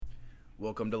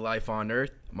Welcome to Life on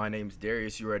Earth. My name's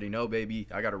Darius. You already know, baby.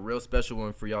 I got a real special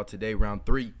one for y'all today, round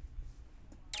 3.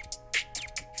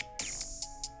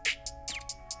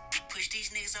 Push these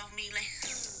niggas off me like,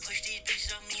 push these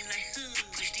bitches off me like,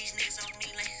 push these niggas off me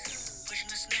like, pushing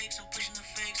the snakes, I'm pushing the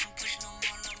fakes, I'm pushing them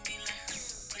all off me like,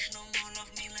 pushing them all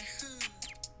off me like.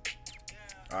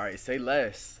 All right, say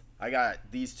less. I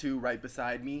got these two right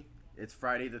beside me. It's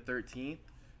Friday the 13th.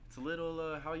 It's a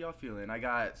little, how y'all feeling?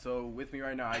 So with me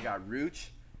right now, I got Ruch,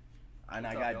 and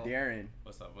I got Darin.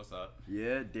 What's up?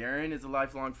 Yeah, Darin is a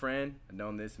lifelong friend. I've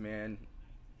known this man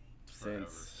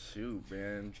since,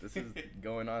 this is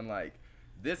going on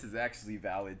this is actually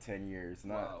valid 10 years,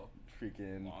 not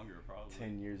freaking longer, probably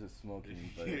 10 years of smoking,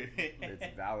 but it's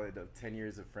valid of 10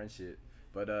 years of friendship.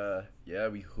 But yeah,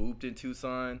 we hooped in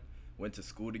Tucson, went to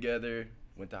school together,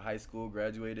 went to high school,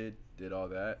 graduated, did all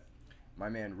that. My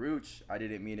man Ruch, I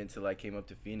didn't meet until I came up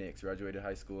to Phoenix, graduated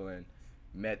high school, and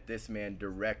met this man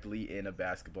directly in a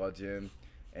basketball gym,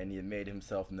 and he made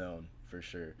himself known for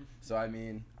sure. So I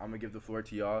mean, I'm gonna give the floor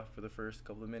to y'all for the first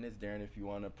couple of minutes. Darin, if you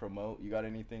want to promote, you got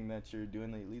anything that you're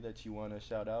doing lately that you want to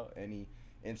shout out? Any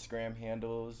Instagram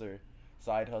handles or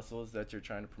side hustles that you're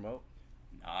trying to promote?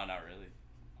 Nah, not really.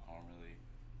 I don't really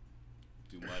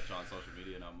do much on social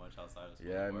media, not much outside of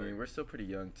school. Yeah, I mean, we're still pretty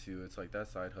young too. It's like that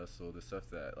side hustle, the stuff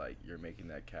that you're making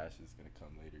that cash is gonna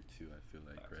come later too. I feel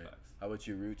like, Facts, right? facts. How about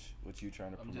you, Ruch? What you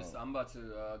trying to promote? I'm about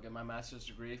to get my master's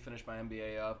degree, finish my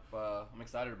MBA up. I'm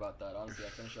excited about that. Honestly, I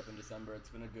finished up in December. It's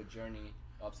been a good journey,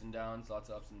 ups and downs, lots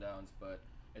of ups and downs, but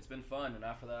it's been fun. And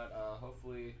after that,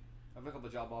 hopefully, I have a couple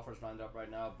of job offers lined up right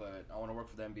now, but I want to work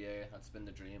for the NBA. That's been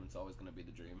the dream. It's always going to be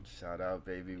the dream. Shout out,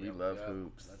 baby. We love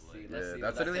hoops. Let's see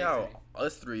That's literally how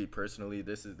us three personally.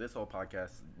 This whole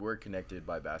podcast. We're connected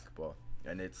by basketball,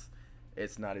 and it's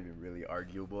not even really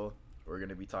arguable. We're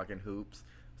gonna be talking hoops,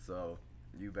 so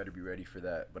you better be ready for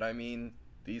that. But I mean,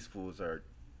 these fools are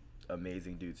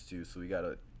amazing dudes too. So we got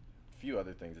a few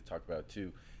other things to talk about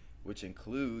too, which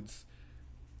includes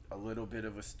a little bit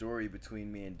of a story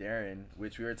between me and Darin,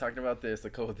 which we were talking about this a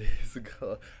couple days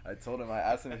ago. I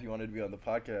asked him if he wanted to be on the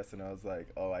podcast, and I was like,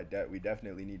 we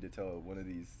definitely need to tell one of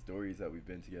these stories that we've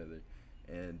been together.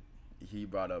 And he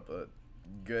brought up a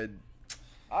good,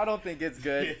 I don't think it's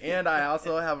good, and I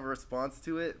also have a response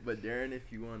to it, but Darin, if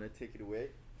you want to take it away.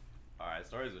 All right,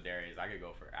 stories with Darius, I could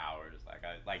go for hours.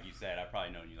 Like you said, I've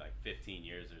probably known you 15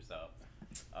 years or so.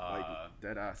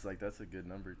 Dead ass, that's a good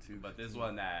number too. But this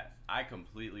one that I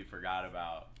completely forgot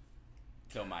about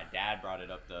till my dad brought it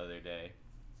up the other day.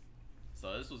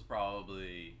 So this was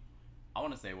probably, I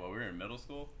want to say, we were in middle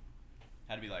school.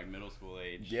 Had to be middle school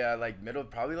age. Yeah,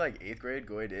 probably 8th grade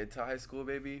going into high school,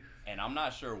 baby. And I'm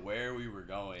not sure where we were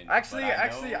going. Actually,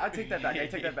 I take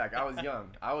that back. I was young.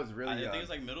 I was really young. I think it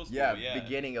was middle school. Yeah,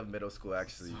 beginning of middle school,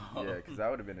 actually. So, yeah, because that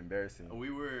would have been embarrassing.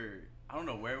 I don't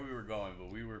know where we were going,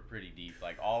 but we were pretty deep.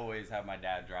 Always have my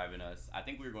dad driving us. I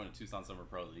think we were going to Tucson Summer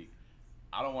Pro League.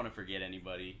 I don't want to forget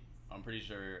anybody. I'm pretty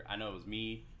sure, I know it was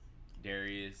me,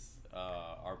 Darius,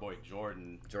 our boy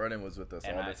Jordan. Jordan was with us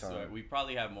all the time. Swear, we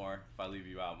probably have more. If I leave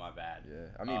you out, my bad. Yeah,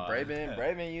 I mean,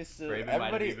 Braben used to. Braben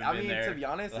everybody. I mean, there. to be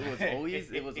honest,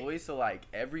 it was always so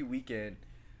every weekend,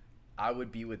 I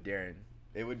would be with Darin.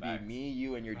 It would be me,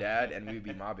 you, and your dad, and we'd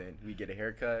be mobbing. We'd get a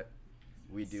haircut.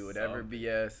 We'd do whatever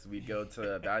BS. We'd go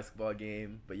to a basketball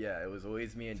game. But yeah, it was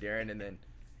always me and Darin, and then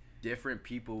different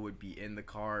people would be in the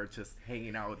car just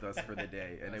hanging out with us for the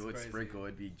day. And it would sprinkle.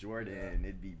 It'd be Jordan.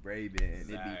 It'd be Braben. It'd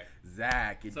be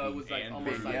Zach. So it was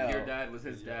almost like your dad was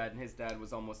his dad, and his dad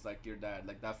was almost like your dad.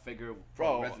 That figure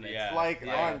resonates. Yeah.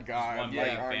 On God. On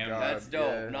God. That's dope.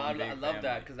 Yeah. No, I love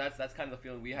that because that's kind of the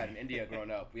feeling we had in India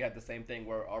growing up. We had the same thing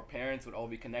where our parents would all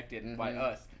be connected by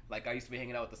us. I used to be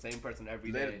hanging out with the same person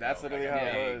every day. That's literally how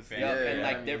it was. Yeah,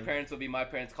 and their parents would be my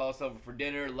parents, call us over for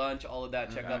dinner, lunch, all of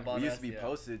that, check up on us. We used to be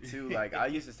posted too. I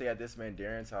used to stay at this man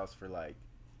Darin's house for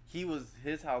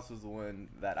his house was the one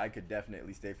that I could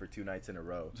definitely stay for 2 nights in a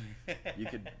row. You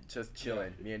could just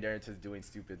chilling. Me and Darin just doing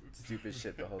stupid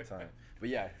shit the whole time. But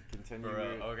yeah, continue.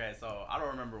 Okay, so I don't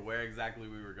remember where exactly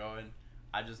we were going.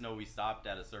 I just know we stopped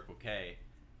at a Circle K,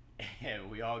 and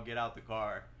we all get out the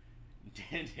car.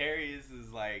 Darius is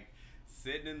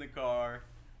sitting in the car,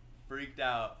 freaked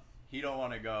out. He don't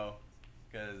want to go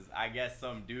because I guess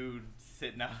some dude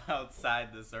sitting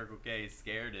outside the Circle K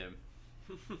scared him.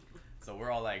 So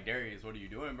we're all like, Darius, what are you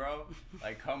doing, bro?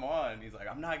 Come on. He's like,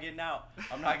 I'm not getting out.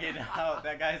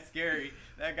 That guy's scary.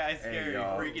 Hey,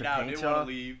 freaking out. Didn't want to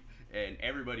leave. And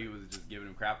everybody was just giving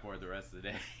him crap for it the rest of the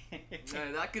day.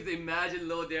 Man, I could imagine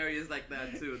little Darius like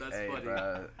that too. That's funny.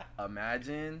 Bruh,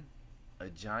 imagine a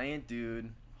giant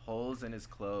dude, holes in his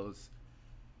clothes,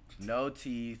 no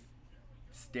teeth,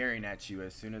 staring at you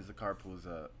as soon as the car pulls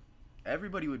up,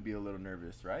 everybody would be a little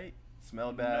nervous, right?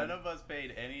 Smell bad. None of us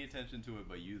paid any attention to it,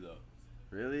 but you though.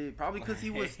 Really? Probably because he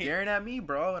was staring at me,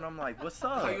 bro, and I'm like, "What's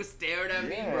up?" Oh, you stared at me,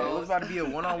 Yeah, bro. it was about to be a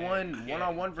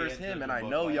one-on-one versus can't him, judge and a I book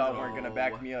know by y'all its weren't gonna cover.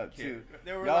 back me up too.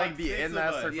 There were Y'all like would be 6 in of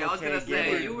that us. Circle Yeah, I was K gonna say,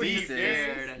 getting you were Reese's.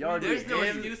 scared. Y'all would There's be no in-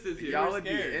 excuses here. Y'all You were would be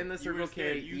scared. in the You Circle were K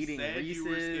scared. You eating said you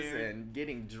were Reese's scared. and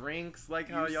getting drinks like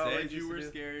how You y'all said always you used were to do.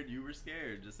 scared. You were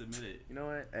scared. Just admit it. You know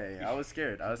what? Hey, I was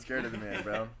scared. I was scared of the man,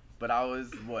 bro. But I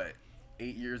was what?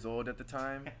 8 years old at the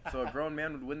time, so a grown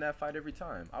man would win that fight every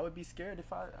time. I would be scared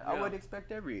if I Yeah. would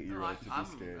expect every 8-year-old to be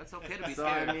scared. That's okay to be So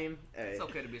scared. I mean, hey, It's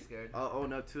okay to be scared. I'll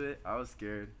own up to it. I was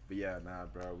scared, but yeah, nah,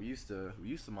 bro. We used to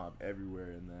mob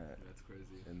everywhere in that, That's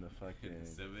crazy. in the fucking The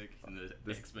Civic and the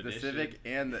the Expedition. Civic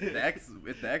and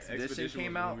the Expedition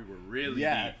came was out. when we were really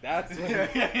Yeah, deep. that's when-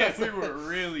 yes, we were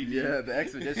really deep. Yeah, the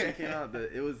Expedition came out.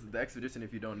 It was the Expedition.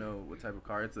 If you don't know what type of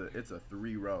car, it's a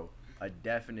 3-row, a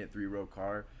definite 3-row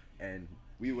car, and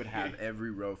we would have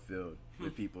every row filled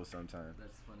with people sometimes.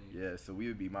 That's funny. Yeah, so we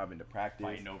would be mobbing to practice.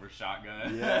 Fighting over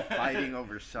shotgun. Yeah, fighting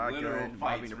over Literal shotgun, fights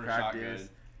mobbing to for practice, shotgun.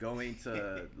 going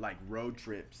to like road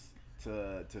trips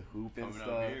to hoop and Coming stuff.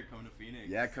 up here, coming to Phoenix.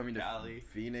 Yeah, coming to Cali.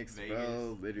 Phoenix, Vegas.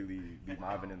 bro. Literally be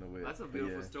mobbing in the whip. That's a But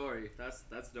beautiful yeah. story.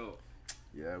 That's dope.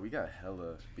 Yeah, we got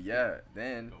hella. But yeah,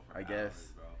 then Go for I hours,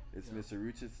 guess bro. it's Yeah. Mr.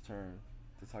 Ruchit's turn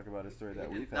to talk about a story that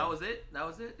we've had. That was it. That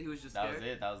was it. He was just That scared. was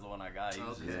it. That was the one I got. He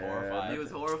was Okay. just Yeah, horrified. He was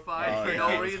horrified Oh, for yeah, no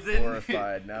he was reason.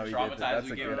 Horrified. Now he did that. Traumatized. That's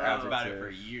We a gave good crap about it adjective. for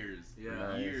years. Yeah.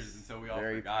 Nice. Years until we all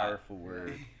Very forgot. powerful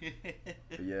word.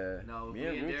 But yeah, No, with me me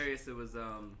and and Rich. Darius, it was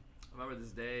I remember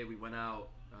this day we went out.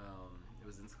 It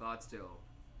was in Scottsdale.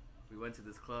 We went to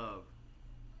this club.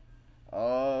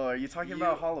 Oh, are you talking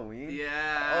about Halloween?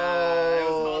 Yeah. Oh,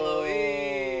 It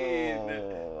was Halloween.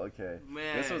 Oh, okay.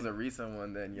 Man. This was a recent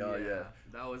one then, y'all. Yeah.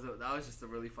 That was just a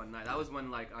really fun night. That was when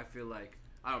like I feel like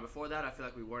I don't know. Before that, I feel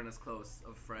like we weren't as close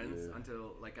of friends Yeah.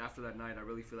 until like after that night. I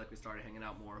really feel like we started hanging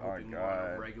out more, Oh, hooping more on a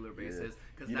God. regular Yeah. basis.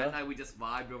 Because You that know- night we just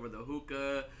vibed over the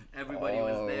hookah. Everybody Oh,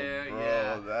 was there. bro,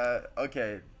 Yeah. That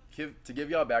okay. To give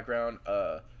y'all background,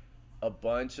 a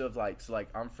bunch of like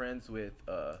I'm friends with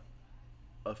a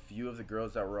few of the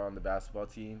girls that were on the basketball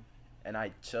team, and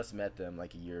I just met them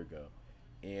like a year ago,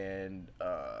 and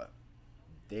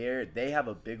they have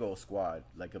a big old squad,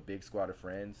 like a big squad of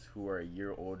friends who are a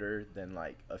year older than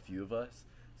like a few of us.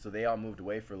 So they all moved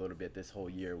away for a little bit this whole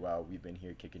year while we've been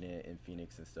here kicking it in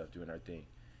Phoenix and stuff, doing our thing.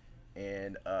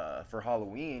 And for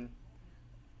Halloween,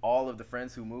 all of the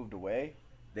friends who moved away,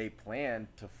 they planned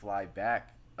to fly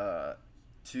back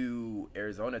to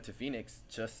Arizona, to Phoenix,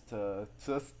 just to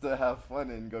have fun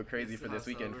and go crazy for this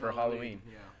weekend for Halloween.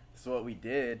 Yeah. So what we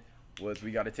did was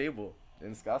we got a table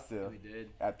in Scottsdale We did.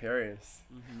 at Paris.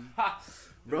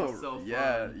 It Bro, was so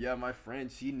yeah, fun. yeah. My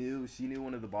friend, she knew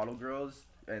one of the bottle girls,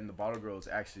 and the bottle girls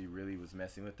actually really was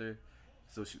messing with her.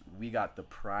 So we got the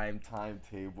prime time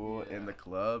table in Yeah. the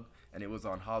club, and it was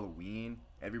on Halloween.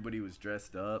 Everybody was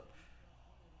dressed up.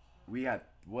 We had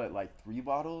what, like 3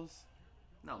 bottles?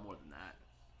 No, more than that.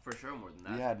 For sure, more than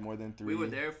that. We had more than 3. We were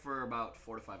there for about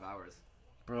 4 to 5 hours.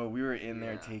 Bro, we were in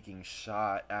there Yeah. taking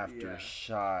shot after Yeah.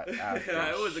 shot after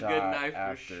It was a shot good night for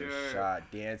after sure.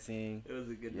 shot, dancing. It was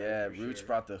a good Yeah, night. for Rooch sure.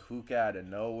 brought the hookah out of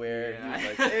nowhere. Yeah. He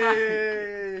was like,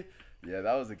 hey! Yeah,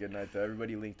 that was a good night though.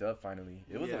 Everybody linked up finally.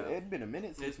 It Yeah. it'd been a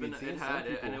minute since It's been we'd seen it some had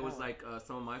people. and it was like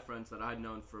some of my friends that I had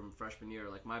known from freshman year,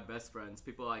 like my best friends,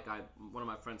 people like one of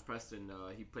my friends, Preston,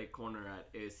 he played corner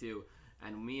at ASU,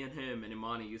 and me and him and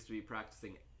Imani used to be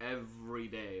practicing every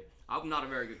day. I'm not a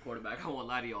very good quarterback, I won't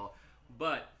lie to y'all,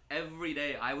 but every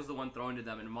day I was the one throwing to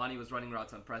them, and Imani was running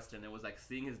routes on Preston. It was like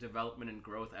seeing his development and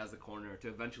growth as a corner to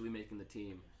eventually making the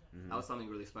team. That was something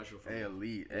really special for Hey, me.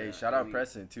 elite. Yeah, Hey, shout out elite.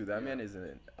 Preston too. That Yeah. man is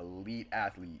an elite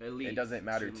athlete. Elite. It doesn't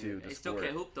matter Extremely. too. The He still sport.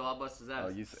 can't hoop though. I'll bust his ass.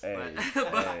 Oh, hey,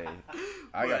 But- hey.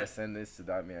 I gotta but- send this to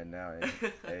that man now. And,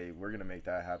 hey, we're gonna make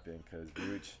that happen because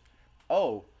Rooch.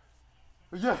 Oh,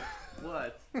 yeah.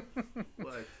 What?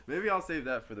 What? Maybe I'll save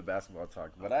that for the basketball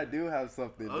talk. But I do have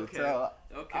something Okay. to tell.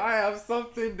 Okay. I have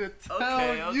something to tell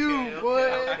Okay, you, okay,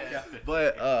 boy. okay.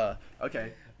 But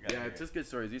okay. Gotta Yeah, hear it's it. just good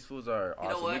stories. These fools are You know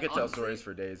awesome. what? We could tell Honestly- stories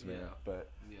for days, man. Yeah. But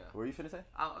Yeah. what were you finna say?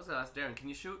 I was gonna ask Darren, can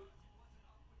you shoot?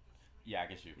 Yeah, I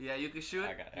can shoot. Yeah, you can shoot.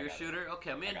 I got it, I You're a got it. shooter.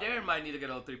 Okay, me I and got Darren it. might need to get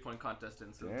a little 3-point contest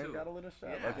in soon Darren too. got a little shot.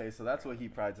 Yeah. Okay, so that's what he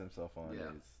prides himself on Yeah.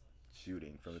 is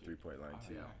shooting from the 3-point line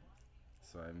too. Yeah.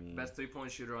 So I mean, Best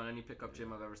 3-point shooter on any pickup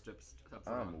gym I've ever stepped foot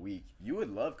I'm on. weak. You would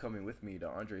love coming with me to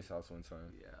Andre's house one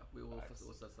time. Yeah, we'll Facts.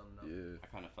 set something up. Yeah. I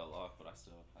kind of fell off, but I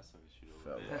still can shoot a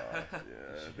Fell little bit. off.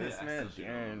 Yeah. This I man, still shoot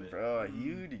a little Darren, bit. bro,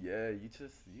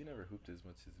 you never hooped as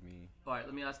much as me. All right,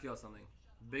 let me ask y'all something.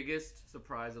 Biggest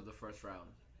surprise of the first round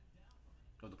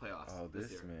of the playoffs. Oh,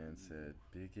 this year. man said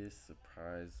biggest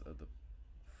surprise of the first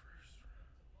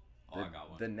Oh, round. I got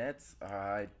one. The Nets.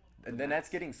 The Nets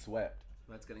getting swept.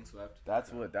 That's getting swept.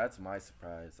 That's my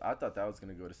surprise. I thought that was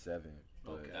gonna go to 7.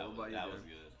 But Okay. That What about you, was Darren?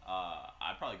 good.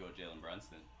 I'd probably go Jalen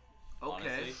Brunson. Okay.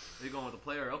 Honestly. You're going with the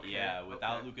player. Okay. Yeah,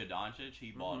 without okay. Luka Doncic,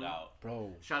 he balled out.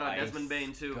 bro, Shout out Like, Desmond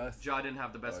Bain too. disgust- Ja didn't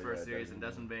have the best Oh, first yeah, series, and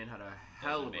Desmond Desmond Bain had a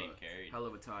hell of Desmond Bain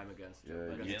carried. a time against. Yeah,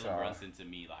 against Utah. Jalen Brunson to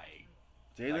me, like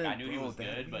Jalen. I knew he bro, was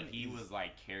that good, but man he is- was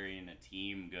like carrying a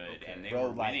team good, Okay. and they Bro,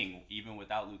 were like- winning even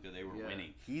without Luka. They were Yeah.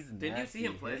 winning. He's nasty. Didn't you see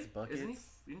him play? His buckets. Isn't he?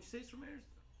 Didn't you say he's from Ayers?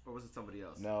 Or was it somebody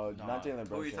else? No, Nah. not Jalen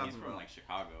Who are you Brunson. talking He's from about? like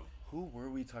Chicago. Who were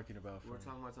we talking about? We're From?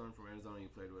 talking about someone from Arizona you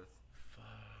played with. Fuck.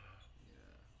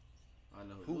 Yeah. I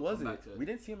know. Who we'll was come it? back to We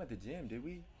didn't see him at the gym, did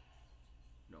we?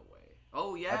 No way.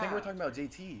 Oh yeah. I think we're talking about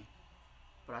JT,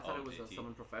 But I thought Oh, it was JT.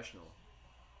 someone professional.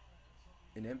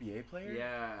 an NBA player.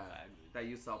 Yeah. Bagley. That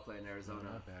you saw play in No, Arizona.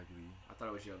 not Bagley. I thought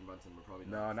it was Jalen Brunson, but probably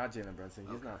No, not. not Jalen Brunson.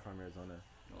 He's Okay. not from Arizona.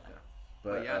 Okay. But,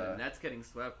 But yeah, the Nets getting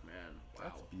swept, man. Wow.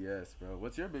 that's BS, bro.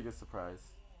 What's your biggest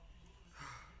surprise?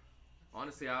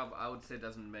 Honestly, I would say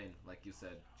Desmond Bain, like you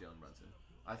said, Jalen Brunson.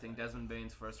 I think Desmond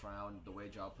Bain's first round, the way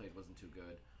Ja played wasn't too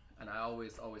good. And I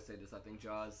always say this. I think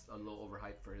Ja's a little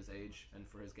overhyped for his age and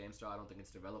for his game style. I don't think it's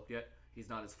developed yet. He's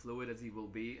not as fluid as he will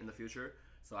be in the future.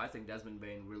 So I think Desmond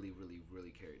Bain really, really,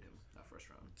 really carried him that first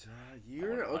round.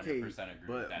 You're I would okay, 100% agree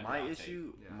but with that my hot take.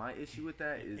 issue, my issue with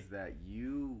that is that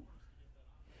you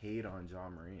hate on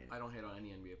John Morant. I don't hate on any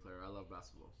NBA player. I love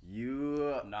basketball.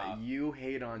 Nah. You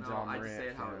hate on No, John I Morant. just say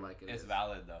it how I fam. like it. It's is.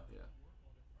 valid though. Yeah.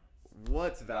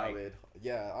 What's valid?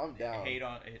 Yeah, I'm down.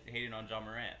 Hating on John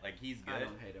Morant. Like he's good. I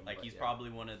don't hate him, Like but he's yeah. probably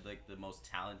one of like the most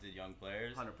talented young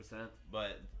players. 100%.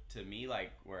 But to me,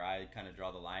 like where I kind of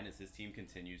draw the line is his team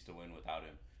continues to win without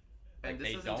him. Like And this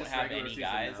they isn't don't just have regular any season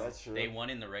guys. now. That's true. They won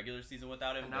in the regular season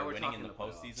without him. And now They're we're winning in talking the the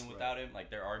playoffs, postseason right. without him. Like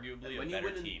they're arguably a When you better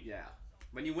win in, team. yeah.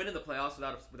 When you win in the playoffs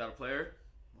without a player,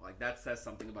 like that says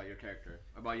something about your character,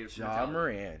 about your John mentality.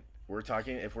 Morant.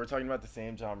 If we're talking about the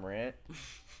same John Morant,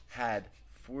 had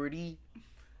 40.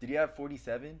 Did he have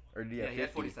 47 or did he have 50? he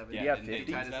had 47. Did Yeah, he have didn't they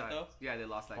 50? lose Tied his that, high. though? Yeah, they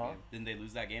lost that Huh? game. Didn't they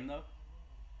lose that game though?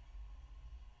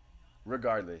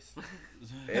 Regardless,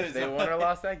 if they won or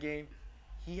lost that game,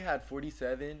 he had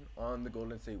 47 on the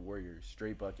Golden State Warriors,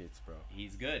 straight buckets, bro.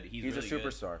 He's good. He's He's really a good.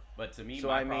 superstar. But to me, So,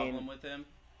 my I mean- problem with him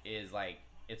is like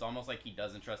it's almost like he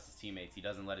doesn't trust his teammates. He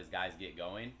doesn't let his guys get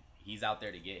going. He's out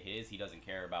there to get his. He doesn't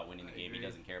care about winning the I game. He agree.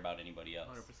 doesn't care about anybody else.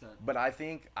 100%. But I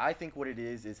think what it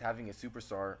is having a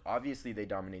superstar. Obviously, they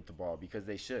dominate the ball because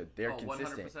they should. They're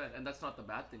consistent. 100%. And that's not the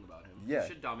bad thing about him. Yeah. You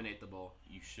should dominate the ball.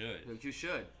 You should. Like, you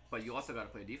should. But you also got to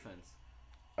play defense.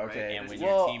 Okay. And when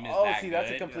well, your team is oh, that see, that's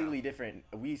a good- completely different.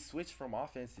 We switched from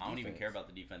offense to I don't defense. even care about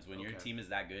the defense. When your Okay. team is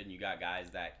that good and you got guys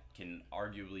that can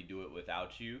arguably do it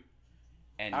without you,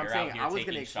 and I'm you're saying- out I here was gonna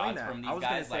taking explain shots that. from I these was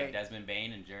gonna guys like say- Desmond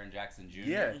Bain and Jaren Jackson Jr.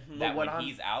 Yeah, that but what when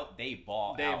he's out, they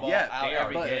ball They out. ball Yeah, out they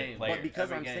every are but, good game. players. but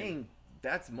because Every I'm game. saying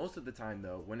that's most of the time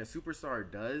though. When a superstar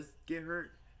does get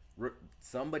hurt,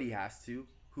 somebody has to.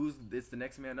 It's the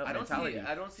next man up I don't see- mentality.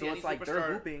 I don't see so any it's like they're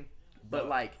superstar- hooping, but No.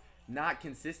 like not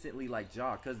consistently like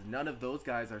Ja, because none of those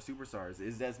guys are superstars.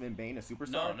 Is Desmond Bain a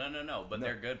superstar? No. But No.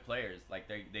 they're good players. Like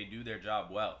they do their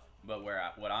job well. But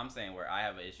what I'm saying, where I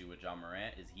have an issue with John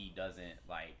Morant is he doesn't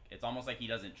like. It's almost like he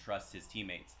doesn't trust his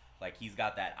teammates. Like he's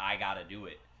got that I gotta do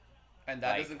it. And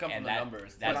that Like, doesn't come from and the that-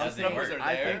 numbers. that Once doesn't the numbers work. are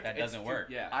I there, think that it's doesn't too- work.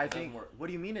 Yeah, I it doesn't think. work. What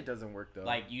do you mean it doesn't work though?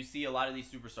 Like you see a lot of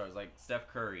these superstars, like Steph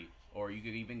Curry, or you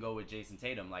could even go with Jason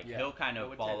Tatum. Like Yeah, he'll kind go of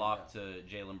with fall Tatum, off yeah. to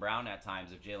Jaylen Brown at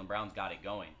times if Jaylen Brown's got it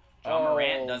going. John Oh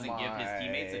Morant doesn't give his my.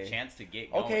 teammates a chance to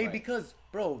get going. okay, Right. because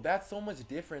bro, that's so much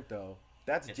different though.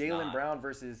 That's It's Jalen not. Brown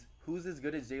versus who's as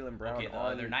good as Jalen Brown. Okay, the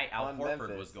on, other night Al on Horford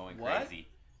Memphis. was going What? crazy.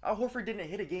 Al Horford didn't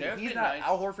hit a game. There have He's been not. nights-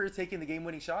 Al Horford's taking the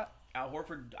game-winning shot. Al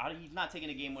Horford, he's not taking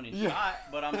a game-winning Yeah. shot,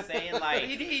 but I'm saying like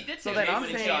he did So take then a I'm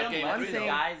game-winning saying- shot game I'm three, his saying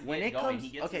though. guys when get it going, comes- he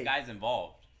gets okay. his guys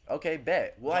involved. Okay,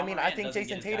 bet. Well, I John mean, Morant I think doesn't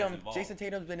Jason get his guys Tatum. involved. Jason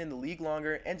Tatum's been in the league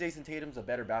longer, and Jason Tatum's a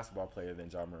better basketball player than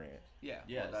John Morant. Yeah.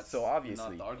 Yes. Well, that's So obviously,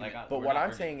 not the argument. Like, But We're what not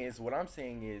I'm arguing.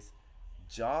 saying is,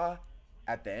 Ja,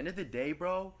 at the end of the day,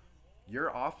 bro,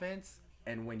 your offense,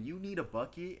 and when you need a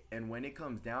bucket, and when it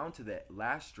comes down to the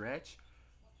last stretch,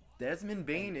 Desmond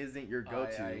Bain isn't your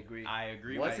go-to. I agree. I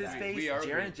agree What's with his that. face? We are Jaren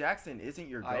agreeing. Jackson isn't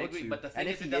your go-to. I agree, but the thing and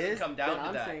is, if it he doesn't is, come then down to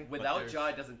I'm that. saying, Without there's- Ja,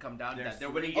 it doesn't come down to There's that. They're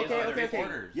three winning other games by okay, three okay.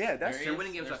 quarters. Yeah, that's There true. is-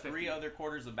 winning games There's by 3 50. other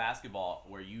quarters of basketball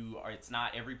where it's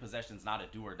not every possession's not a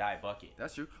do or die bucket.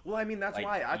 That's true. Well, I mean, that's Like,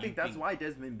 why I you think that's think- why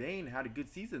Desmond Bain had a good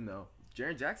season though.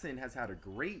 Jaren Jackson has had a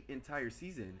great entire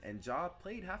season, and Ja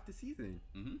played half the season.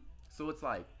 Mm-hmm. So it's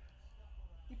like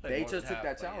He played they more just than took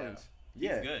half, that but yeah. challenge. He's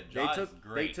good. They Ja's took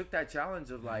great. they took that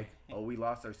challenge of like, oh, we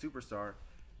lost our superstar.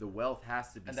 The wealth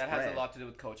has to be And that spread. has a lot to do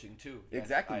with coaching too. Yes,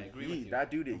 Exactly. I agree with you. That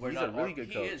dude, We're he's not a really ar- good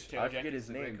he coach. is. Taylor I forget Jenkins his is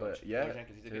a great name, coach. but yeah, Taylor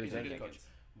Jenkins, he's a good coach.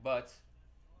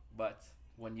 But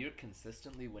when you're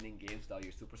consistently winning games without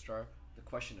your superstar, the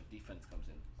question of defense comes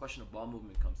in. The question of ball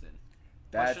movement comes in.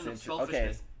 That's Question of interesting. Okay,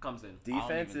 selfishness comes in.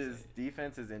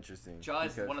 defense is interesting. Ja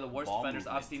is because one of the worst ball defenders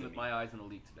I've movement seen to with me. my eyes in the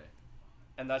league today.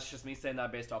 And that's just me saying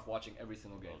that based off watching every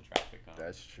single game. Traffic cone.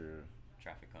 That's true.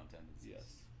 Traffic cone tendencies.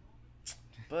 Yes.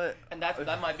 But And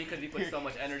that might be because he puts so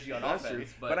much energy on that's offense.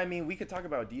 true. But I mean, we could talk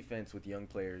about defense with young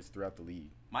players throughout the league.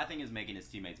 My thing is making his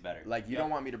teammates better. Like, you Yeah, don't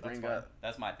want me to that's bring fine. up.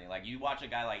 That's my thing. Like, you watch a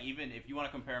guy, like, even if you want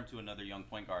to compare him to another young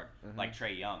point guard, like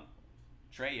Trae Young.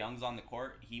 Trae Young's on the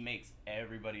court. He makes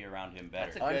everybody around him better.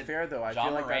 That's a good- Unfair though. I Ja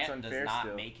feel like that's Morant does unfair not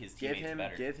still. make his give teammates him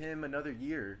better. give him another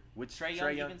year. Which Trae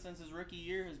Young, even since his rookie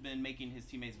year, has been making his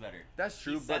teammates better. That's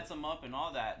true, He but sets them up and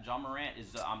all that. Ja Morant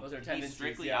is Those are he's tendencies,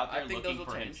 strictly yeah. out there I think those looking will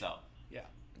for change. himself. Yeah.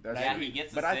 that's Yeah, true. he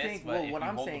gets But assists, I think but well, if what you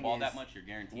I'm hold the saying ball is that much, you're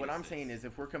guaranteed what I'm assists. saying is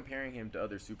if we're comparing him to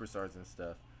other superstars and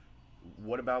stuff,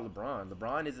 what about LeBron?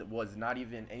 LeBron was not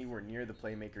even anywhere near the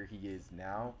playmaker he is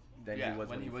now than Yeah, he was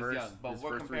when he was first. young. But his we're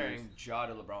first 3 years. comparing Ja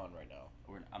to LeBron right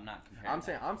now. I'm not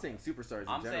comparing. I'm saying superstars in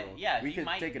I'm general. saying, yeah, we he could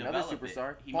might take another develop it.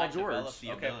 superstar, He Paul might develop George.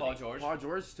 the Okay, ability. Paul George. Paul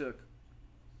George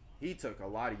took a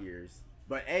lot of years.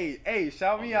 But hey,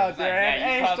 shout me Paul out George, there. yeah,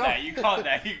 Hey, you called shout- that. You called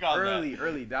that. You called that.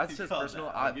 Early. That's You just called personal.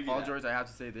 that. I'll give you Paul that. George, I have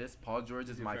to say this. Paul George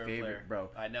is your my favorite favorite, player. bro.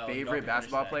 I know. Favorite Don't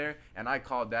basketball finish that. player, and I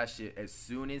called that shit as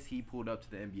soon as he pulled up to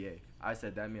the NBA. I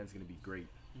said that man's gonna be great.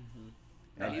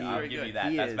 No, And he's I'll very give good. you that.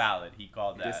 He That's is valid. He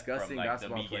called that disgusting from like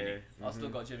basketball the beginning. player. I'll still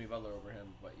go Jimmy Butler over him,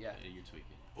 but yeah. Yeah, you're tweaking.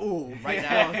 Oh, Right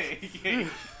now,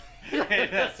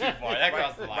 That's too far. That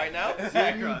crossed the line. right now?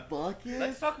 That crossed- bucket.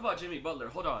 Let's talk about Jimmy Butler.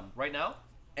 Hold on. Right now,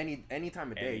 Any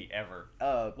time of day. ever.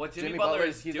 What Jimmy Jimmy Butler Butler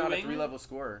is he's not a doing- 3-level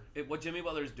scorer. what Jimmy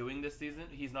Butler is doing this season,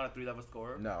 he's not a 3-level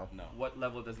scorer. No. No. What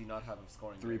level does he not have of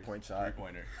scoring? 3-point shot.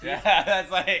 3-pointer. Yeah, that's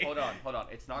like. Hold on.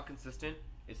 It's not consistent.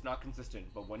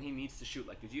 But when he needs to shoot,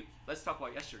 like let's talk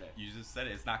about yesterday. You just said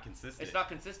it. It's not consistent. It's not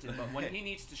consistent, but when he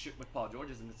needs to shoot, with Paul George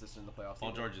isn't consistent in the playoffs. Paul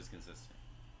either. George is consistent.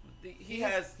 He's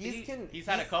He's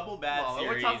had a couple bad Well, series,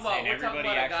 we're talking about, and we're talking everybody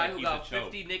about a guy actually who keeps got a choke.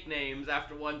 50 nicknames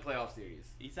after one playoff series.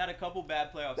 He's had a couple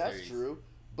bad playoff That's series. true.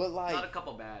 But like Not a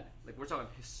couple bad. Like we're talking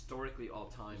historically all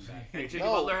time bad. Like, Jimmy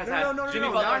no, Butler has had. Jimmy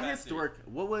no, Butler not historic.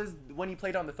 What was when he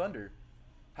played on the Thunder?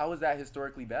 How was that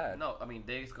historically bad? No, I mean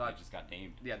they He got. just got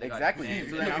named. Yeah, they Exactly. Got named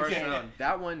So in then the I'm first saying round.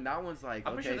 that one's like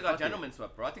I'm pretty okay, sure they got fuck it. gentlemen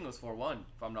swept, bro. I think it was 4-1,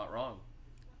 if I'm not wrong.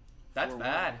 That's 4-1.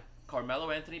 bad.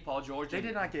 Carmelo Anthony, Paul George. They and-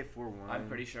 did not get 4-1. I'm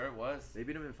pretty sure it was. They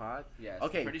beat him in 5. Yes.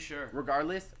 Okay. Pretty sure.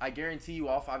 Regardless, I guarantee you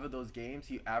all 5 of those games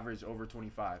he averaged over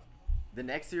 25. The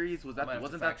next series was I might that have to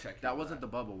wasn't fact that check you that on wasn't that.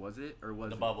 the bubble, was it? Or was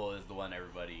The it? bubble is the one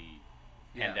everybody.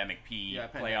 Yeah. Pandemic P, Yeah,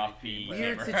 playoff pandemic P. P,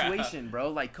 Weird whatever. situation, bro.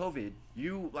 Like COVID.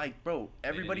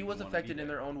 Everybody even was wanna affected be in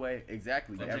there. their own way.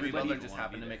 Exactly. But Jimmy Jimmy Everybody Butler didn't just wanna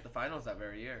happened be to there. make the finals that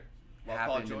very year. While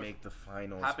happened Paul to George make the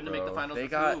finals. happened to make the bro. finals They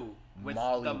with got who? With the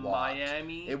mollywopped.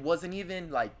 Miami. It wasn't even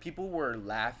like people were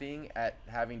laughing at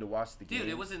having to watch the game. Dude,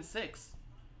 it was in 6.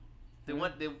 They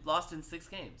lost in 6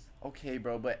 games. Okay,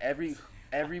 bro, but everybody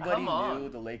Come on. knew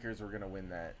the Lakers were gonna win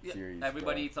that Yeah, series.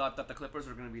 everybody bro. thought that the Clippers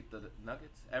were going to beat the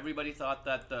Nuggets. Everybody thought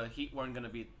that the Heat weren't going to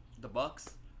beat the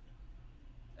Bucks.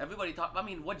 Everybody thought. I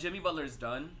mean, what Jimmy Butler's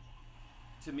done,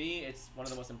 to me, it's one of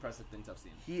the most impressive things I've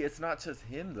seen. It's not just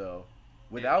him though.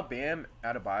 Without Bam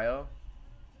Adebayo,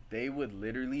 they would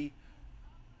literally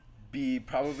be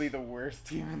probably the worst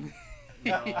team in the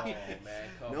No, man.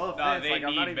 Come No on. offense. No, they Like,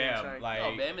 I'm not need even Bam. trying- Like,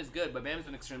 No, Bam is good, but Bam's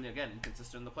been extremely, again,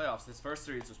 inconsistent in the playoffs. His first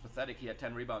series was pathetic. He had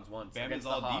 10 rebounds once. Bam against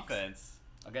is all the Hawks. defense.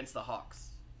 Against the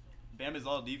Hawks. Bam is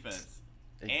all defense.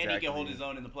 And he Exactly. can hold his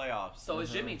own in the playoffs. So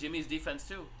is Jimmy. Jimmy's defense,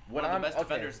 too. What One of I'm- the best okay,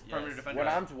 defenders, perimeter yes.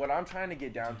 defenders. What I'm trying to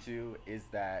get down to is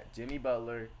that Jimmy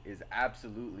Butler is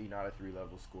absolutely not a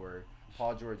 3-level scorer.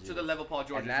 Paul George is. To the level Paul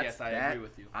George And is, that's yes, I that. agree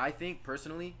with you. I think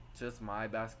personally, just my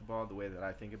basketball, the way that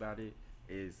I think about it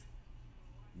is,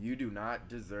 you do not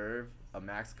deserve a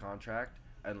max contract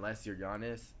unless you're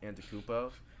Giannis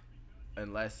Antetokounmpo,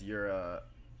 unless you're a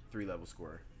 3-level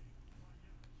scorer.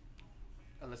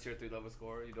 Unless you're a 3-level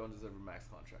scorer, you don't deserve a max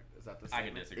contract. Is that the I same?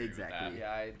 can disagree Exactly. with that.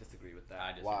 Yeah, I disagree with that. I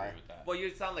disagree Why? with that. Well,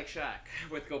 you sound like Shaq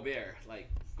with Gobert. Like,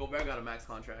 Gobert got a max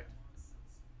contract.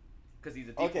 Because he's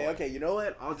a decoy. Okay, you know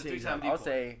what? I'll He's a change three-time that. I'll decoy.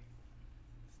 say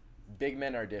big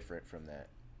men are different from that.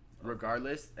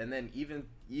 Regardless, and then even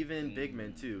big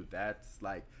men too. That's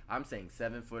like, I'm saying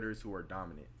 7-footers who are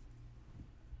dominant.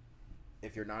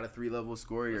 If you're not a 3-level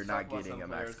scorer, you're Let's not talk about getting a some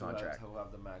max players who have- contract. Who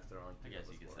have the max that aren't I guess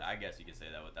you could say. scorers. I guess you could say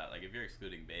that with that. Like if you're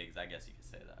excluding bigs, I guess you could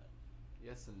say that.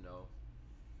 Yes and no.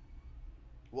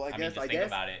 Well, I mean, guess just think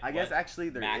about it. I guess What actually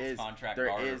max contract there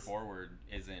guard or is forward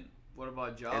isn't. What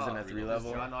about Ja? Isn't a 3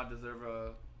 level? Does Ja not deserve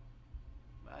a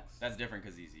max? That's different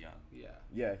because he's young. Yeah.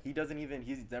 Yeah,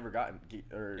 he's never gotten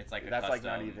or It's like a that's custom,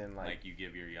 like not even like you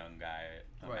give your young guy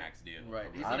a Right. max deal. Right.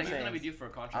 He's I'm gonna be saying- due for a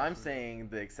contract. I'm soon. saying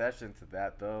the exception to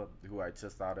that though, who I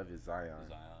just thought of is Zion.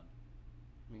 Zion.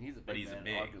 I mean, he's a big But he's man, a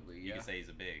big. arguably. You Yeah. can say he's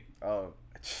a big. Oh,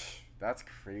 that's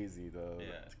crazy though.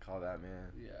 Yeah. To call that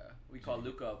man. Yeah. We call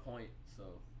Luka a point, so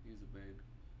he's a big.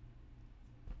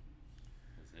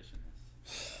 Positionless.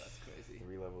 Yeah, that's crazy.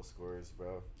 3-level scores,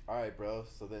 bro. All right, bro.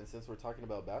 So then, since we're talking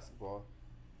about basketball,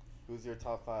 who's your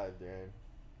top 5, Darren?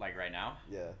 Like right now?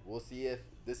 Yeah, we'll see if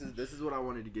this is what I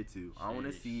wanted to get to. I want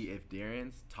to Sheesh. see if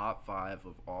Darren's top 5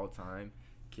 of all time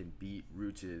can beat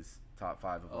Ruch's top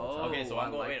 5 of all Oh, time. Okay, so I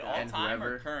I'm going like that. all And time or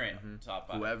whoever- current Mhm. top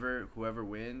 5. Whoever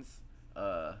wins,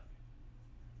 or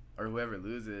whoever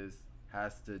loses,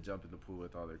 has to jump in the pool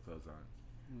with all their clothes on.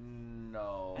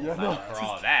 No. I Yeah, didn't no, sign up for just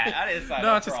all that. I didn't sign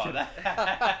No, up for just all kidding.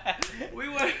 that. We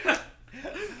were.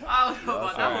 I don't know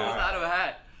about that one. Was out of a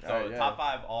hat. So Alright, yeah. top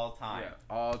 5 all time. Yeah.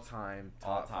 All time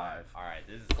All top time. 5. All right,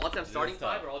 this is All-time this starting is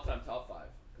tough. 5 or all-time top 5?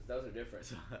 Because those are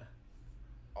different.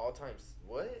 All times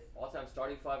what? All-time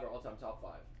starting 5 or all-time top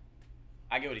 5?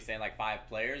 I get what he's saying, like 5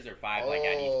 players or 5 like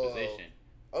at each Oh. position.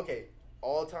 Okay,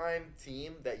 all time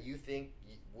team that you think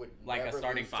would Like a never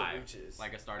starting lose to 5. Ruch's.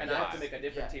 Like a starting And I 5. have to make a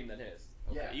different Yeah. team than his.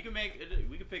 Yeah. Okay. You can make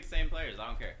we could pick same players. I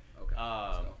don't care. Okay.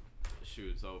 let's go.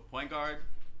 Shoot. So point guard.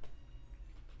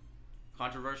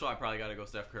 Controversial. I probably got to go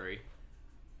Steph Curry.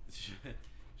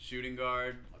 Shooting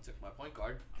guard. I'll take my point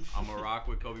guard. I'm gonna rock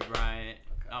with Kobe Bryant.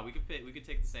 Okay. No, we could pick. We could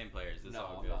take the same players. This No,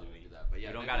 all I'm good not to gonna me. do that, but yeah,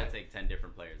 we don't they gotta might. take 10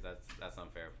 different players. That's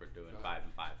unfair for doing Go 5 ahead.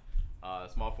 and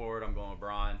 5. Small forward. I'm going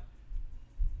LeBron.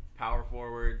 Power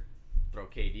forward. Throw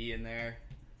KD in there.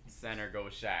 Center. Go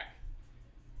with Shaq.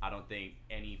 I don't think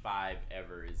any 5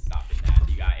 ever is stopping that.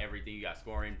 You got everything. You got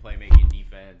scoring, playmaking,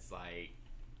 defense. Like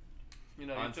You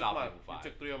know, Unstoppable you 5.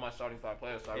 took 3 of my starting 5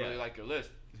 players, so I Yeah. really like your list.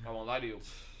 I won't lie to you.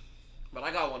 But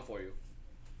I got one for you.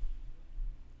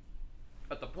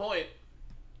 At the point,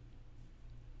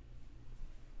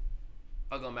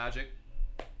 I'll go Magic.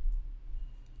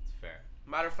 it's fair.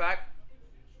 Matter of fact,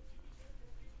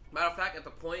 at the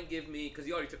point, give me, because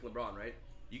you already took LeBron, right?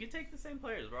 You can take the same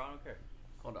players, bro. I don't care.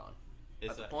 Hold on.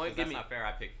 It's the point, 'cause give that's me- not fair.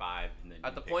 I pick 5 and then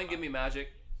At you the pick point, 5. give me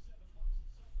Magic.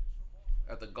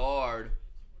 At the guard,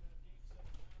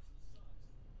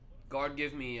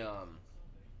 give me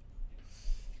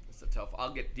it's a tough.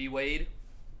 I'll get D Wade.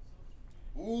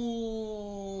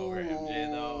 Ooh. Over MJ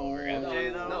though. Over MJ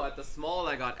though. No, at the small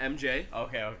I got MJ.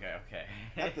 Okay.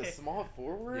 At the small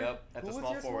forward? Yep, at Who the was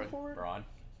small your forward. Braun.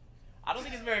 I don't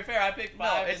think it's very fair. I picked 5.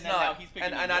 No, it's and then not. Now he's picking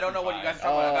And a I don't know what you guys are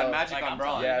different talking about. I got Oh. Magic Like, on I'm Braun.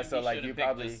 telling Yeah, you, so, he like, should've you picked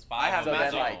probably- this I have 5 So on then,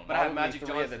 his Magic, like, own. but I have probably Magic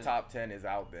 3 of the Johnson. top 10 is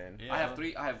out then. Yeah. I have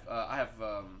 3. I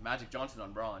have Magic Johnson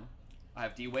on Braun. I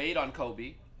have D Wade on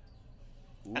Kobe,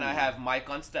 and I Ooh. have Mike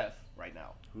on Steph right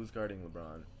now. Who's guarding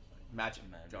LeBron? Magic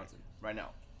Magic. Johnson right now.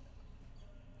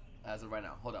 As of right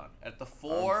now, hold on. At the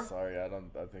 4, I'm sorry, I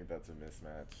think that's a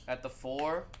mismatch. at the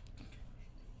 4,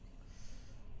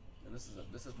 and this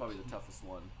is probably the toughest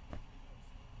one.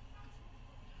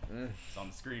 It's on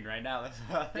the screen right now.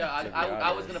 Yeah, To be I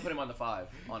was honest. gonna put him on the 5,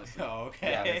 honestly. Oh,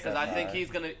 okay. Yeah, Because I think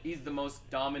Five. he's the most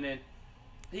dominant.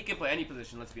 He can play any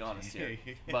position. Let's be honest here.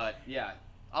 But yeah,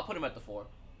 I'll put him at the 4.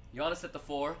 Giannis at the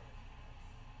 4,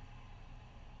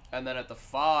 and then at the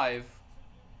 5.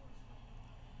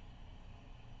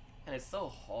 And it's so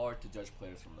hard to judge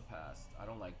players from the past. I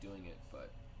don't like doing it,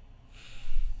 but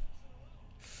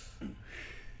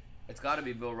it's got to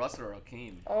be Bill Russell or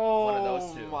Hakeem. Oh One of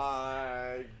those two.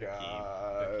 my Hakeem.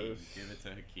 gosh. Give it to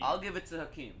Hakeem. I'll give it to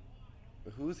Hakeem.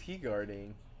 Who's he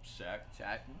guarding? Shaq.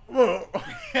 Shaq.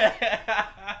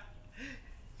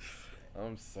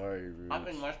 I'm sorry, Ruch. I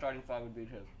think my starting 5 would be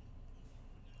his.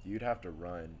 You'd have to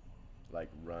run. Like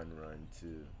run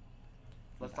too.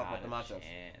 Let's talk about the Not a matchups.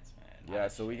 chance, man. Yeah, Not a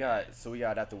so we chance.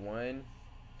 got at the 1.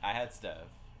 I had Steph.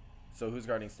 So who's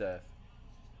guarding Steph?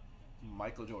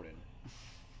 Michael Jordan.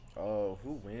 Oh,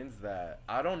 who wins that?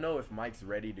 I don't know if Mike's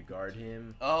ready to guard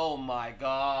him. Oh my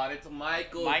God! It's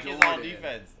Michael Mike Jordan. is all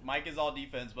defense. Mike is all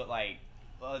defense, but like,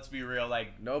 let's be real.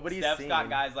 Like, Nobody's Steph's got seen-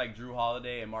 guys like Drew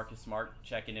Holiday and Marcus Smart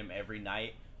checking him every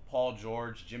night. Paul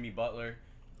George, Jimmy Butler.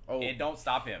 Oh, It don't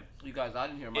stop him. You guys, I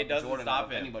didn't hear Michael doesn't Jordan stop out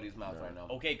of him. anybody's mouth No. right now.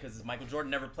 Okay, because Michael Jordan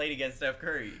never played against Steph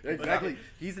Curry. exactly.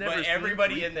 He's never. But seen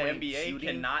everybody in the three-point NBA shooting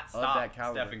cannot of stop that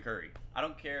caliber. Stephen Curry. I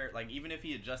don't care. Like, even if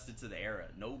he adjusted to the era,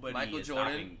 nobody Michael is Jordan-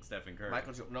 stopping Stephen Curry.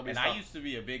 Michael Jordan. Nobody. And I used to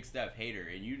be a big Steph hater,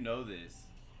 and you know this.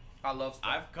 I love Steph.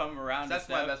 I've come around Steph's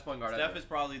to my Steph. best point guard Steph ever. is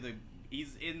probably the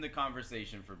He's in the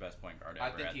conversation for best point guard ever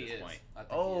I think at he this is. point. I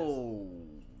think he is. Oh,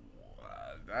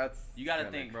 that's You got to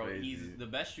kinda think, bro. crazy. He's the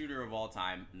best shooter of all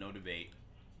time, no debate.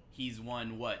 He's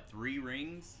won what, 3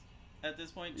 rings at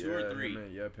this point, 2 or 3.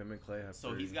 Him and Clay have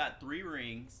So 3. he's got 3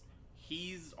 rings.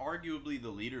 He's arguably the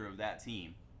leader of that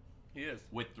team He is.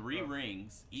 with 3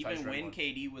 rings. Even Nice when one.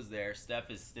 KD was there, Steph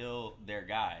is still their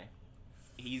guy.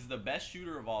 He's the best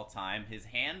shooter of all time. His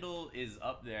handle is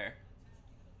up there.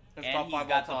 His And top he's 5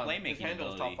 got all the time. playmaking His handle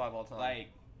is ability. top 5 all time. Like,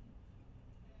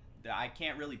 I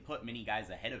can't really put many guys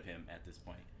ahead of him at this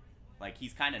point. Like,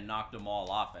 he's kind of knocked them all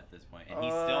off at this point, and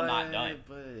he's still not done.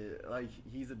 But like,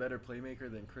 he's a better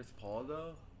playmaker than Chris Paul,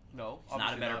 though. no, He's not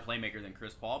a obviously better playmaker than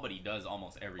Chris Paul, but he does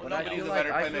almost everything. Well, no, I but else. he's feel a like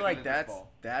better I feel playmaker like than Chris that's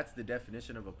Paul. that's the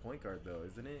definition of a point guard, though,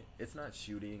 isn't it? It's not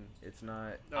shooting. It's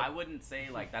not. No. I wouldn't say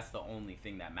like that's the only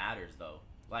thing that matters though.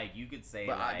 Like you could say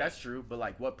But like, that's true. But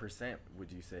like, what percent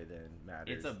would you say then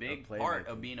matters? it's a big of part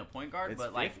of playmaking? being a point guard, It's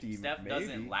but like 50 Steph maybe.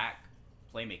 doesn't lack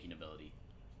playmaking ability.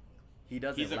 He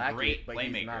doesn't he's a lack great it, but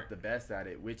he's playmaker. not the best at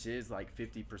it, which is like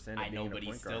 50% of I being know, a but point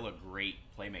he's guard. still a great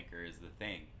playmaker is the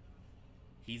thing.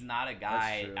 He's not a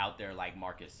guy true. out there like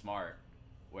Marcus Smart,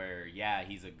 where yeah,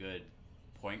 he's a good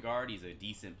point guard, he's a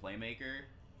decent playmaker,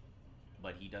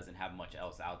 but he doesn't have much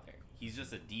else out there. He's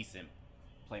just a decent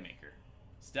playmaker.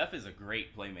 Steph is a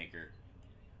great playmaker.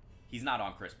 He's not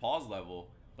on Chris Paul's level,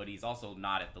 but he's also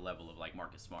not at the level of like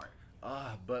Marcus Smart.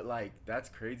 But like that's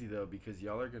crazy though, because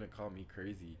y'all are gonna call me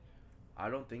crazy. I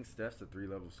don't think Steph's a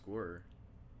 3-level scorer.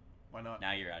 Why not?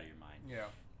 Now you're out of your mind. Yeah.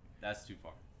 That's too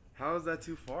far. How is that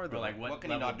too far though? Bro, like what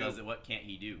can he level not do? does it? What can't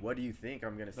he do? What do you think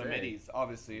I'm gonna The say? middies,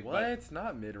 obviously. What? It's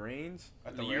not mid-range.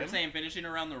 But at the You're rim? saying finishing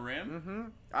around the rim? Mm-hmm.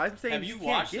 I'm saying Have you can't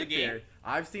watched get the game? there.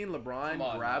 I've seen LeBron Come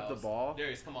on, grab Miles. the ball,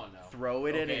 Darius, come on now. throw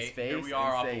it in his face, Here we are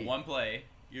and off say, of one play.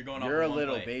 You're going "You're off a of one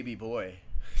little play. baby boy,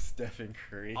 Stephen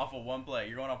Curry." Off of one play.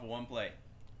 You're going off of one play.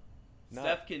 No.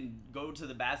 Steph can go to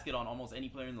the basket on almost any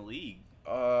player in the league.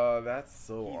 That's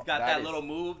so. He's got that is- little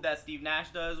move that Steve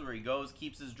Nash does where he goes,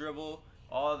 keeps his dribble,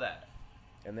 all of that.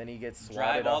 and then he gets Drive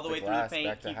swatted all off the way through the glass paint,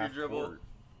 back to keep your half dribble. court.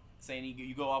 Saying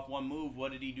you go off one move.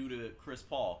 What did he do to Chris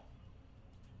Paul?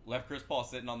 Left Chris Paul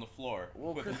sitting on the floor.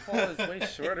 Well, with- Chris Paul is way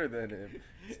shorter than him.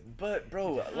 But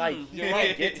bro, like he You're can't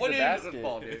right. get to What the did he do to basket. Chris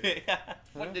Paul, dude? Yeah.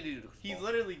 What did he do to Chris He's Paul?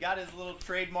 literally got his little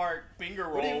trademark finger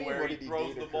What do you roll mean, where what he did he throws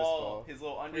do to the Chris ball, Paul? his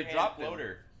little underhand dropped him.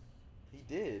 floater. He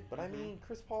did, but I Mm-hmm. mean,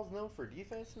 Chris Paul's known for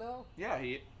defense now. Yeah,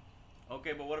 he.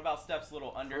 Okay, but what about Steph's little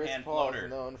Chris underhand Paul's floater?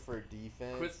 known for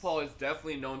defense. Chris Paul is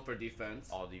definitely known for defense.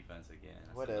 All defense again.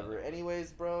 That's Whatever. another-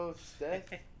 Anyways, bro, Steph,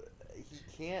 he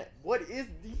can't. What is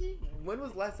he? When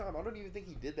was the last time? I don't even think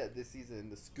he did that this season.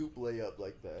 The scoop layup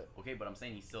like that. Okay, but I'm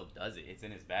saying he still does it. It's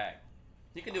in his bag.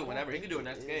 He can do it whenever. He can do it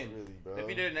next game. Really, bro. If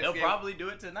he did it next He'll game, probably do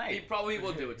it tonight. he probably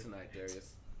will do it tonight,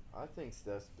 Darius. I think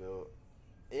Steph's built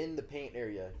in the paint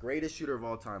area. Greatest shooter of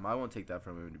all time. I won't take that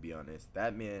from him, to be honest.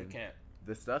 That You man, can't.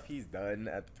 the stuff he's done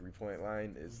at the 3-point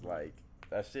line is like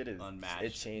that shit is Unmatched. It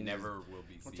changes. Never will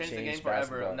be We'll seen. change the Change game forever,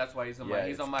 basketball. and that's why he's on Yeah, my.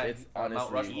 He's on my. it's Mount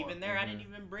honestly- Rushmore. Even there, I Mhm. didn't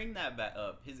even bring that back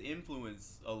up. His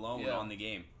influence alone Yeah. on the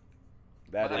game.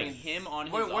 That Like is him on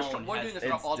his We're own. doing has- this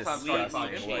it's all-time starting disgusting.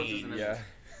 five. Influence Like, isn't yeah,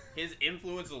 His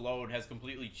influence alone has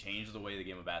completely changed the way the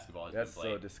game of basketball has that's been so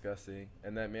played. disgusting.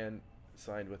 And that man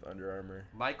signed with Under Armour.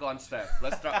 Mike on Steph.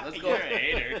 Let's start. Let's go. You're a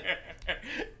hater.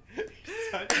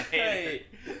 Such a hater. Hey,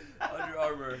 Under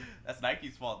Armour. That's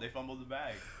Nike's fault. They fumbled the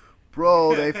bag.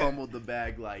 Bro, they fumbled the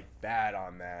bag like bad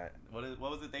on that. What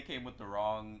was it? They came with the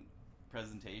wrong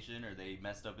presentation, or they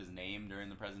messed up his name during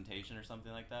the presentation, or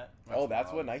something like that. That's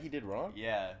wrong. what Nike did wrong?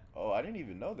 Yeah, Oh, I didn't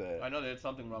even know that. I know they did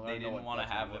something wrong. I they don't know didn't what want to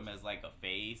that's have what it him was. as like a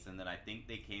face, and then I think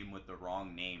they came with the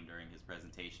wrong name during his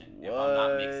presentation. If I'm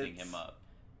not mixing him up.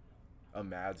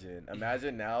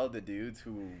 Imagine now the dudes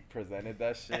who presented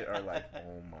that shit are like,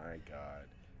 oh my god,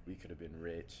 we could have been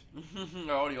rich. They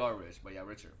already are rich, but yeah,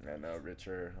 richer. I know,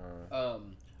 richer, huh?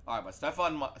 All right, but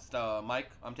Stephon, Mike.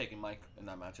 I'm taking Mike in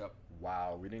that matchup.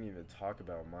 Wow, we didn't even talk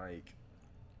about Mike.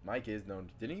 Mike is known.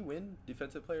 Didn't he win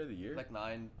Defensive Player of the Year? Like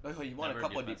 9. Oh, he won Never a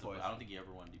couple of defensive- depoys. I don't think he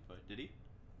ever won depoy. Did he?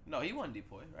 No, he won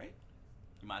depoy, right?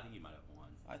 I think he might have won.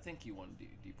 I think he won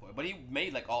depoy, but he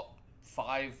made like all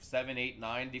 5, 7, 8,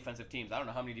 9 defensive teams. I don't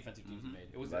know how many defensive teams he made.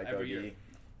 It was Like every OD. year.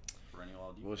 Perennial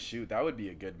all depoy. Well, shoot, that would be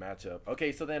a good matchup.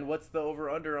 Okay, so then what's the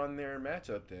over/under on their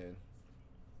matchup then?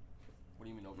 What do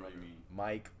you mean over? What do you mean?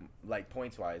 Mike, like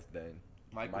points-wise then.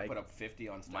 Mike would put up 50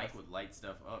 on Steph. Mike would light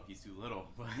stuff up. He's too little,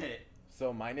 but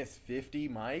So minus 50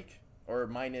 Mike? Or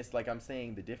minus, like I'm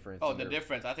saying, the difference? Oh, in the their-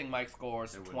 difference. I think Mike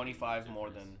scores There wouldn't be 25 a more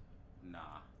difference. than nah.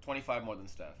 25 more than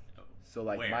Steph. So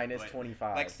like Where? minus Wait.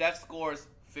 25. Like Steph scores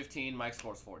 15, Mike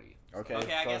scores 40. Okay.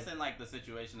 Okay, I so guess in like the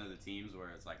situation of the teams where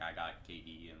it's like I got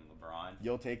KD and LeBron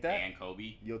you'll take that. and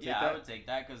Kobe. You'll take yeah, that? I would take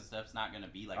that because Steph's not gonna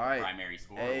be like All a right. primary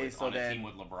scorer Hey, with, so on a then team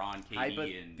with LeBron,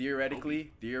 KD, and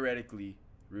Theoretically,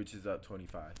 Rooch is up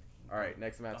 25. All right,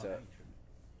 next Kobe. matchup.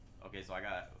 Okay, so I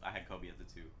had Kobe at the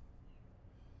 2.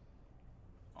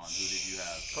 On who did you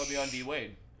have? Kobe on D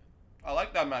Wade. I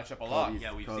like that matchup a lot. Kobe's-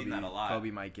 Yeah, we've seen that a lot.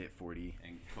 Kobe might get 40.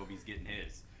 And Kobe's getting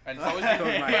his. And so is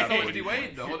Kobe might have so is 40 D Wade.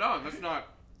 points. Though. Hold on, let's not.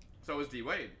 So is D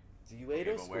Wade. D-Wade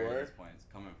Okay, will but where are score. these points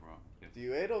coming from? If-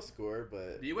 D-Wade will score,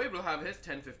 but... D Wade will have his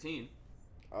 10-15.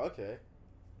 Okay.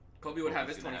 Kobe would have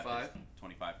his Kobe's gonna 25.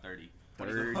 25, 30.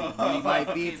 30. Oh, We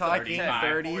might be 35, talking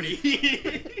 30.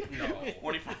 40. No.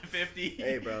 45, 50.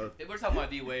 Hey, bro. We're talking about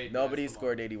D Wade. Nobody guys, come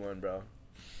scored 81, bro.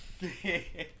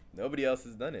 Nobody else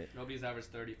has done it. on. Nobody's averaged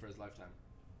 30 for his lifetime.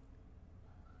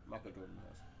 Michael Jordan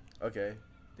has. Okay.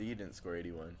 He didn't score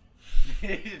 81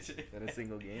 in a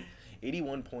single game.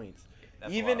 81 points.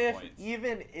 That's even a lot of if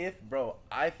points. bro,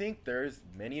 I think there's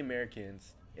many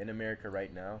Americans in America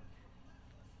right now,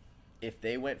 if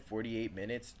they went 48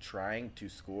 minutes trying to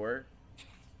score,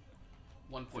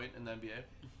 1 point in the NBA.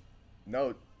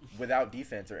 no, without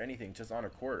defense or anything, just on a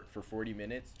court for 40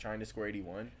 minutes trying to score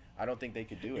 81, I don't think they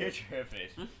could do You're it. tripping.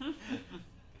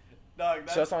 Dog,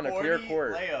 that's Just on a clear 40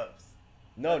 court. layups.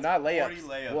 No, That's not 40 layups.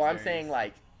 layups, Well, I'm Darius. saying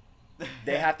like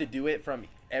they have to do it from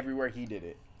everywhere he did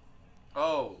it.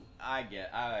 Oh. I guess.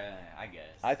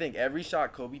 I think every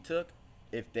shot Kobe took,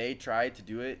 if they tried to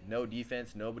do it, no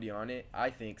defense, nobody on it, I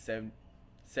think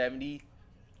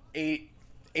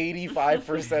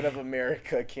 85% of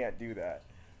America can't do that.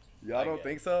 Y'all I don't guess.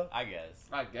 think so? I guess.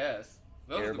 I guess.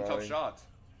 Those are some tough Airballing. shots.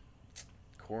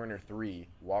 Corner 3,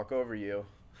 walk over you.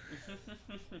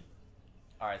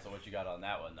 All right, so what you got on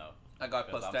that one though? I got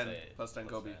Because plus I'm 10. saying- Plus 10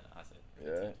 Kobe. I said Yeah.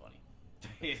 15, 20.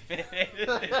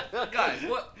 Guys,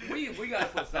 what we gotta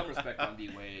put some respect on D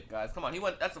Wade, guys. Come on, he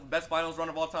went. That's the best finals run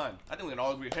of all time. I think we can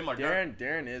all agree. Him or Dirk.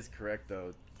 Darren is correct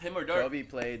though. Him or Dirk. Kobe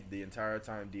played the entire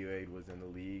time D-Wade was in the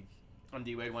league. And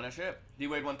D Wade won a ship. D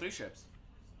Wade won 3 ships.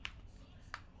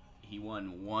 He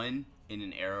won one in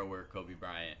an era where Kobe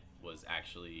Bryant was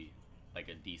actually like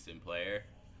a decent player,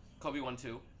 Kobe won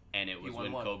 2. and it was won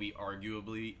when one. Kobe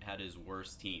arguably had his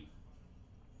worst team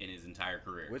in his entire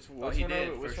career. Which Oh, which he one did,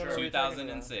 are, which for one sure. are we talking about?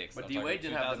 2006. But I'm D talking Wade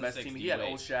didn't have the best 2006 team. He had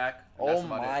D-Wade. old Shaq. Oh That's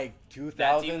about my, it. 2006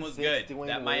 That team was good. Dwayne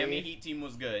That Miami Wade. Heat team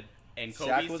was good. And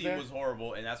Shaq Kobe's was team there? was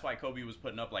horrible, and that's why Kobe was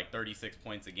putting up like 36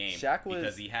 points a game. Shaq was-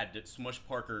 because he had to Smush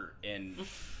Parker and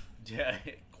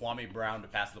Kwame Brown to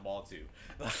pass the ball to.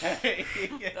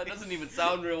 That doesn't even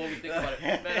sound real when we think about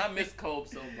it. Man, I miss Kobe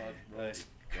so much, bro.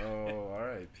 Oh,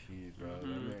 R.I.P. bro. That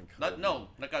man Not, Kobe. no,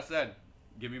 like I said,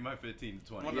 Give me my 15 to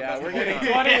 20. One of the Yeah, best we're of all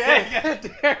getting time. 20.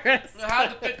 Darren's- you can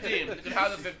have the 15. You can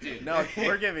have the 15. No,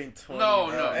 we're giving 20. No,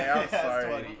 bro. no. Hey, I'm That's sorry.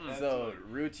 20. That's So,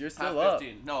 Roots, you're Have still up.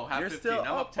 15. No, have You're 15. still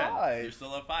I'm up 10. 5. You're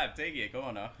still up 5. Take it. Come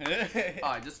on now.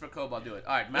 All right, just for Kobe, I'll do it.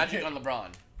 All right, Magic on LeBron.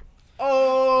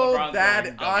 Oh, LeBron's that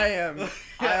going I dummy. am.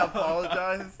 I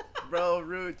apologize, bro,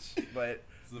 Rooch, but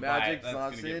It's the Magic that's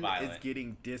gonna get Johnson is violent.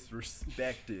 getting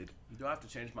disrespected. Do I have to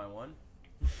change my one?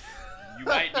 You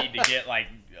might need to get like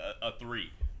a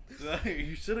 3.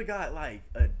 You should have got like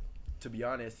a, to be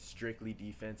honest, strictly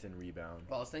defense and rebound.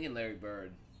 Well, I was thinking Larry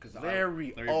Bird. Cause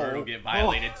Larry Bird will get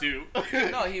violated too.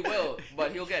 No, he will,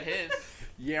 but he'll get his.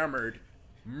 Yammered,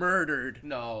 murdered,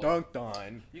 No. dunked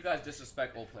on, You guys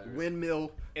disrespect old players.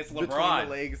 windmill It's between LeBron. the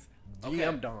legs, Okay,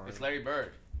 DM'd on. It's Larry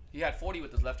Bird. He had 40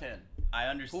 with his left hand. I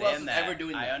understand Who else is that. ever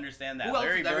doing I that? understand that. Who else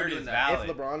Larry is ever Bird doing is that? valid.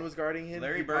 If LeBron was guarding him,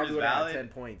 Larry he Bird probably is would have valid. had 10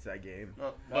 points that game.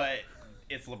 But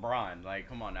it's LeBron. Like,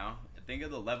 come on now. Think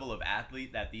of the level of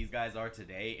athlete that these guys are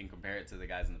today and compare it to the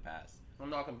guys in the past. I'm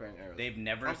not comparing eras. They've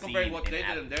never I'm seen comparing what an they did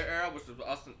in athlete- their era, which was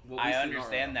us. What we I see in our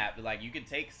understand era. that, but like you can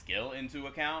take skill into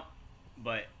account,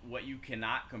 but what you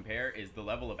cannot compare is the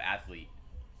level of athlete.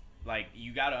 Like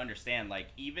you got to understand, like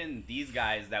even these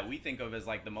guys that we think of as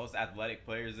like the most athletic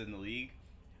players in the league,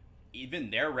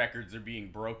 even their records are being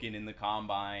broken in the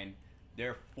combine.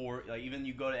 They're even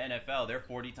you go to NFL, their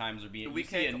 40 times are being. We You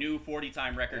see a can't- new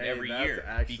 40-time record Hey, every that's year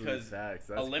actually because facts.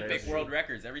 That's Olympic crazy. world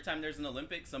records. Every time there's an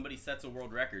Olympic, somebody sets a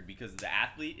world record because the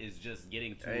athlete is just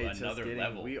getting to Hey, just another kidding.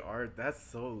 level. We are. That's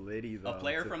so litty though. A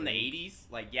player to from the think. 80s,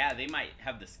 like, yeah, they might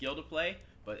have the skill to play,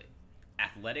 but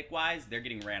athletic-wise, they're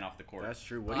getting ran off the court. That's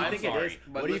true. What do you I'm think sorry, it is?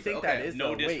 but What do you listen, think okay, that is? no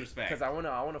though? Wait, disrespect. because I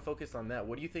wanna focus on that.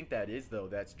 What do you think that is though?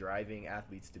 That's driving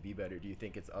athletes to be better. Do you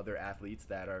think it's other athletes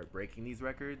that are breaking these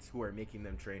records who are making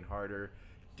them train harder,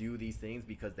 do these things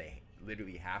because they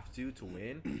literally have to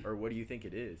win, or what do you think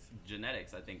it is?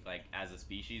 Genetics, I think, like, as a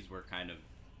species, we're kind of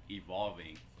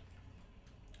evolving.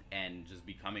 and just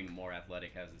becoming more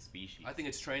athletic as a species. I think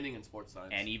it's training and sports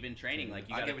science. And even training, like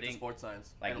you I gotta give it to think, sports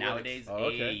science. like Analytics. nowadays, Oh,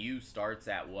 okay. AAU starts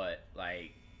at what?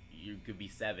 Like you could be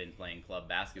 7 playing club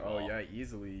basketball. Oh yeah,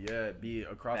 easily. Yeah, be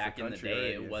across Back the in the country. day,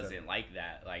 already it and wasn't stuff. like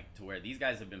that. Like to where these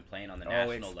guys have been playing on the Oh,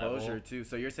 national exposure level. too.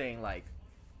 So you're saying like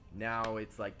now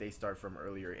it's like they start from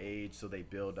earlier age, so they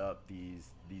build up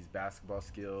these basketball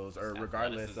skills, or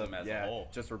regardless of Athleticism as a whole.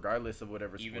 just regardless of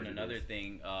whatever. Even sport it another is.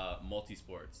 thing,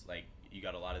 multi-sports. Like you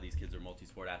got a lot of these kids are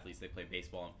multi-sport athletes. They play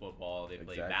baseball and football. They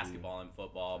play Exactly. basketball and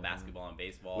football, basketball and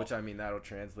baseball. Which I mean that'll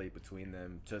translate between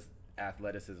them, just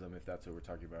athleticism if that's what we're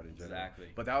talking about in general. Exactly.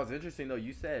 But that was interesting though.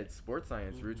 You said sports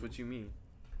science, Roots. What you mean?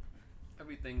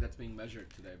 Everything that's being measured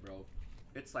today, bro.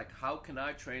 It's like, how can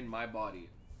I train my body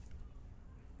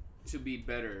to be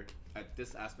better at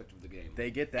this aspect of the game?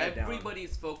 They get that down.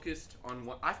 Everybody's focused on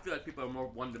what I feel like people are more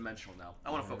one-dimensional now.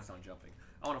 I want to focus on jumping.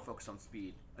 I want to focus on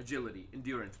speed, agility,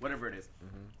 endurance, whatever it is.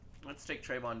 Let's take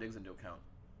Trayvon Diggs into account.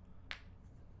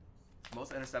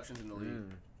 Most interceptions in the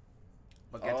league,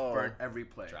 but gets Oh. burnt every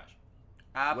play. Trash.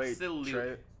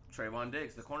 Absolute. Trayvon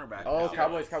Diggs, the cornerback. Oh, Yeah.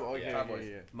 Cowboys. Okay, Yeah.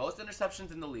 okay, yeah. Most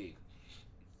interceptions in the league.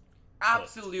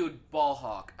 Absolute ball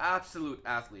hawk. Absolute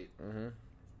athlete.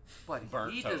 But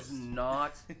Burnt he toast. does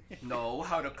not know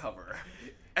how to cover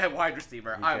at wide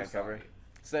receiver. He I'm can't sorry. cover.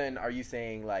 So then, are you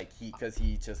saying like because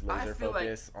he just I laser feel like-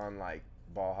 focus on like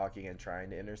ball hawking and trying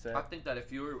to intercept? I think that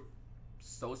if you're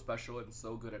so special and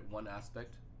so good at one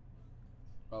aspect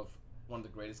of one of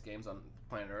the greatest games on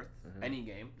planet Earth, any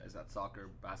game, is that soccer,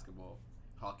 basketball,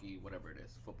 hockey, whatever it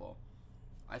is, football,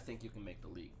 I think you can make the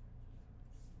league.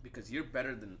 Because you're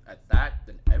better at that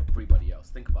than everybody else.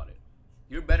 Think about it.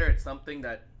 You're better at something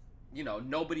that,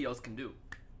 nobody else can do.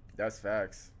 That's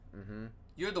facts.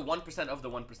 You're the 1% of the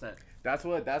 1%. That's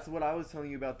what I was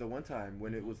telling you about the one time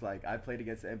when it was like I played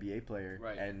against an NBA player,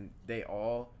 Right. and they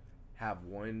all have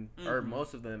one, or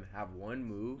most of them have one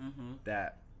move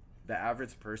that the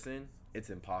average person, it's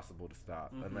impossible to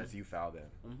stop unless you foul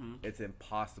them. It's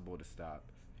impossible to stop.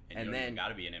 And you got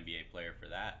to be an NBA player for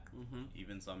that.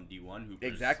 Even some D1 hoopers,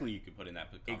 Exactly. you could put in that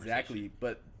conversation. Exactly,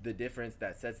 but the difference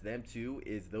that sets them too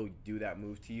is they'll do that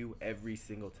move to you every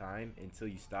single time until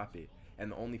you stop it.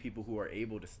 And the only people who are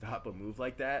able to stop a move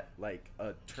like that, like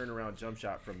a turnaround jump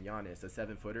shot from Giannis, a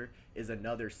 7-footer, is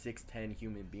another 6'10"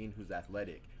 human being who's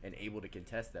athletic and able to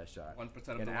contest that shot. 1%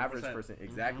 of An the average 1%. person,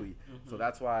 exactly. So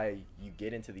that's why you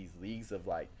get into these leagues of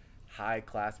like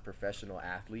high-class professional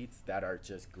athletes that are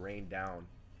just grained down,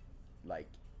 like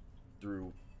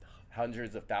through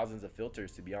hundreds of thousands of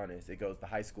filters. To be honest, it goes the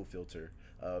high school filter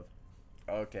of,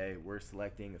 okay, we're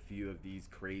selecting a few of these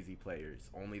crazy players,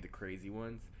 only the crazy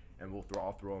ones, and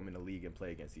I'll throw them in a league and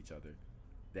play against each other.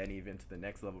 Then even to the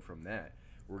next level from that,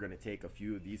 we're gonna take a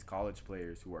few of these college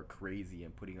players who are crazy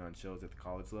and putting on shows at the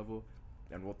college level,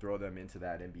 and we'll throw them into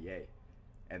that NBA.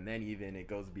 And then even it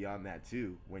goes beyond that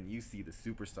too. When you see the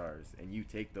superstars and you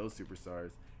take those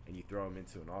superstars and you throw them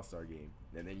into an all-star game,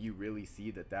 and then you really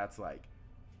see that that's like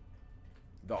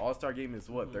the all-star game is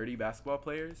what, 30 basketball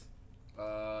players?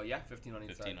 Yeah, 15 on each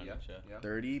 15 side. on Yeah. each, yeah. Yeah.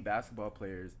 30 basketball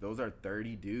players. Those are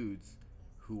 30 dudes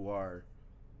who are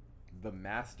the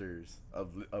masters of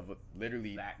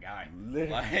literally That guy.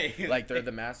 like they're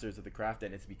the masters of the craft,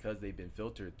 and it's because they've been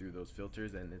filtered through those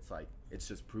filters, and it's like it's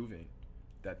just proven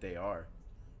that they are.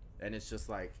 And it's just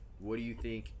like, what do you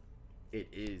think it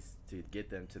is to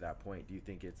get them to that point? Do you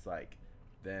think it's like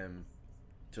them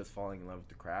just falling in love with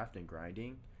the craft and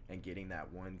grinding and getting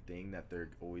that one thing that they're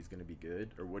always going to be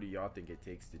good, or what do y'all think it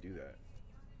takes to do that?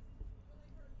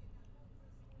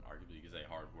 Arguably, you could say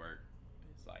hard work.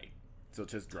 It's like So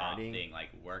just top grinding. thing, like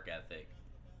work ethic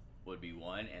would be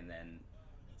one, and then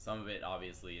some of it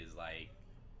obviously is like,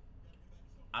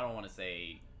 I don't want to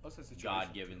say Also situational,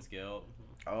 God-given too. skill,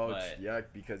 Oh, but yeah,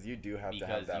 because you do have to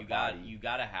have because that you body.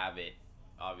 gotta have it.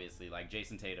 Obviously, like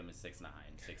Jason Tatum is 6'9",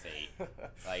 6'8".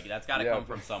 Like that's gotta Yeah. come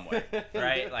from somewhere,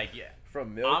 right? Like yeah.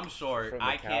 From milk. I'm short. from the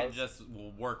I can't cows. just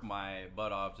work my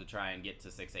butt off to try and get to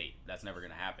 6'8". That's never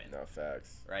gonna happen, No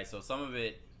facts. right? So some of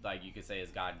it, like you could say,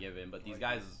 is God given, but these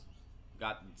guys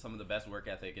got some of the best work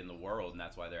ethic in the world, and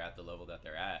that's why they're at the level that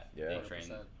they're at. Yeah. They 100%.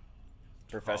 train,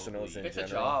 Professionals in It's a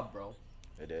general. job, bro.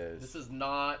 It is. This is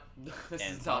not. This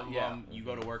and is some not. of Yeah. them you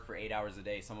go to work for 8 hours a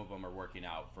day. Some of them are working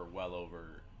out for well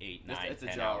over 8, It's- 9, it's a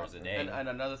 10 job. hours a day. And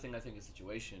another thing I think is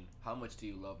situation. How much do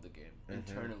you love the game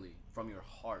internally, from your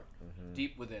heart,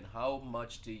 deep within? How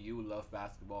much do you love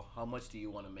basketball? How much do you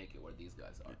want to make it where these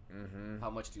guys are? How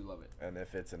much do you love it? And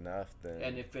if it's enough, then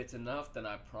And if it's enough, then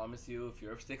I promise you, if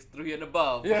you're 6'3" and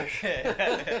above,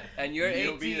 and you're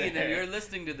You'll be 18 and there. you're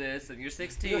listening to this and you're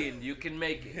 16, you can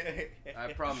make it.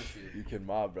 I promise you. you could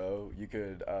mob, bro. You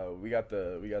could. We got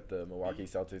the Milwaukee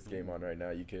Celtics game on right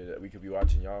now. We could be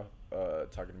watching y'all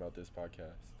talking about this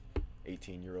podcast.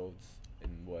 18-year-olds in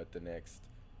what, the next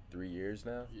 3 years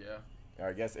now? Yeah.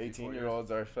 I guess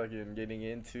 18-year-olds are fucking getting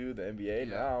into the NBA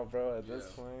Yeah. now, bro. At this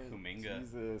Yeah. point, Kuminga.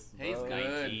 Jesus, He's bro.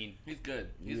 good. 19. He's good.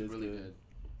 He He's is really good. good.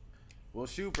 Well,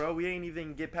 shoot, bro. We ain't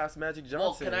even get past Magic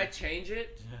Well, Johnson. can I change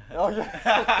it? Oh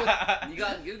yeah.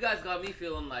 You guys got me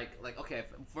feeling like okay,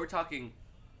 if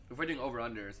we're doing over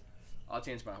unders, I'll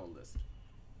change my whole list.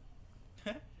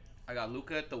 I got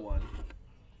Luca at the 1.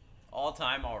 All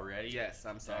time already? Yes,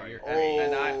 I'm sorry. you're-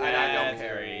 And I that's don't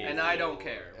care. crazy. And I don't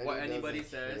care what Eddie anybody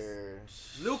doesn't says.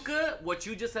 care. Luca, what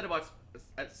you just said about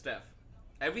Steph,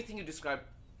 everything you described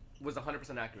was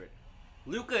 100% accurate.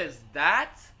 Luca is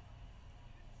that,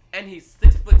 and he's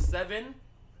 6'7",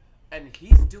 and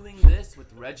he's doing this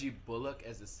with Reggie Bullock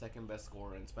as the second best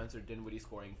scorer and Spencer Dinwiddie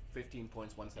scoring 15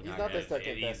 points, 1 He's not the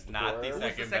second He's best not scorer. the Who's the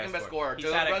second, second best scorer? He's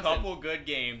Jalen had a Brunson. couple good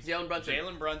games. Jalen Brunson.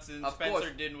 Jalen Brunson, Of Spencer course.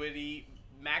 Dinwiddie,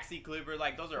 Maxi Kleber,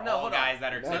 like those are No, all hold on. guys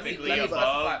that are Let me- typically let me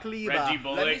above specify. Reggie Let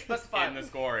Bullock Let me specify. in the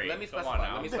scoring. Let me Come specify. on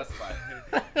now. Let me specify.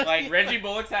 Like Reggie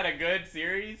Bullock's had a good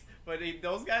series, but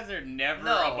those guys are never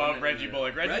No, above no, Reggie no.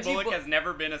 Bullock. Reggie Reggie Bullock Bu- has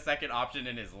never been a second option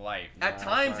in his life. At Nah,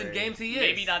 times sorry. in games he is.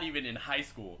 Maybe not even in high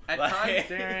school. At Like- times,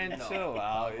 Darren, No. chill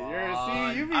out. Come You're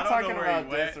on. see, you be I don't know talking where he about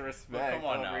went, disrespect. but come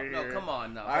on over now. here. No, come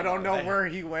on now. I don't Come know on. where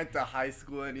he went to high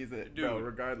school, and he's a bro. Dude.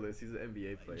 Regardless, he's an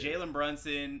NBA player. Jalen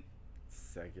Brunson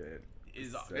Second.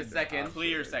 is second. a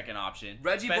clear second option.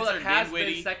 Reggie Spencer Bullock has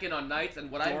Dinwiddie, been second on nights, and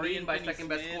what I Dorian mean by second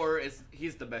best Finney-Smith. scorer is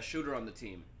he's the best shooter on the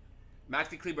team.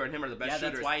 Maxi Kleber and him are the best Yeah,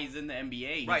 shooters. that's why he's in the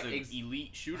NBA. He's Right, an elite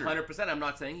shooter. 100%. I'm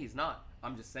not saying he's not.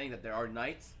 I'm just saying that there are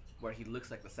nights where he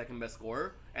looks like the second best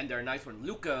scorer, and there are nights when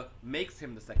Luka makes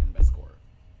him the second best scorer.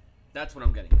 That's what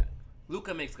I'm getting at.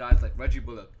 Luka makes guys like Reggie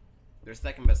Bullock their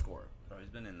second best scorer. Bro, he's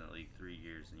been in the league 3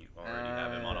 years, and you already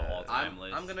have him on an all-time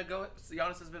list. I'm gonna go.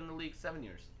 Giannis has been in the league 7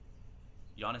 years.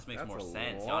 Giannis makes That's more a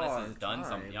sense. long Giannis has done time.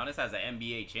 something. Giannis has an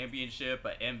NBA championship,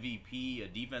 an MVP, a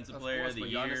Defensive Of Player course, of the but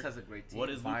Year. Giannis has a great team. What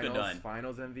has Luka Finals, done?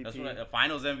 Finals MVP. That's what a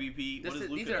Finals MVP. What has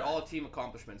Luka These are done? all team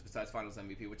accomplishments besides Finals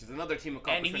MVP, which is another team and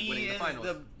accomplishment he winning the is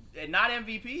finals. not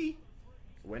MVP.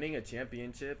 Winning a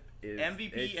championship is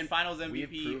MVP and Finals we've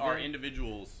MVP are proven-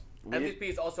 individuals. MVP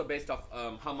is also based off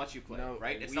how much you play, No,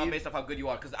 right? It's not we've- based off how good you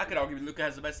are. Because I could argue Luka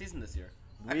has the best season this year.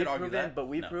 I We've could argue proven, that. but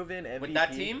we've No. proven MVP With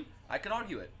that team, I could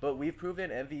argue it. But we've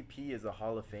proven MVP is a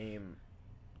Hall of Fame.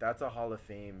 That's a Hall of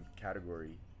Fame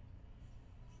category.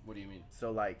 What do you mean?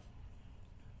 So like,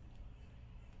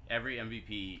 Every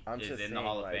MVP I'm is just in saying, the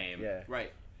Hall of like, Fame, Yeah.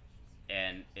 Right.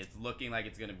 and it's looking like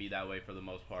it's going to be that way for the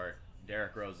most part.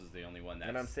 Derrick Rose is the only one that's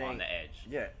And I'm saying- on the edge.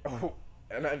 Yeah. Oh,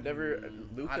 and I've never.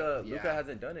 Luka yeah.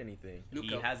 hasn't done anything. Luka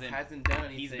He hasn't done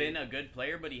anything. He's been a good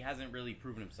player, but he hasn't really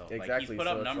proven himself. Like, Exactly, he's put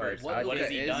so up it's numbers. like, what what Luka has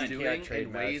he is done? You doing can't trade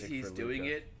in ways Magic he's for doing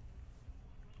Luka. it.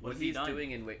 What What has he he's done?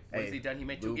 doing in what has he done? He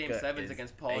made 2 game Luka sevens is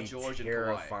against Paul a George and Kawhi.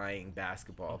 terrifying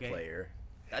basketball Okay. player.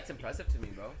 That's impressive to me,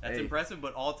 bro. That's Hey. impressive,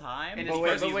 but all time And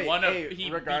because but he's wait, one of hey, because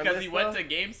regardless he went though- to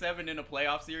Game 7 in a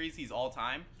playoff series. He's all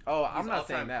time. Oh, I'm He's not all-time.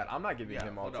 saying that. I'm not giving Yeah,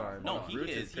 him all hold on, time. No, hold on. he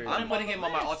Roots is. He crazy. put I'm him putting on him the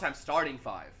on my list. all-time starting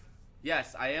 5.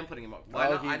 Yes, I am putting him on. Why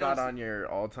Oh, not? he's I not don't- on your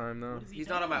all-time though. What is he He's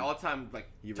not on my done? all-time like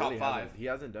He top really 5. hasn't. He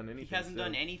hasn't done anything. He hasn't still.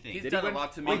 done anything. He's Did he done win- a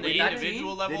lot to on me. on Did the he That win-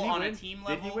 individual team- level, Did he on win- a team Did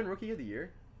level. he win Rookie of the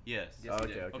Year? Yes. Yes, Oh,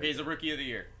 he did. Okay, he's a Rookie of the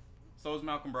Year. So is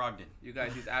Malcolm Brogdon. You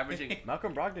guys, he's averaging.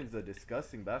 Malcolm Brogdon's a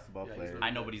disgusting basketball Yeah, he's player. really I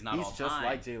know, but he's not He's all just time.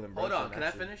 like Jalen Brunson. Hold on, can I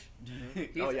actually.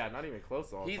 finish? Oh yeah, not even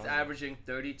close to all He's time. averaging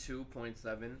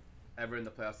 32.7 ever in the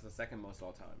playoffs. The second most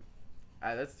all time.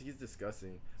 He's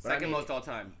disgusting. But Second I mean, most all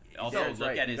time. Also, Darren's look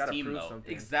right. at You his gotta team prove though.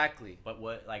 something. Exactly. But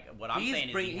what I'm He's saying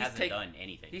is bringing- he he's hasn't taking- done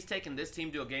anything. He's taken this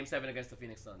team to a game 7 against the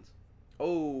Phoenix Suns.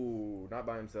 Oh, not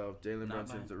by himself. Jalen Not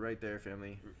Brunson's right there,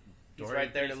 family. He's Dorian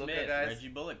right there to look at, Finney-Smith, guys. Reggie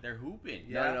Bullock, they're hooping.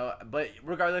 Yeah. No. But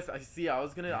regardless, I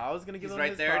was gonna give He's him right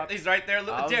his there. props. He's right there.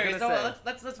 Look I at was Jerry. gonna So say-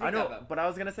 let's I read know, that up. but I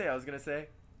was gonna say,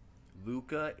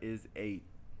 Luka is a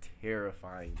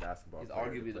terrifying basketball He's player.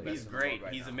 arguably to the play. He's best in the world great.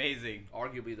 right He's now. amazing.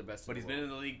 Arguably the best. But he's been in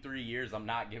the league 3 years. I'm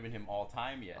not giving him all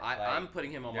time yet. I'm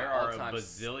putting him on my There are all-time. a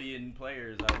bazillion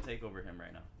players I would take over him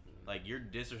right now. Like, you're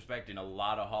disrespecting a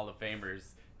lot of Hall of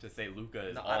Famers to say Luka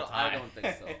is No, all time. I don't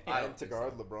think so. I don't think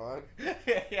so. LeBron,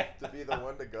 yeah. to be the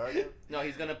one to guard him. No,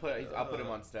 he's gonna put. I'll put him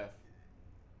on Steph.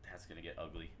 That's gonna get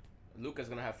ugly. Luka's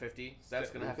gonna have 50. Steph's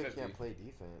gonna have Luka 50. can't play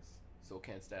defense. So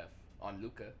can Steph on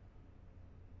Luka.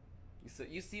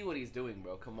 You see what he's doing,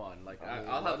 bro. Come on, like I mean,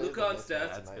 I'll have that is Luka a on mismatch. Steph.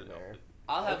 That's good. Nightmare.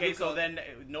 I'll have Okay, Luka. so then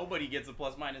nobody gets a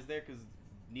plus minus there because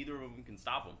neither of them can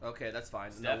stop him. Okay, that's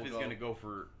fine. Steph is gonna go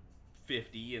for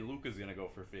 50 and Luka's gonna go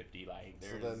for 50. Like So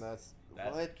there's then that's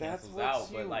that what? That's cancels what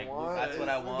out, you but, like, want. That's what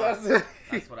I want. That's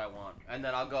That's what I want. And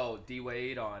then I'll go D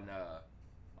Wade on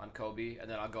Kobe, and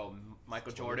then I'll go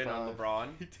Michael Jordan on 25.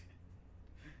 LeBron.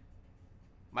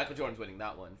 Michael Jordan's winning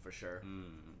that one for sure.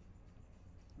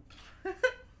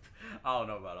 I don't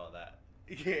know about all that.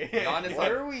 Honestly,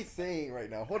 What are we saying right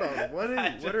now? Hold on.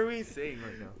 What are we saying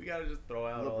right now? We gotta just throw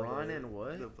out all LeBron the- and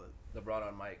what? LeBron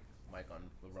on Mike on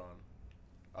LeBron.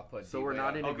 I'll put. So we're D-Wade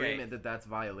not on- in Okay. agreement that that's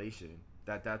violation.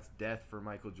 That's death for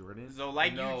Michael Jordan. So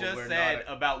like No, you just we're said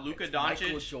not. about Luka It's Michael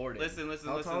Doncic. Jordan. Listen.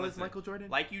 How tall is Michael Jordan?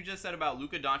 Like you just said about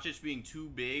Luka Doncic being too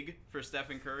big for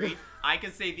Stephen Curry, I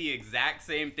can say the exact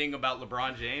same thing about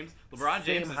LeBron James. LeBron Same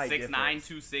James is height 6'9", difference.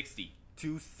 260.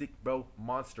 260, bro.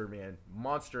 Monster, man.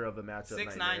 Monster of a matchup.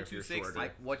 6'9", nightmare if you're 260. shorter.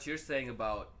 Like what you're saying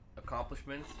about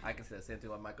accomplishments, I can say the same thing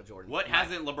about Michael Jordan. What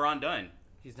hasn't LeBron done?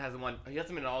 He hasn't won. He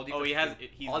hasn't been an all defensive. Oh, he has.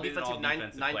 He's all been defensive an all nine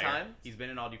defensive nine player. times. He's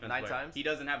been an all defensive Nine player. times? He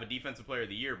doesn't have a defensive player of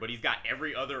the year, but he's got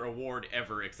every other award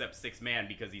ever except six man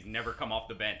because he's never come off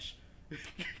the bench.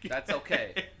 That's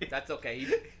okay. That's okay.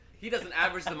 He doesn't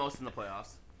average the most in the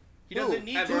playoffs. He doesn't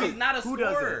need Ever. to. He's not a Who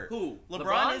scorer. doesn't? Who?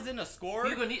 LeBron isn't a scorer.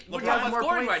 We're talking LeBron about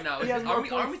scoring right now. He has more Are we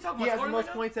points. talking He about has the scoring most right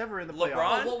now? points ever in the LeBron?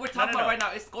 playoffs. Oh, what we're talking No. about right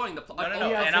now is scoring the. No, he and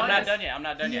has I'm not points. done yet. I'm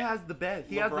not done He yet. has the best.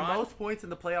 He has the LeBron- most points in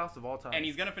the playoffs of all time. And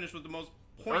he's gonna finish with the most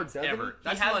points doesn't he? ever.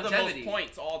 That's he has longevity. the most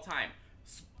points all time.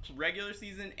 Regular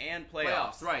season and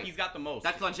playoffs. Right. He's got the most.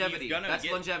 That's longevity. He's gonna That's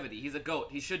get- longevity. He's a GOAT.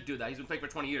 He should do that. He's been playing for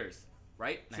 20 years.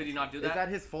 Right? Should he not do Is that? that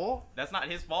his fault? That's not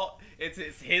his fault. It's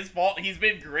his fault. He's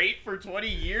been great for 20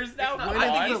 years now. No, When I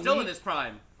did think the he's still in league- his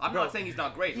prime. I'm Bro, not saying he's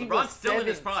not great. He LeBron's was still in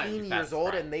his 17 prime. years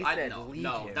old, and they I said know. leave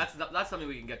No, him. that's something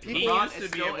we can get to. He LeBron used is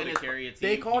to be still able in to his carry a team.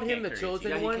 They called He him can't the carry a team.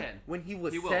 chosen Yeah, he one can. when he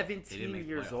was He will. He didn't 17 make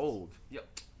years playoffs. old. Yep.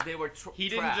 They were He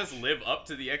didn't trash. just live up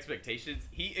to the expectations.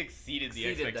 He exceeded the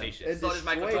Exceeded them. expectations. And So does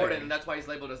Michael destroyed Jordan, him. and that's why he's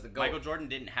labeled as the GOAT. Michael Jordan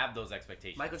didn't have those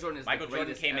expectations. Michael Jordan is Michael the Jordan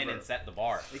greatest came in ever. and set the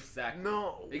bar. Exactly.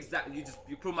 No. Exactly.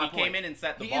 You proved my He point. came in and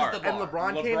set the He bar. is the And bar.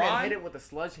 LeBron came LeBron and hit it with a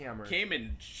sledgehammer. Came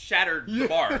and shattered the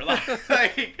bar.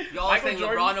 Like, Y'all Michael saying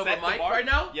Jordan LeBron over set the Mike bar. right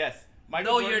now? Yes. No,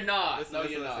 Jordan, you're not. Listen, No,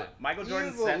 listen, you're listen. not. Michael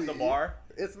Jordan set the bar.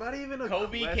 It's not even a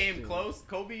Kobe question. came close.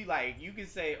 Kobe, like, you could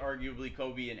say arguably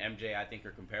Kobe and MJ I think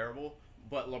are comparable,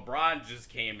 but LeBron just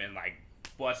came and like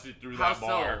busted through How that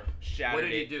bar, so? shattered What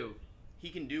did he it. do? He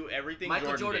can do everything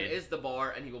Michael Jordan did. is the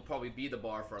bar, and he will probably be the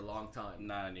bar for a long time.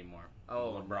 Not anymore.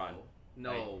 Oh, LeBron.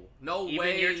 No Even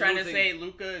way. you're trying losing, to say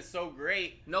Luka is so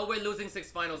great, no way losing 6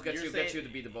 finals gets You're you saying- to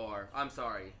be the bar. I'm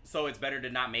sorry. so it's better to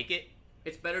not make it.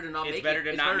 It's better to not It's make better it. to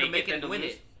It's not better make to make it it than and to win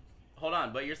lose. it. Hold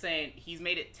on, but you're saying he's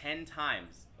made it 10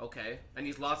 times. Okay, and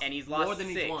he's lost. And he's lost more than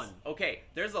 6. he's won. Okay,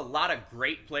 there's a lot of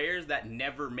great players that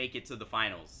never make it to the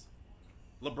finals.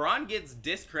 LeBron gets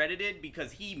discredited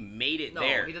because he made it No,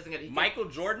 there. he doesn't get- he can't- Michael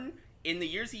Jordan, in the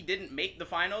years he didn't make the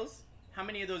finals, how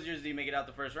many of those years did he make it out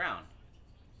the first round?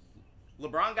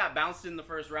 LeBron got bounced in the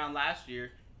first round last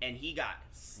year, and he got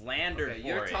slandered Okay, for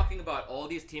you're it. talking about all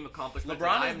these team accomplishments.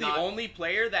 LeBron and is I'm the not, only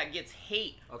player that gets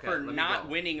hate Okay, for let me not go.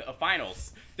 winning a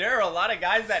finals. There are a lot of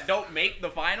guys that don't make the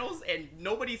finals, and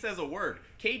nobody says a word.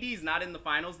 KD's not in the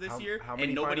finals this year, how many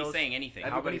and nobody's finals- saying anything. How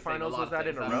many Everybody's saying finals a lot was of that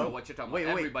things. in a I don't know row? what you're talking Wait,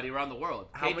 about. wait. Everybody around the world.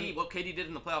 How many- What KD did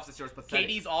in the playoffs this year was pathetic.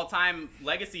 KD's all-time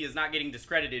legacy is not getting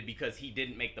discredited because he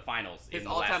didn't make the finals. His in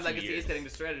the last all-time 2 legacy years. is getting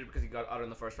discredited because he got out in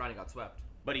the first round and got swept.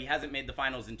 But he hasn't made the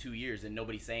finals in 2 years, and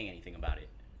nobody's saying anything about it.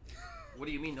 What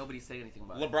do you mean nobody's saying anything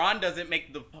about it? LeBron doesn't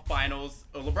make the finals.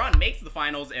 LeBron makes the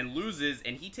finals and loses,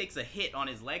 and he takes a hit on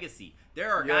his legacy.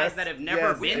 There are guys Yes, that have never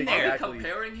yes, been Are there. we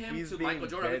comparing him He's to being Michael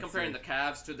Jordan? Are we dead comparing the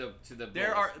serious. Cavs to the There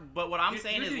Bulls? are, but what I'm You're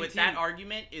saying is doing with team- that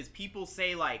argument is people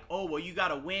say like, oh, well, you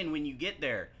gotta win when you get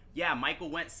there. Yeah, Michael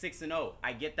went 6-0.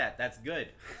 I get that. That's good.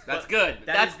 That's But good. That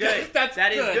That's is good. good. That's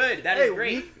That is good. good. That Hey, is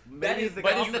great. maybe the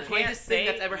but guy- it's the You greatest can't thing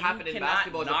that's say- ever happened you in cannot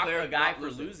basketball as a knock player a guy not for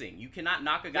losing. losing. You cannot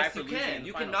knock a guy Yes, for you losing. in can. the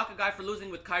You can finals. knock a guy for losing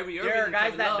with Kyrie Irving. There are and guys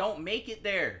Kevin that Love. don't make it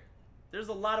there. There's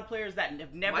a lot of players that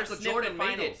have never Michael sniffed Jordan the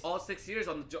made finals. it all 6 years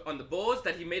on the Bulls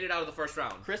that he made it out of the first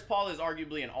round. Chris Paul is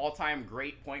arguably an all-time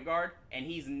great point guard, and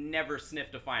he's never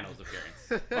sniffed a finals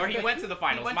appearance. Or he went to the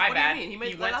finals. went- My what do you bad. mean? He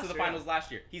made went last to the year. finals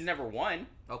last year. He's never won.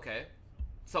 Okay,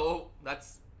 so that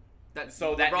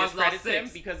So that LeBron's discredits lost him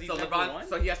 6. because he's so never LeBron, won?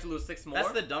 So he has to lose 6 more.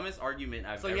 That's the dumbest argument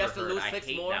I've So ever he has to heard. lose I 6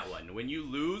 hate more? that one. When you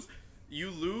lose,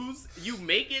 you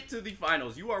make it to the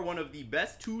finals. You are one of the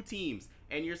best 2 teams,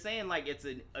 and you're saying like it's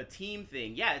a team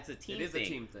thing. Yeah, it's a team thing. It is a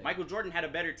team thing. Michael Jordan had a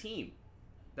better team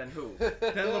Then who? than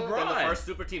LeBron. Then the first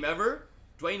super team ever?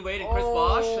 Dwayne Wade and Chris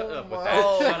Bosh? Shut up with my- that.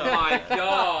 Oh Shut up. my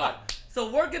god. So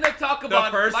we're gonna talk The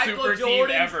about first Michael super team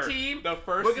Jordan's ever. team. The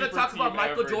first We're gonna super talk about team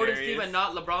Michael ever, Jordan's Darius. team and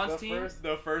not LeBron's team.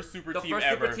 The first super The team first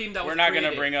ever. super team that was We're not gonna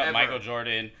created bring up ever. Michael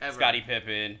Jordan, Ever. Scottie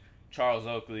Pippen, Charles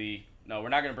Oakley. No, we're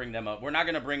not gonna bring them up. We're not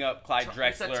gonna bring up Clyde You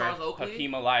said Drexler, Charles Oakley?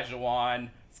 Hakeem Olajuwon,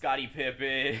 Scottie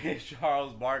Pippen,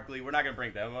 Charles Barkley. We're not gonna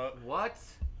bring them up. What?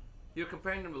 You're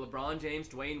comparing them to LeBron James,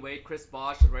 Dwayne Wade, Chris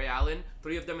Bosh, Ray Allen.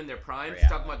 3 of them in their primes. Ray You're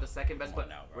talking Allen. about the second best, Come on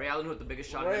but now, bro. Ray Allen who had the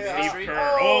biggest shot Ray in Allen. Steve history.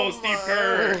 Kerr. Oh Oh, Steve my.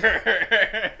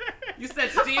 Kerr. You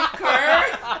said Steve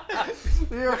Kerr?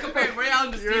 We're comparing Ray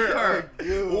Allen to Steve Kerr.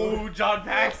 Ooh, John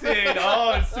Paxson.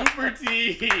 Oh, super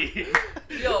team.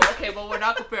 Yo, okay, well we're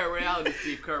not comparing Ray Allen to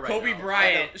Steve Kerr right Kobe now.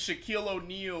 Bryant, Shaquille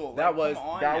O'Neal. That Like, was come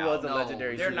on that now. was a No,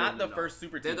 legendary. They're team. not the No. first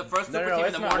super team. They're the first No, super no, team in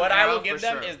it's the not. modern What I era will give for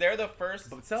them sure. is they're the first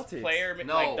But Celtics. player,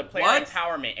 No. like the player What?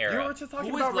 empowerment You era. were just talking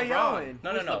Who is about Ray LeBron? Allen.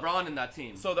 No, Who is no. LeBron in that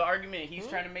team? So the argument he's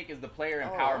trying to make is the player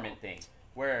Oh. empowerment thing,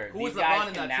 where Who these is LeBron guys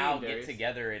in can that now team, get Darius?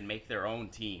 together and make their own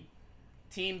team.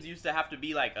 Teams used to have to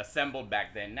be like assembled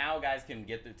back then. Now guys can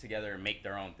get together and make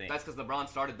their own thing. That's because LeBron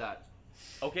started that.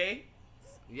 Okay.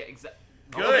 Yeah, exactly.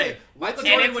 Good. Michael And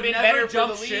Jordan it's would been never better for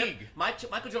jump the ship. league.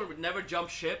 Michael Jordan would never jump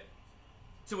ship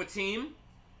to a team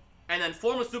and then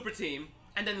form a super team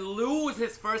and then lose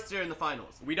his first year in the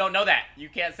finals. We don't know that. You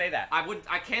can't say that. I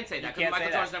can't say You that because can't Michael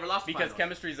say Jordan's that never lost the because finals.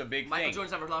 chemistry is a big Michael thing.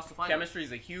 Jordan's never lost the finals. Chemistry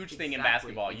is a huge thing in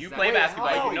Exactly, basketball. You exactly. play Wait, basketball,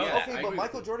 how? you know Yeah, that. Okay, I but agree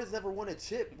Michael with you. Jordan's never won a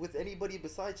chip with anybody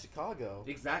besides Chicago.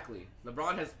 Exactly.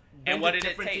 LeBron has been And what to did it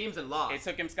different take? teams and lost. It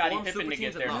took him Scottie Formed Pippen super to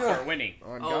teams get there and to lost. start winning.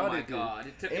 On Oh God, my it did. God!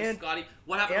 It took him And- Scotty.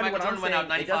 What happened when and Michael what I'm Jordan went out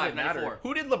saying, it 95, doesn't matter. 94?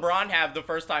 Who did LeBron have the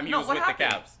first time he was what with happened?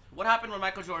 the Cavs? What happened when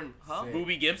Michael Jordan? Huh? Sick.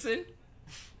 Boobie Gibson?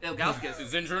 Ilgauskas.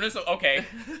 Zindrunas? Okay.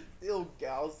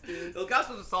 Ilgauskas.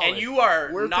 Ilgauskas was solid. And you are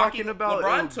We're knocking talking about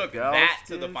LeBron took that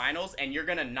to the Ilgauskas. finals, and you're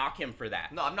gonna knock him for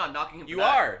that. No, I'm not knocking him. You for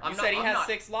that. are. I'm You not- said he I'm has not.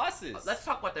 6 losses. Let's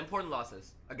talk about the important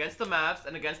losses against the Mavs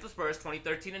and against the Spurs,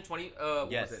 2013 and 20.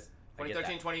 What Yes, was it? I get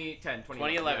 2013, that. 2010,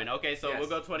 2011. Yeah. Okay, so Yes. we'll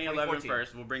go 2011 2014.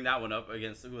 first. We'll bring that one up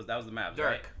against who was that was the Mavs, Dirk,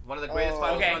 right? one of the greatest Oh.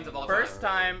 finals Okay, runs of all first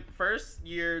time. first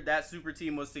year that super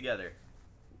team was together.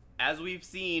 As we've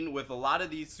seen with a lot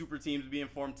of these super teams being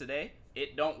formed today,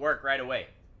 it don't work right away.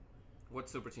 What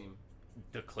super team?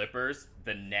 The Clippers,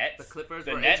 the Nets. The Clippers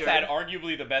The were Nets injured. had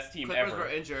arguably the best team Clippers ever. were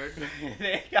injured.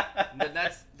 They got-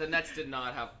 The Nets did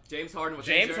not have James Harden was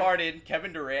James injured. Harden,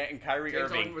 Kevin Durant, and Kyrie James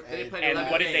Irving. Harden was, they played And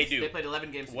 11 what did they games. do? They played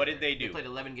 11 games. What together. did they do? They played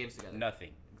 11 games together.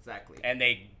 Nothing. Exactly. And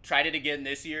they tried it again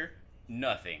this year.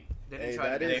 Nothing. They didn't Hey, try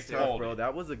that to They is do tough, folded. bro.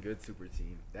 That was a good super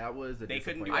team. That was a They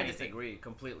couldn't do disappointment. I anything. disagree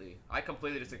completely. I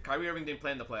completely disagree. Kyrie Irving didn't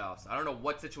play in the playoffs. I don't know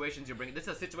what situations you're bringing. This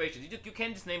is a situation. You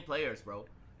can't just name players, bro.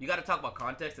 You got to talk about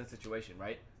context and situation,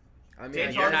 right? I mean,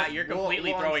 James I guess- Harden- you're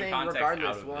completely I'm throwing saying context regardless,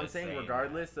 out of Well, I'm this saying saying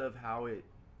regardless of how it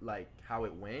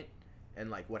went and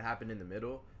like what happened in the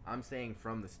middle, I'm saying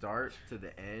from the start to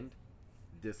the end,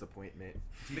 disappointment.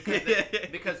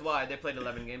 Because why? They played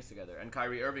 11 games together, and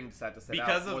Kyrie Irving decided to sit out.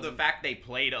 Because of more the than- fact they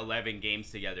played 11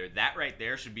 games together, that right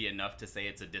there should be enough to say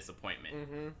it's a disappointment.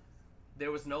 Mm-hmm. there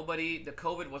was nobody. The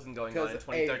COVID wasn't going on in 'Cause,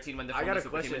 2013 when they I formed got the a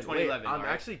super team. In question. 2011, Wait, I'm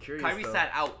alright? actually curious. Kyrie though.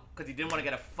 sat out because he didn't want to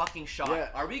get a fucking shot. Yeah,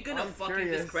 Are we gonna I'm fucking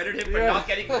curious. discredit him for Yeah. not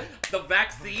getting the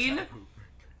vaccine?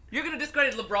 You're gonna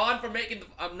discredit LeBron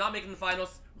for not making the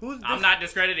finals. Who's this? I'm not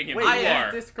discrediting him. Wait, you I am.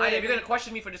 are. discrediting- You're gonna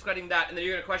question me for discrediting that, and then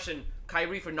you're gonna question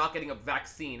Kyrie for not getting a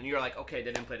vaccine, and you're like, okay,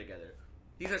 they didn't play together.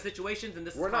 These are situations, and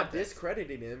this We're is not context.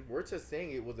 discrediting him. We're just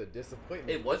saying it was a disappointment.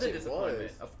 It was which a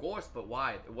disappointment, was. of course, but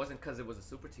why? It wasn't because it was a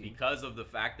super team. Because of the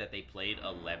fact that they played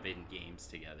 11 games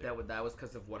together. That was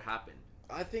because of what happened.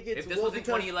 I think it's If this well, was in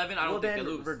because- 2011, I don't well, think they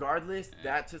then, lose. Regardless,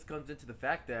 that just comes into the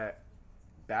fact that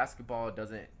basketball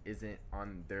isn't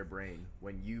on their brain.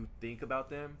 When you think about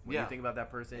them, when Yeah. you think about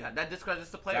that person, Yeah, that discredits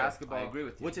the player. basketball. I agree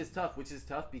with you. Which is tough.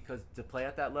 Because to play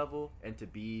at that level and to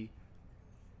be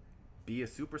a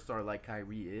superstar like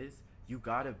Kyrie is, you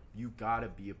gotta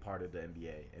be a part of the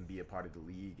NBA and be a part of the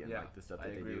league and Yeah, like the stuff I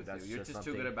that they agree do. with That's you. You're just too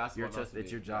something, good at basketball not to It's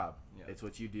be. your job. Yeah. It's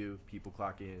what you do. People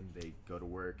clock in, they go to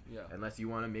work. Yeah. Unless you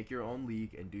want to make your own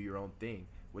league and do your own thing,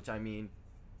 which I mean,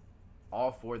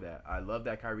 all for that. I love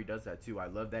that Kyrie does that too. I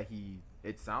love that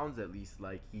it sounds at least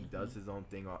like he does his own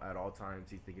thing at all times.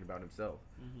 He's thinking about himself.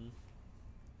 Mm-hmm.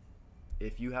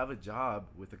 If you have a job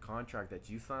with a contract that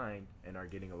you signed and are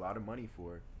getting a lot of money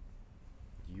for,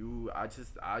 it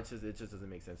just doesn't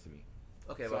make sense to me.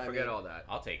 Okay, So, well, I forget mean- all that.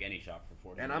 I'll take any shot for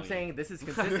 40 And I'm million. saying this is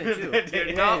consistent too. You're You're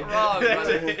Yeah. not wrong,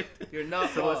 brother. That's You're not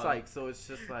So wrong. it's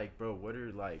just like, bro, what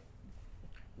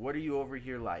are you over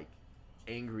here like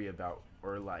angry about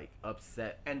or like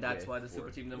upset. And that's with why the super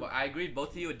for- team didn't work. I agree,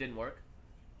 both of you, it didn't work.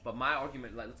 But my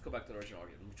argument, like, let's go back to the original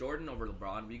argument. Jordan over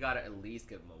LeBron, we gotta at least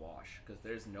give him a wash because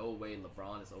there's no way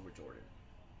LeBron is over Jordan.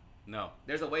 No.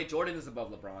 There's a way Jordan is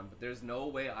above LeBron, but there's no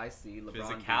way I see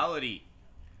LeBron Physicality.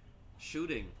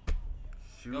 shooting.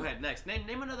 Shoot. Go ahead, next.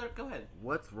 Name another. Go ahead.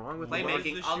 What's wrong with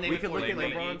Playmaking. LeBron? I'll name We it can for look you. at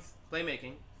Playmaking. LeBron's.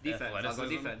 Playmaking. Defense. I'll go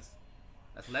Athleticism. defense.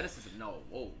 Athleticism. No.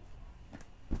 Whoa.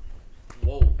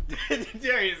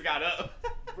 Darius got up.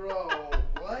 Bro,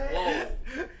 what? Whoa.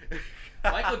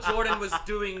 Michael Jordan was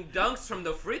doing dunks from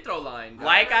the free throw line. guys.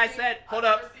 Like I said, hold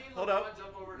up.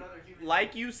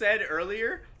 Like you said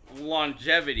earlier,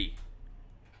 longevity.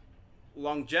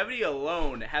 Longevity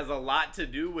alone has a lot to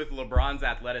do with LeBron's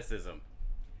athleticism.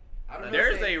 I don't know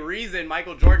There's if they- a reason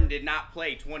Michael Jordan did not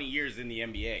play 20 years in the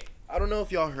NBA. I don't know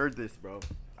if y'all heard this, bro.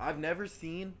 I've never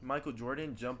seen Michael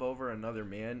Jordan jump over another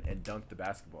man and dunk the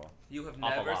basketball. You have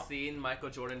Off a never lob. seen Michael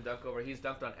Jordan dunk over. He's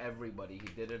dunked on everybody. He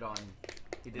did it on.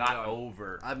 Not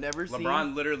over. I've never seen.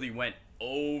 LeBron literally went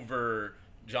over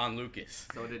John Lucas.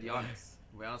 So did Giannis.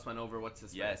 Giannis went over what's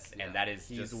his Yes, face. and Yeah. that is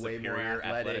He's just way more superior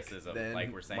athletic athleticism, than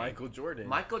like we're saying. Michael Jordan.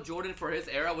 Michael Jordan for his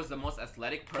era was the most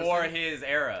athletic person. For his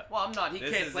era. Well, I'm not. He This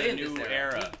can't is play a in this new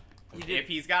era. era. He did. If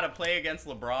he's got to play against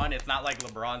LeBron, it's not like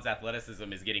LeBron's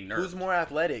athleticism is getting nerfed. Who's more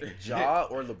athletic, Ja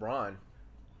or LeBron?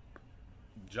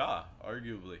 Ja,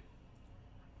 arguably.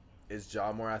 Is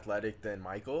Ja more athletic than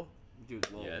Michael? Dude,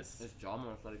 whoa. Yes. Is Ja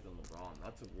more athletic than LeBron?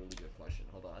 That's a really good question.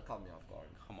 Hold on, that caught me off guard.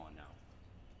 Come on now.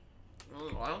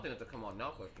 I don't think it's a come on now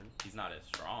question. He's not as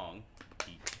strong.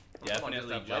 He Well, come on,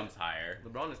 definitely just jumps higher.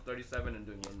 LeBron is 37 and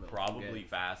doing windmills. Probably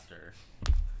faster.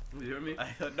 You hear me?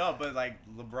 No, but like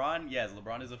LeBron, yes,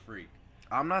 LeBron is a freak.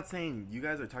 I'm not saying you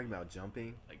guys are talking about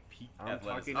jumping. Like peak I'm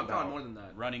athleticism. talking I'm about talking more than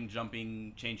that. Running,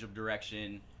 jumping, change of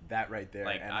direction. That right there.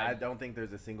 Like, and I don't think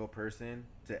there's a single person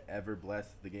to ever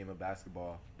bless the game of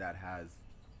basketball that has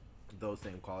those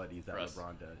same qualities that Russ.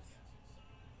 LeBron does.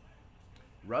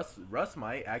 Russ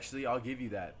might actually. I'll give you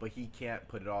that, but he can't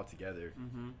put it all together.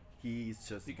 Mm-hmm. He's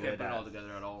just He good can't put it at all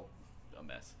together at all. A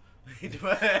mess.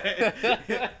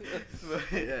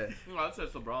 Yeah, No, I'd say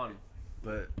it's LeBron.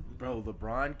 but bro,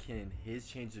 LeBron can his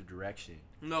change of direction.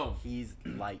 No, He's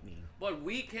lightning. but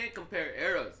we can't compare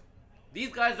eras. These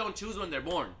guys don't choose when they're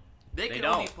born. They can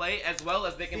don't. only play as well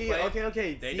as they can See, play.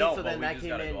 okay. They See, don't, so but then we that just came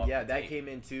gotta in. go off Yeah, the that tape. came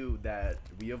into that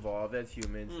we evolve as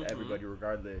humans. Mhm. Everybody,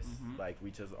 regardless, Mhm. like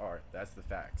we just are. That's the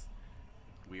facts.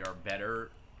 We are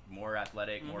better, more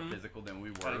athletic, more Mhm. physical than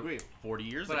we were I agree. 40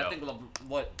 years But ago. I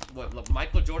think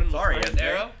Michael Jordan was Sorry, for his MJ.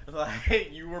 era.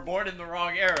 Like, you were born in the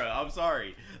wrong era. I'm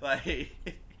sorry. Like,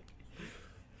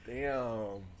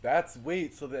 Damn, that's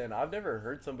wait. So then I've never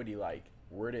heard somebody like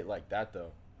word it like that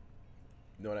though.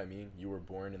 You know what I mean? You were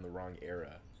born in the wrong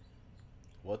era.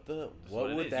 What the? that's What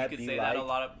it would is. that you be could say like?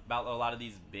 that about a lot of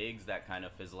these bigs that kind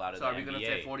of fizzle out of So the are we NBA. gonna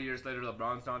say 40 years later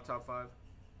LeBron's not top 5?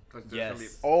 Because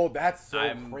Yes. Oh, that's so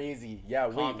I'm crazy. Yeah.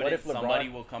 Wait. Confident What if LeBron? somebody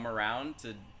will come around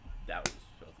to that was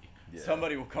filthy. Yeah.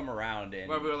 Somebody will come around and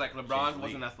where we were like change LeBron the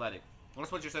wasn't league. athletic. That's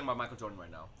what you're saying about Michael Jordan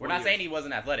right now. We're 40 not saying years. he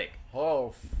wasn't athletic.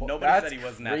 Oh, Nobody that's said he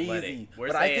wasn't crazy. athletic. We're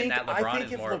but saying I think, that LeBron I think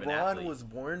is if more of an LeBron athlete. was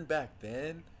born back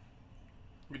then,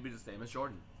 He'd be the same as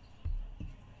Jordan.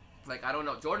 Like I don't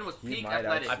know. Jordan was he peak might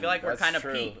athletic. I feel like we're That's kind of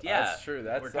true. peaked. Yeah, That's true.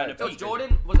 That's we're kind like- of So peaked.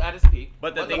 Jordan was at his peak.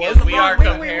 But the thing was is, LeBron we are peak?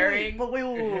 comparing- But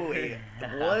wait.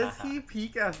 Was he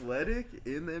peak athletic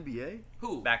in the NBA?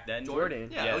 Who? Back then, Jordan.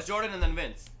 Yeah, it Yes. was Jordan and then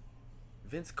Vince.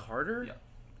 Vince Carter? Yeah.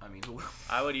 I mean, who?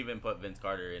 I would even put Vince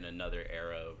Carter in another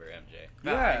era over MJ.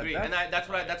 Yeah, I Yeah, agree. that's- And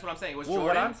that's what I'm saying. It was Well, what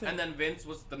Jordan, I'm saying- and then Vince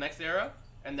was the next era,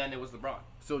 and then it was LeBron.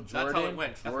 So That's how it Jordan,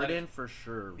 went. Jordan for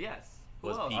sure. Yes. Who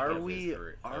Was else? peak. Are of his we?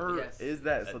 career. Yes. Is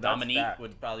that so? That's Dominique fact.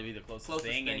 would probably be the closest, Closest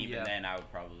thing, and thing, even yeah. then, I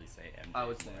would probably say MJ. I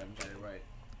would say MJ, right?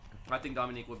 I think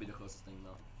Dominique would be the closest thing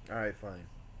though. All right, fine.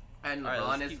 And All right, LeBron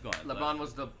let's is keep going. LeBron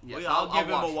was the yes. Well, I'll give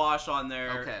him wash. a wash on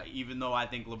there, Okay. even though I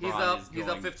think LeBron up- is he's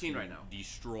going up 15 to right now.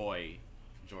 destroy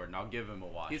Jordan. I'll give him a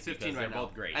wash. He's 15 because right they're now.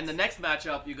 both great. And the next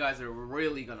matchup, you guys are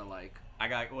really gonna like. I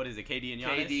got, what is it, KD and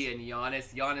Giannis? KD and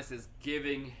Giannis. Giannis is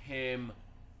giving him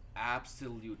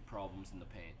absolute problems in the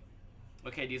paint.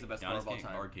 But KD is the best scorer Giannis of all can't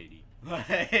time. guard KD.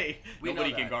 Like, We know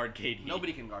nobody can that. guard KD.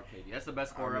 Nobody can guard KD. That's the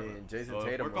best scorer I ever. mean, Jason So if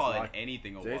Tatum we're was calling lock-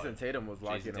 anything a Jason wash. Tatum was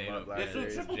locking Jason him Tatum. up last There's two year.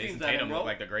 triple Jason teams at him, Tatum bro. looked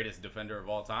like the greatest defender of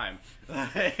all time.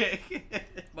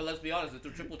 But let's be honest, they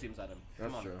threw triple teams at him. Come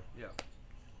That's on. true. Yeah.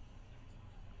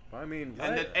 I mean,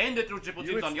 And what? they threw triple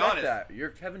You teams on expect Giannis. that? You're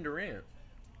Kevin Durant.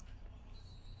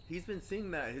 He's been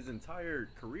seeing that his entire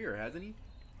career, hasn't he?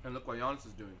 And look what Giannis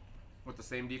is doing with the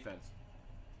same defense.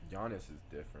 Giannis is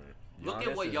different. Look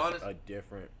at what is Giannis- a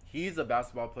different. He's a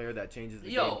basketball player that changes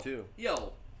the Yo, game too.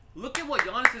 yo, Look at what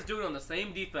Giannis is doing on the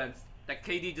same defense that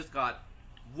KD just got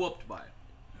whooped by.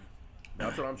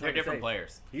 That's what I'm They're trying to say. different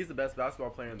players. He's the best basketball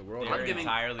player in the world. They're right now.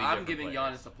 entirely I'm different giving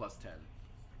players. Giannis a +10.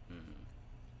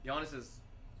 Mhm. Giannis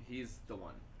he's the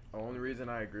one. The only reason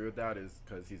I agree with that is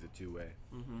because he's a two-way.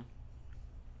 Mm-hmm.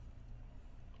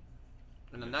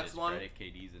 And the You next one. discredit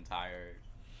KD's entire.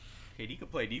 KD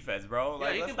could play defense, bro. Yeah,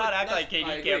 Like, he let's can not play- act like that's-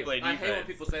 I KD can't agree. play defense. I hate when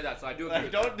people say that, so I do agree. Like,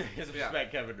 with don't that.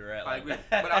 disrespect Kevin Durant. I Like agree.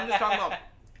 that. But I'm just talking about.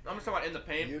 In the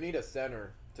paint. You need a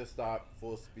center to stop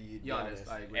full speed. Giannis,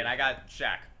 I agree. And I got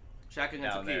Shaq Shaq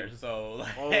against down there, Hakeem. so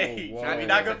like, Oh, we're whoa. not Shaq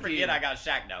gonna against forget Hakeem. I got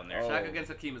Shaq down there. Oh. Shaq against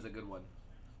Hakeem is a good one.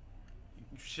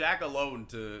 Shaq alone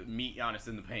to meet Giannis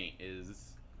in the paint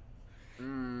is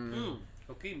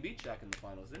Hakeem beat Shaq in the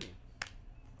finals, didn't he?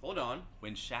 Hold on.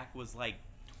 when Shaq was like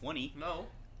 20. No.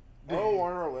 Oh,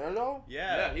 on Orlando?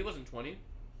 Yeah, he wasn't 20.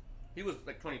 He was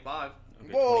like 25.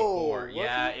 Okay, Whoa, 24. was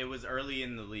Yeah, he? it was early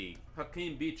in the league.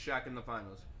 Hakeem beat Shaq in the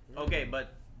finals. Okay,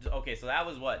 so that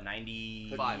was what,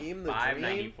 95, Hakeem the Dream?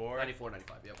 94? 94,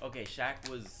 95, yep. Okay, Shaq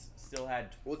still had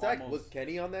Was almost,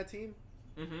 Kenny on that team?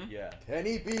 Mm-hmm. yeah.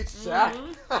 Kenny beat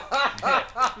Shaq.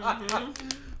 I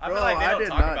Bro, feel like they I don't did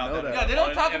talk not about know that. that. Yeah, they don't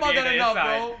on talk about NBA that enough,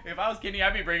 Inside. bro. If I was Kenny,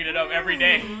 I'd be bringing it up every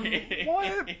day.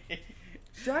 What?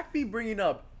 Shaq be bringing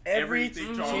up every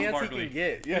Everything chance Charles he Barkley. can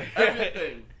get. Yeah.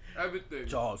 Everything.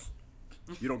 Charles,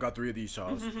 you don't got 3 of these,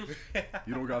 Charles.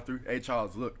 You don't got 3. Hey,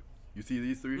 Charles, look. You see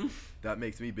these 3? That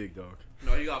makes me big, dog.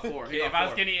 No, he got 4. He got If I was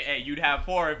 4. Kenny, hey, you'd have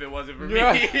 4 if it wasn't for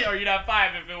Yeah. me, or you'd have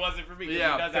 5 if it wasn't for me. 'Cause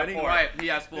Yeah, he does have Kenny, 4. Right, he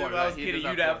has 4. If I was He Kenny,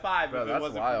 does you'd have have 4. 5 Bro, if it that's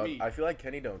wasn't wild. for me. I feel like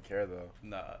Kenny don't care, though.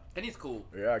 Nah. Kenny's cool.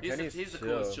 Yeah, he's Kenny's the chill.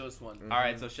 coolest, chillest one. All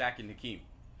right, so Shaq and Hakeem.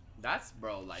 That's,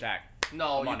 bro, like... Shaq.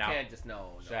 No, Come you on now. can't just...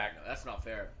 No, Shaq. no, that's not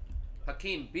fair.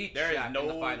 Hakeem beat There is Shaq in no-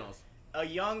 the finals. A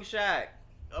young Shaq.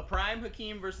 A prime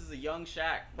Hakeem versus a young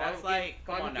Shaq. That's like,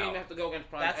 come on now. have to go against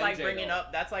Prime That's like MJ, bringing though.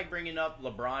 up. That's like bringing up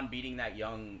LeBron beating that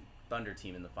young Thunder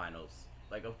team in the finals.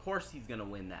 Like, of course he's gonna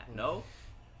win that. No,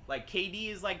 like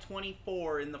KD is like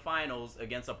 24 in the finals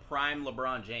against a prime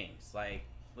LeBron James. Like,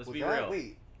 let's be real.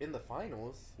 Wait, in the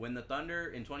finals? When the Thunder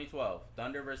in 2012,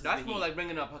 Thunder versus That's the more Heat. like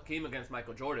bringing up Hakeem against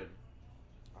Michael Jordan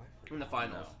in the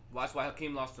finals. No. Well, that's why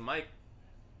Hakeem lost to Mike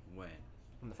when.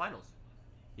 in the finals.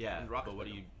 Yeah, And the Rockets but what are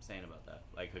beat you saying about that?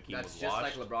 Like Hakeem That's was just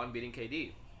washed. like LeBron beating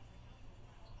KD.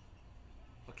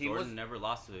 Hakeem Jordan was... never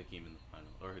lost to Hakeem in the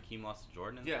finals, or Hakeem lost to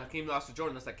Jordan. In the Yeah, finals? Hakeem lost to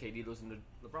Jordan. That's like KD losing to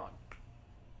LeBron.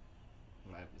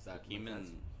 Right? Is that Hakeem make and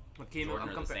sense? Hakeem, Jordan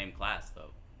I'm are the compar- same class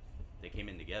though. They came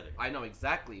in together. I know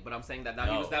exactly, but I'm saying that now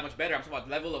he No. was that much better. I'm talking about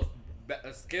level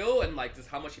of skill and like just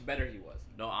how much better he was.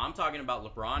 No, I'm talking about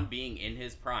LeBron being in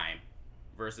his prime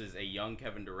versus a young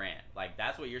Kevin Durant. Like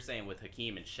that's what you're saying with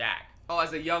Hakeem and Shaq. Oh,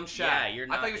 as a young Shaq. Yeah, you're I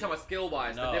not- thought you were talking about skill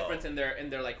wise, the No. difference in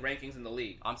their like rankings in the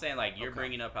league. I'm saying like you're Okay.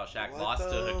 bringing up how Shaq What lost to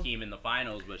the- Hakeem in the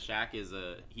finals, but Shaq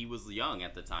he was young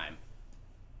at the time.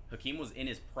 Hakeem was in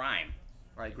his prime.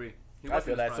 I agree. He I was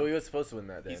feel in his that. So prime. he was supposed to win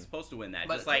that then. He's supposed to win that.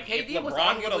 But Just like if KD was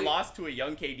LeBron would have arguably- lost to a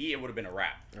young KD, it would have been a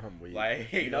wrap. Weak.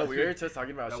 Like, you know, we were just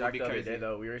talking about That would Shaq be the other crazy. day,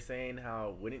 though. We were saying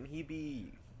how wouldn't he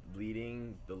be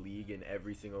leading the league in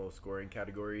every single scoring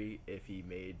category if he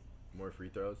made more free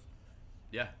throws?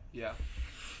 Yeah. Yeah.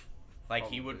 Like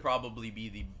he would probably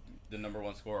be the number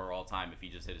 1 scorer all time if he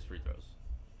just hit his free throws.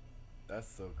 That's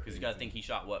so crazy. Because you gotta think he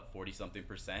shot what 40 something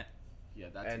percent, Yeah,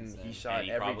 that's and insane. he shot and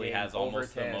he every probably game has over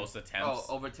almost 10. the most attempts.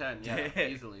 Oh, over 10. Yeah,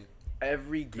 easily.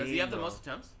 Every game. Does he have the bro. most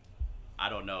attempts? I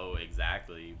don't know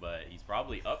exactly, but he's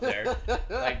probably up there.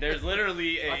 Like there's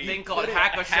literally A thing called couldn't-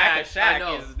 Hack-a-Shack. I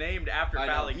know. is named after I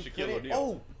know. fouling He Shaquille couldn't-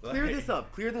 O'Neal. Oh, clear this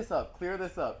up. Clear this up. Clear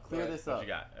this up. Clear What? this What up. you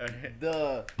got?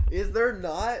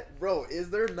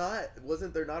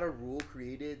 Wasn't there not a rule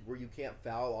created where you can't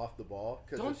foul off the ball?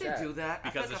 Don't they do that? I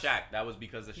Because feel of like Shaq. That was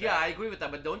because of Shaq. Yeah, I agree with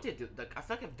that, but don't they do? Like, I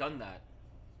feel like I've done that.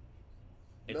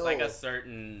 It's like No.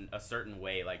 a certain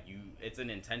way. Like it's an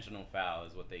intentional foul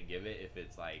is what they give it if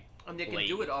it's like. And they can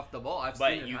blatant. do it off the ball. I've seen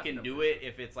But it you happen, can I'm do pretty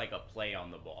it if it's like a play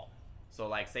on the ball. So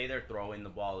like say they're throwing the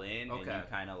ball in and Okay. you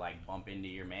kind of like bump into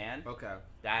your man. sure. Okay.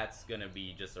 That's gonna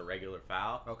be just a regular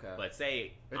foul. Okay. But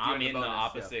say If you're I'm in the in the bonus,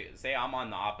 opposite. Say I'm on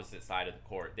the opposite side of the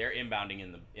court. They're inbounding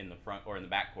in the front or in the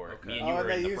back court. Okay. Me and you were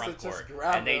in the front court,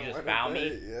 and they just foul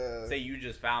me. Yeah. Say you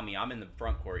just foul me. I'm in the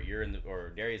front court. You're in the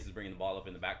or Darius is bringing the ball up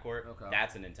in the back court. Okay.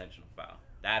 That's an intentional foul.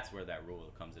 That's where that rule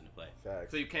comes into play.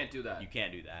 Facts. So you can't do that. You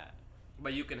can't do that.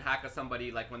 But you can hack at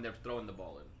somebody like when they're throwing the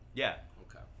ball in. Yeah.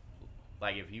 Okay.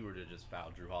 Like if he were to just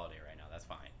foul Drew Holiday right now, that's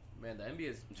fine. Man, the NBA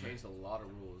has changed a lot of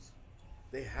rules.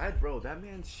 They had, bro, that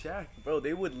man's Shaq. Bro,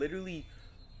 they would literally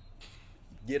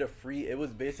get a free. It was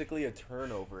basically a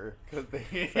turnover because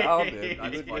they fouled him.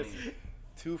 That's You would funny. miss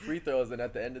 2 free throws, and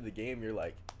at the end of the game, you're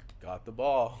like, got the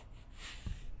ball.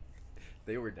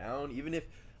 they were down. Even if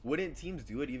wouldn't teams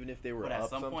do it even if they were But up at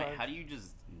some point, sometimes? how do you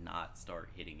just not start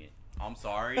hitting it? I'm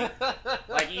sorry.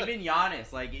 Like, even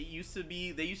Giannis, like, it used to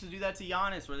be, they used to do that to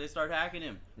Giannis where they start hacking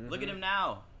him. Look at him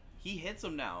now. He hits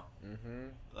him now.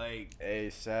 Like, Hey,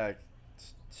 Shaq,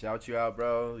 shout you out,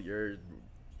 bro. You're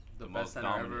The most best center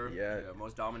dominant, ever. yeah.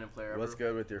 Most dominant player what's ever.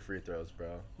 good with your free throws,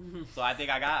 bro? so I think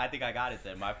I got it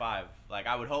then. My 5. Like,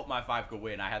 I would hope my 5 could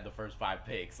win. I had the first 5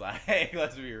 picks. Like,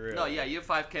 let's be real. No, yeah, your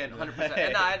 5 can 100%.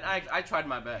 And I tried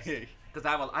my best because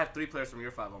I have 3 players from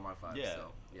your 5 on my 5. Yeah.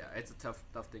 So yeah, it's a tough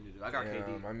thing to do. I got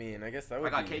KD. I mean, I guess that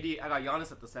would I got be... KD. I got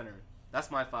Giannis at the center. That's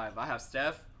my 5. I have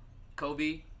Steph,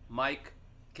 Kobe, Mike,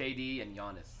 KD, and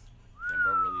Giannis. And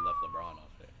bro really left LeBron off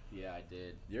there. Yeah, I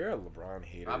did. You're a LeBron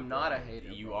hater. I'm bro. not a hater.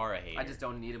 You bro. are a hater. I just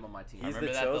don't need him on my team. I He's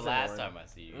remember the that the chosen last one. time I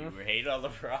see you. You were hating on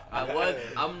LeBron. I was.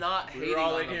 I'm not We were hating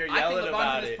all on in him. here I think yelling LeBron's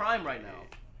about in his it. prime right now.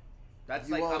 That's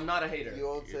You like won't- I'm not a hater. You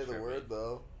won't You're say the tripping. word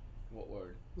though. What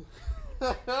word?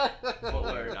 What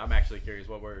word? I'm actually curious.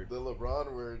 What word? The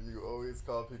LeBron word. You always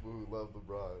call people who love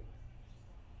LeBron.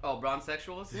 Oh,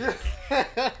 bronzexuals?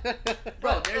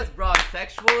 Bro, there's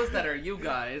bronzexuals that are you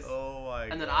guys, Oh my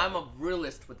god. and then I'm a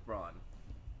realist with Bron.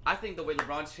 I think the way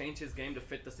LeBron's changed his game to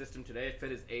fit the system today,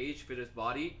 fit his age, fit his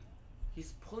body,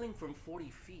 he's pulling from 40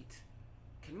 feet.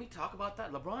 Can we talk about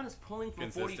that? LeBron is pulling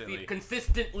from 40 feet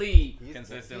consistently.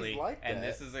 consistently. He's like And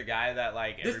that. this is a guy that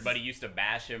like This everybody used to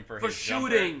bash him for for his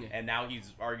jumper, shooting. and now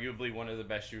he's arguably one of the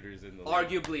best shooters in the league.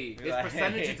 Arguably, his Like-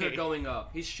 percentages are going up.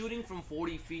 He's shooting from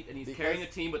 40 feet, and he's Because carrying a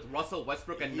team with Russell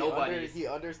Westbrook and He nobody. he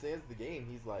understands the game.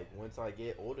 He's like, once I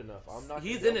get old enough, I'm not.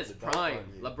 He's gonna in be his able to dunk prime. on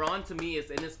you. LeBron to me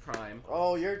is in his prime.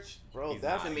 Oh, bro. He's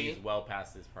That's not. me. He's well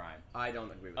past his prime. I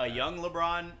don't agree with A that. young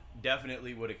LeBron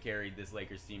definitely would have carried this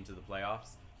Lakers team to the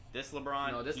playoffs. This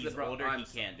LeBron, No, this he's LeBron- older, I'm he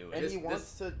s- can't do and it. he This-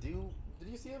 wants to do. Did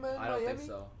you see him in I don't Miami? think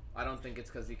so. I don't think it's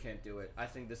because he can't do it. I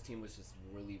think this team was just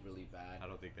really, really bad. I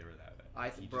don't think they were that bad. I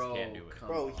He bro, just can't do it. come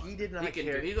Bro, on. he did not He can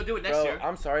care. do. He'll do it next Bro, year.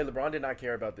 I'm sorry, LeBron did not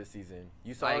care about this season.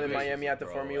 You saw I him in agree. Miami at the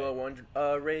Throw Formula away.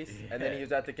 One race, and then Yeah. he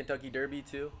was at the Kentucky Derby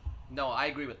too. No, I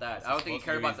agree with that. What's I don't think he supposed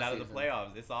cared to do? about He's out the of the season.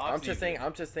 playoffs. It's off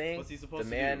I'm just saying. What's he supposed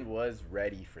the to man do? was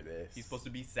ready for this. He's supposed to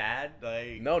be sad.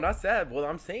 Like No, not sad. Well,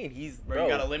 I'm saying bro, you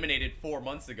got eliminated 4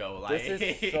 months ago. Like This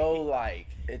is so like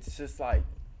it's just like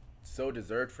so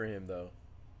deserved for him though.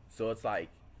 So it's like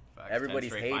Facts,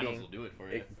 everybody's 10 straight finals hating. will do it for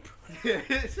you.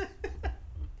 It-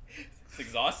 It's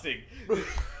exhausting.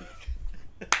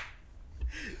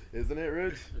 Isn't it,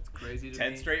 Rich? It's crazy to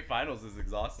 10 me. straight finals is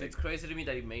exhausting. It's crazy to me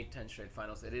that he made 10 straight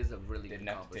finals. It is a really Didn't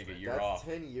good have to take a accomplishment. year That's off.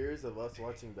 10 years of us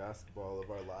watching basketball of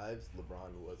our lives.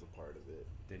 LeBron was a part of it.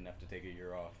 Didn't have to take a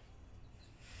year off.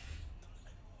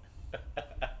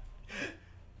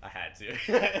 I had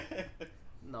to.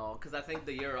 No, because I think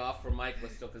the year off for Mike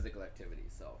was still physical activity.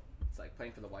 So it's like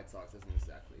playing for the White Sox isn't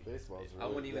exactly. Baseball's I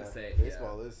really, wouldn't even say-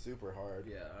 baseball is super hard.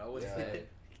 Yeah, I would Yeah. say.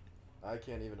 I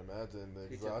can't even imagine the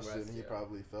He took exhaustion rest, he yeah.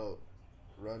 probably felt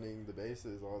running the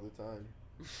bases all the time.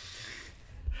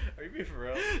 Are you being for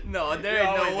real? No, You there ain't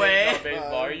always no hate way. on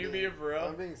baseball. Are you being for real?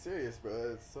 I'm being serious,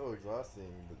 bro. It's so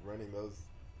exhausting running those.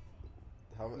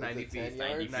 How much? 90 is it 10 feet,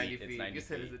 yards? 90 90 feet. feet. It's 90 You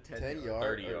said feet. it's a 10 10 yards.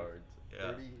 30 or yards.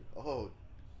 Yeah. 30? Oh,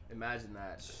 Imagine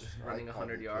that. I Running 100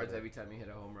 probably yards couldn't. every time you hit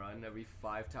a home run, every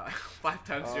 5 times, 5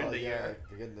 times during oh the yeah, year.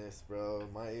 goodness, bro.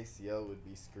 My ACL would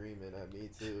be screaming at me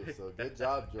too. So good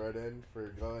job, Jordan, for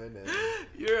going and.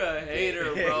 You're a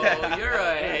hater, bro. You're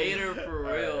a hater for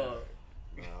real.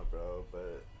 Nah, bro,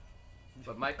 but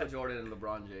But Michael Jordan and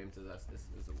LeBron James is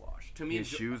a wash. To me, His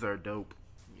shoes are dope.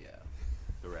 yeah.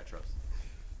 The retros.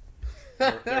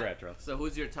 The retros. So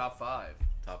who's your top 5?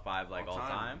 Top 5 like all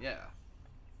time? Yeah.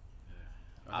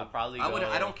 I'll probably I go. would.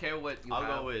 I don't care what you I'll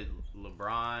have. go with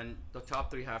LeBron, The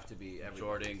top 3 have to be everyone's.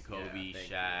 Jordan, Yeah, Kobe, thank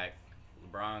Shaq.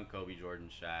 LeBron, Kobe, Jordan,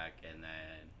 Shaq, and then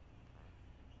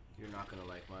you. You're not gonna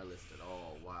like my list at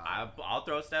all. Wow. I'll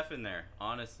throw Steph in there,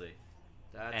 honestly.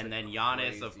 That's And a then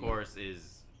Giannis, of crazy- course,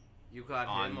 is You got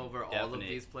on him over all of definitely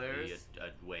these players.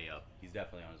 a way up. He's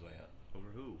definitely on his way up. Over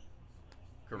who?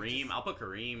 Kareem. I'll put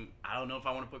Kareem. I don't know if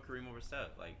I want to put Kareem over Steph.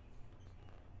 Like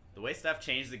the way Steph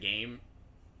changed the game,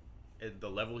 at the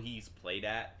level he's played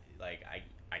at, like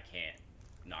I can't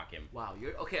knock him. Wow,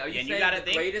 you're okay. Are you And you saying gotta the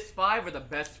think- greatest 5 or the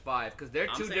best 5? Because they're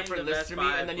I'm two saying different the lists to best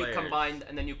me, 5 and then you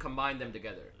players. combine them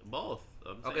together. Both.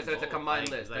 I'm Okay, saying so it's a both. combined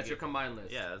Like, list. like That's your combined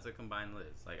list. Yeah, that's a combined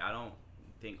list. Like I don't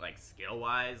think like skill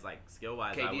wise, I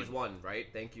KD's would 1, right?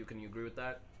 Thank you. Can you agree with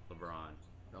that? LeBron.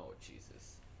 Oh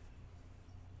Jesus.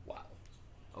 Wow.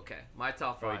 Okay, my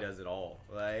top Bro, 5. he does it all.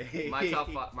 Like My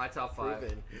top 5. My top 5.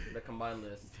 Proven. The combined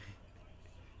list.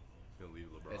 He'll leave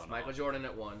LeBron. It's off. Michael Jordan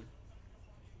at 1.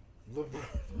 LeBron.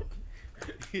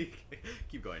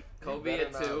 Keep going. Kobe You better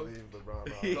at not 2. leave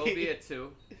LeBron off. Kobe at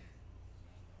 2.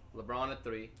 LeBron at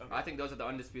 3. Okay. I think those are the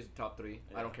undisputed top 3.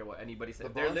 Yeah. I don't care what anybody says.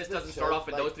 If their LeBron's list the doesn't start off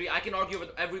with like- those 3, I can argue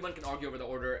over. Everyone can argue over the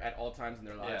order at all times in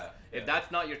their lives. Yeah, If yeah.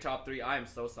 that's not your top 3, I am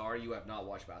so sorry. You have not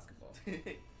watched basketball.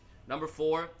 Number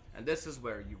 4, and this is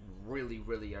where you really,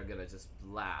 really are gonna just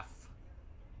laugh.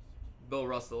 Bill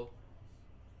Russell.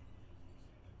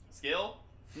 Skill?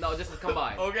 No, this is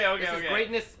combined. Okay, This is okay.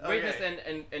 greatness,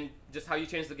 Okay. and just how you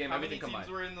change the game. How many everything teams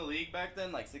combined. were in the league back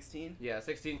then? Like 16? Yeah,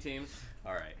 16 teams.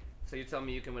 All right. So you tell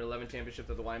me you can win 11 championships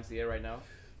at the YMCA right now?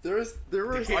 There were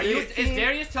Are you? Is 16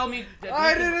 Darius telling me that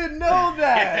I you can- didn't know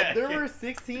that. Yeah. There were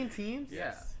 16 teams.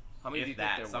 Yeah. How many If do you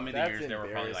that, think there some were? of the That's years there were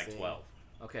probably like embarrassing. 12.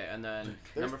 Okay, and then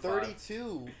There's number 5.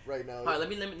 32 right now. All right, let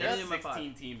me name There's my 5.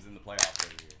 16 teams in the playoffs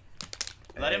every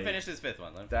year. Let him Hey, finish his 5th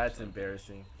one. Let him That's finish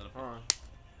embarrassing.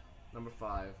 Number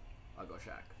 5, I'll go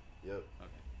Shaq. Yep.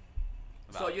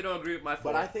 So you don't agree with my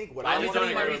 4? But I think what I I just want don't tell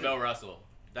you my agree with reason. Bill Russell.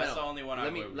 That's I know. the only one I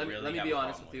let me would let me really let me have be a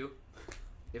honest with problem you.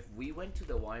 If we went to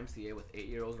the YMCA with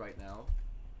 8-year-olds right now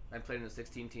and played in a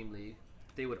 16-team league,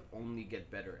 they would only get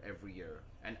better every year,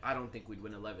 and I don't think we'd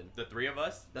win 11. The 3 of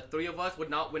us? The 3 of us would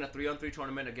not win a 3-on-3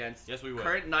 tournament against Yes, we would.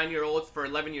 current 9-year-olds for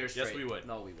 11 years Yes, straight. we would.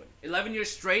 No, we wouldn't. 11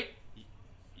 years straight.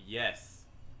 Yes.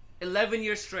 11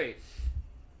 years straight.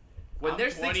 When I'm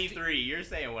they're 23. You're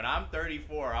saying when I'm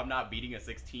 34, I'm not beating a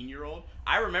 16-year-old?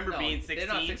 I remember being 16. They're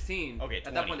not 16. Okay, At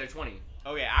 20. that point, they're 20.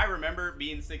 Okay, I remember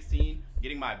being 16,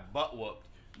 getting my butt whooped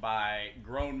by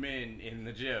grown men in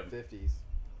the gym. 50s.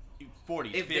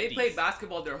 40s, If 50s. they played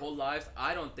basketball their whole lives,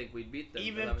 I don't think we'd beat them.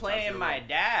 Even 11 times in playing a my row.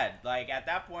 dad, like at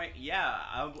that point, yeah,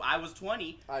 I was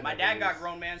 20. I'd My never dad got lose.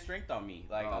 grown man strength on me.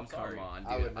 Like, Oh, I'm sorry. Come on,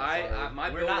 I dude. would not- sorry. my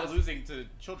We're Bill not Russell- losing to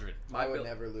children. my I would Bill-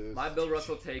 never lose. My Bill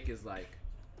Russell take is like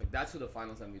that's who the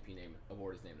Finals MVP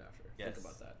award is named after. Yes. Think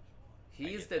about that. I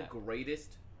He is get the that.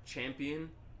 greatest champion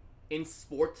in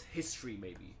sports history,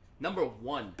 maybe. Number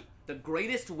 1, the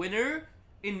greatest winner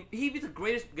he'd be the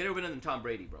greatest winner than Tom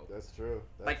Brady, bro. That's true.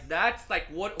 Like that's like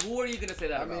what? Who are you gonna say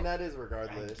that I about? mean, that is I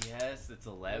regardless. guess it's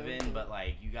 11, but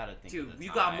like you gotta think. Dude, of the you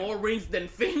time. got more rings than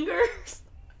fingers.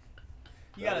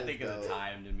 You That gotta is think of the dope.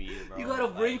 time to me, bro. You got a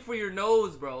Like, ring for your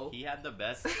nose, bro. He had the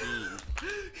best team.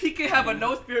 He can have a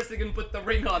nose piercing and put the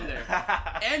ring on there,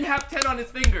 and have 10 on his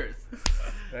fingers,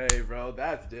 Hey, bro,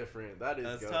 that's different. That is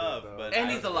That's goated, tough, though. but and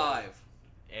he's alive.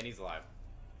 And he's alive.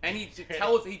 And he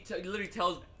literally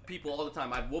tells people all the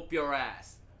time, "I'd whoop your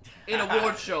ass," in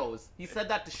award shows. He said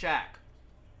that to Shaq.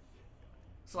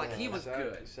 So like he Man, was Shaq,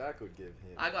 good. Shaq would give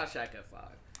him. I got Shaq at 5,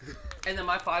 and then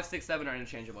my 5, 6, 7 are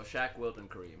interchangeable. Shaq, Wilt, and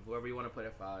Kareem. Whoever you want to put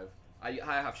at 5. I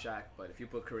have Shaq, but if you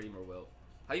put Kareem or Wilt,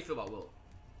 how you feel about Wilt?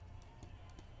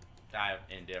 I'm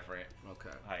indifferent. Okay.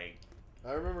 Like,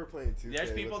 I remember playing 2K.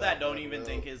 there's people with that don't man, even Will.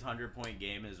 think his 100-point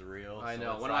game is real. I so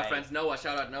know. it's One of my like- friends, Noah.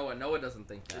 Shout out Noah. Noah doesn't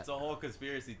think that. It's a whole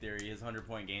conspiracy theory. His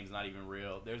 100-point game's not even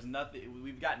real. There's nothing.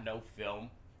 We've got no film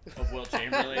of Wilt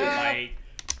Chamberlain. Like,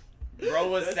 bro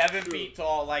was That's 7 true. feet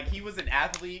tall. Like, he was an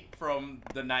athlete from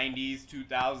the 90s,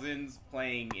 2000s,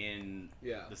 playing in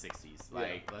Yeah. the 60s. Yeah.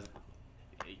 Like,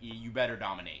 you better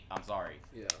dominate. I'm sorry.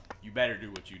 Yeah. You better do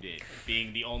what you did.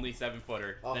 Being the only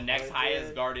 7-footer. The 100. next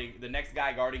highest guarding, the next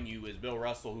guy guarding you is Bill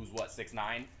Russell, who's what,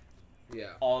 6'9"?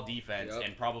 Yeah. All defense, Yep.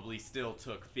 and probably still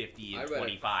took 50 I and read a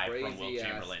 25 from Wilt crazy-ass-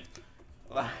 Chamberlain.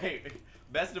 Like,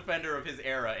 best defender of his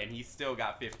era, and he still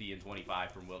got 50 and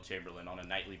 25 from Wilt Chamberlain on a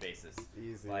nightly basis.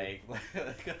 Easy. Like,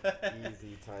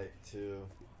 Easy type 2.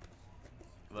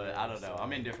 But Yeah, I don't know. I'm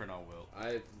so- indifferent on Wilt.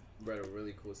 I read a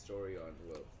really cool story on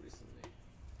Wilt recently.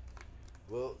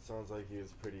 Wilt sounds like he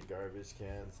was pretty garbage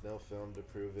cans. No film to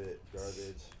prove it.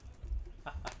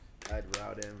 Garbage. I'd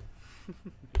route him.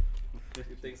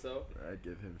 You think so? I'd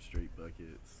give him straight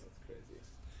buckets. That's crazy.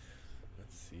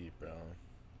 Let's see, bro.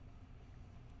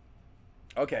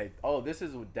 Okay. Oh, this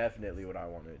is definitely what I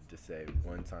wanted to say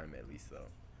one time at least, though.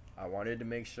 I wanted to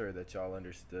make sure that y'all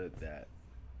understood that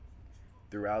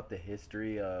throughout the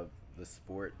history of the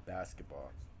sport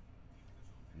basketball,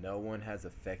 no one has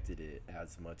affected it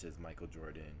as much as Michael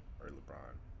Jordan or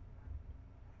LeBron.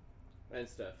 And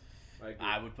Steph. I agree.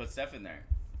 I would put Steph in there.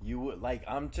 You would like.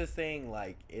 I'm just saying,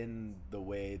 like in the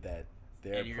way that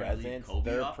their And you're gonna leave presence,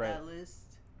 Kobe their off that list?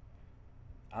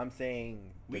 I'm saying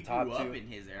the We top grew two. up in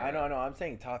his era. I know. I'm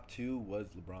saying top 2 was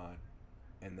LeBron,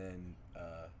 and then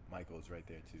Michael's right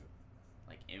there too.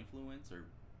 Like influence or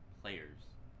players?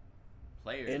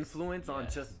 Players. Influence on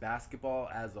yes. just basketball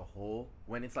as a whole.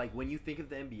 When it's like when you think of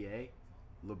the NBA,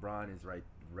 LeBron is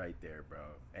right there, bro,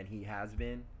 and he has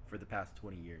been for the past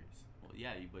 20 years. Well,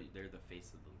 yeah, but they're the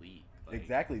face of the league. Like,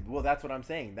 Exactly. Well, that's what I'm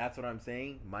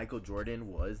saying. Michael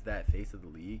Jordan was that face of the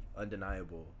league,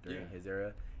 undeniable during Yeah. his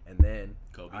era, And then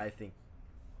Kobe. I think.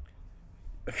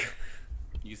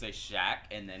 You say Shaq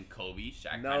and then Kobe.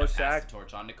 Shaq No, kind of Shaq- passed the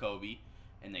torch on to Kobe,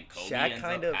 and then Kobe Shaq ends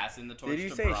kind up of. passing the torch Did you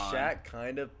to say Bron. Shaq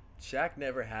kind of? Shaq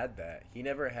never had that. He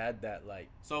never had that like.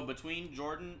 So between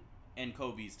Jordan and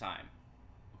Kobe's time,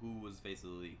 who was face of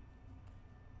the league?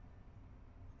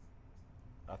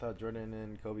 I thought Jordan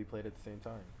and Kobe played at the same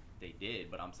time. They did,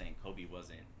 but I'm saying Kobe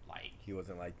wasn't like He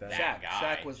wasn't like that. that Shaq. guy.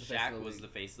 Shaq was the face of the league. the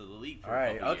face of the league. For All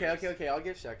right. a couple Okay. years. Okay. Okay. I'll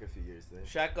give Shaq a few years then.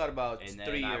 Shaq got about And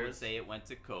 3 then I would years. say it went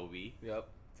to Kobe, Yep,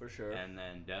 for sure. and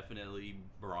then definitely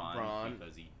Bron, Bron,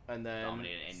 because he And then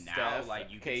dominated. And now, Steph,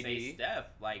 like you can KD. say Steph,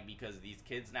 like because these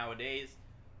kids nowadays,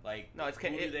 like No, it's who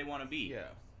do it- they want to be? Yeah.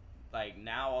 Like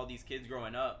now, all these kids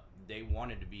growing up, they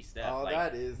wanted to be Steph. Oh, like,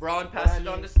 that is. Braun but passed I it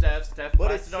on mean- to Steph. Steph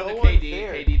But passed it's it on to so KD.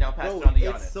 unfair. KD now passed Bro, it on to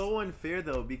Giannis. it's so unfair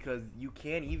though because you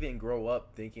can't even grow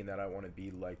up thinking that I want to be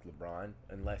like LeBron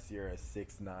unless you're a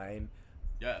 6'9",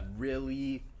 yeah.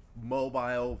 really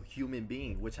mobile human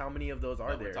being. Which how many of those are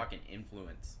But there? we're talking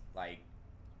influence, like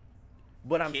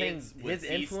But I'm saying kids would his see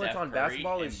influence Steph on Curry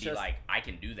basketball and is be just like, I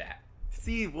can do that.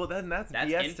 see. Well, then that's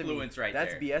That's BS to me. influence right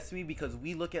That's there. BS to me because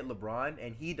we look at LeBron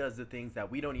and he does the things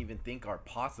that we don't even think are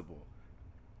possible.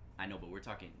 I know, but we're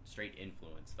talking straight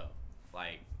influence though.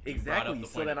 Like you brought up Exactly. the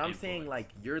So point then of I'm saying influence. like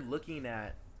you're looking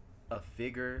at a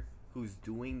figure who's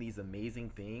doing these amazing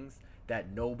things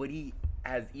that nobody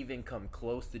has even come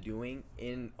close to doing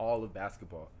in all of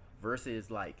basketball versus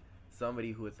like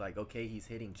somebody who it's like, okay, he's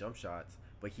hitting jump shots,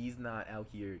 but he's not out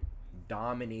here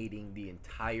dominating the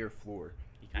entire floor.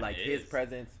 He kinda Like his is.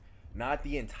 presence, not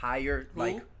the entire Who?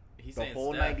 like He's the saying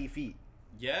whole Steph. 90 feet.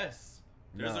 Yes.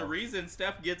 There's No. a reason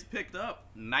Steph gets picked up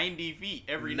 90 feet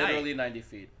every Literally night. 90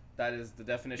 feet. That is the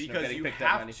definition of Because getting you picked up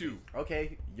have 90 to. feet.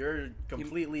 Okay, you're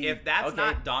completely If that's okay.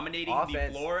 not dominating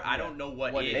Offense, the floor, I yeah. don't know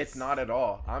what What is. It's not at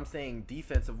all. I'm saying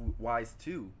defensive wise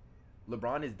too.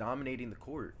 LeBron is dominating the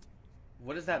court.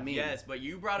 What does that mean? Yes, but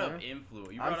you brought up Huh?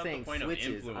 influence. You brought I'm up saying the point switches.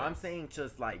 of influence. I'm saying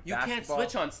just like You can't basketball.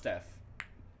 switch on Steph.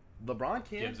 LeBron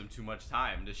can. gives him too much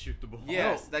time to shoot the ball.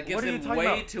 Yes, No, that gives what are you him talking way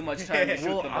about? too much time to shoot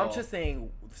Well, the ball. I'm just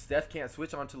saying Steph can't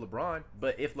switch on to LeBron,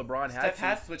 but if LeBron had Steph to,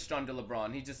 has switched on to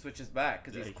LeBron. He just switches back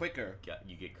because Yeah, he's he- quicker.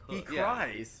 You get he cooked. Yeah.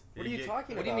 cries. What are You you get-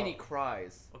 talking What do about? you mean he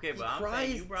cries? Okay, He but I'm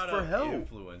saying you cries brought for up help.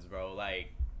 influence, bro.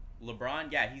 Like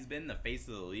LeBron, yeah, he's been the face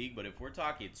of the league, but if we're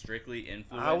talking strictly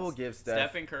influence, I will give Steph-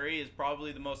 Stephen Curry is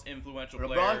probably the most influential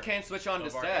player. LeBron can't switch on to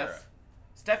of our Steph. era.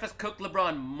 Steph has cooked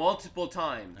LeBron multiple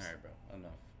times. All right, bro,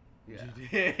 enough.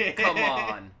 Yeah. Come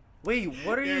on. Wait,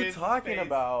 what are you Darian's talking face.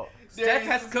 about? Steph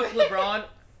has cooked LeBron.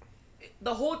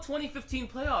 The whole 2015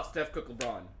 playoffs, Steph cooked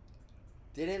LeBron.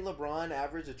 Didn't LeBron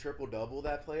average a triple double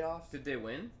that playoffs? Did they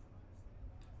win?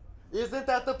 Isn't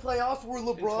that the playoffs where In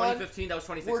LeBron? 2015, that was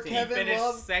Were 2016. Kevin Finished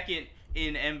Love? second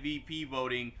in MVP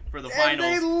voting for the And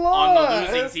finals they on the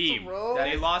losing lost, team. bro.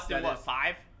 They That lost in is- what,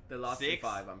 5? They lost 6? in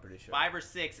 5, I'm pretty sure. 5 or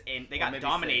 6, and they Or got maybe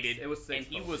dominated. 6. It was 6 and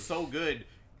he probably. was so good.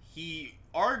 He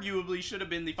arguably should have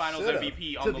been the Finals Should've.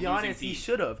 MVP on To the be losing honest, team. he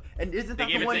should have. And isn't They that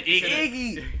gave the it one to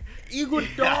Iggy.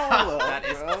 Iguodala, That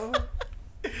is- bro?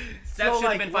 Steph So, should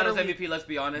like, have been what Finals are we- MVP, let's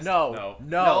be honest. No.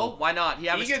 No, why not? He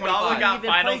averaged Iguodala 25. got even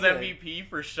Finals play good. MVP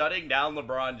for shutting down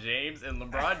LeBron James, and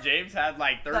LeBron James had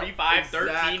like 35, 13,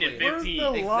 exactly. and Where's 15. the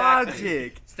Exactly.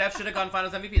 logic? Steph should have gone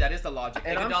Finals MVP. That is the logic.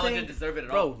 And I'm Iguodala saying, didn't deserve it at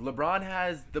bro, all. LeBron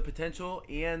has the potential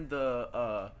and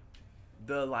the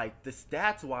like the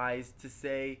stats wise to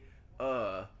say,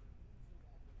 I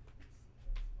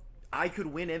could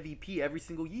win MVP every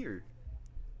single year.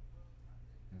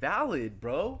 Valid,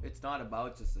 bro. It's not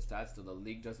about just the stats. So the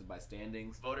league does it by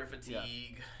standings. Voter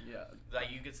fatigue. Yeah. Like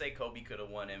you could say Kobe could have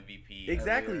won MVP.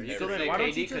 Exactly. year. So You could then say why don't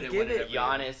KD you just could've give won it it? every-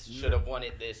 Giannis should have won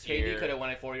it this year. KD could have won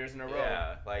it 4 years in a row.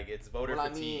 Yeah, like it's voter Well, I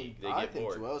fatigue. mean, they I get think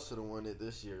bored. Joel should have won it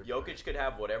this year. Jokic could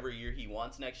have whatever year he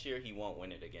wants next year. He won't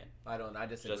win it again. I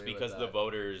disagree Just because with the that.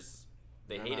 voters,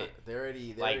 they They're hate not- it. They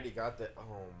already Like, got the.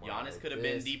 Oh my. Giannis could have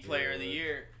been this the player of the dude.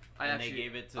 year. I And actually- they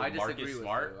gave it to I disagree Marcus with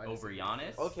Smart you. I over disagree.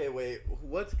 Giannis. Okay, wait.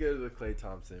 What's good with Klay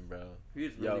Thompson, bro?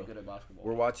 He's really Yo, good at basketball.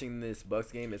 We're watching this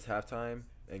Bucks game. It's halftime,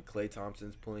 and Klay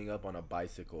Thompson's pulling up on a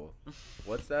bicycle.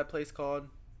 What's that place called?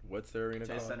 What's the arena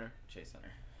Chase called? Center. Chase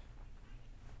Center.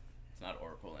 It's not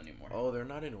Oracle anymore. Oh, they're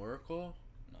not in Oracle?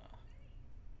 No.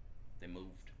 They moved.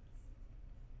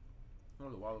 That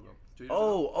was a while ago. 2 years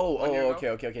Oh, ago. 1 year ago?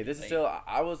 okay. This is Late. still.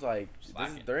 I was like,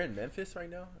 Slacking. they're in Memphis right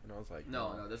now, and I was like,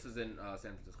 No, this is in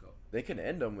San Francisco. They can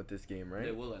end them with this game, right?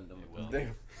 They will end them. They will.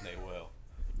 They- They will.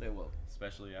 They will.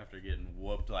 Especially after getting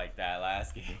whooped like that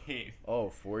last game. Oh,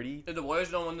 40? If the Warriors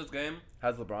don't win this game,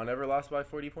 Has LeBron ever lost by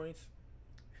 40 points?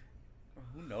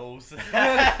 Who knows?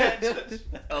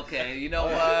 Okay, you know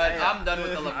what? I'm done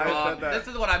with the I LeBron. said that. This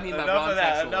is what I mean by Enough Bron of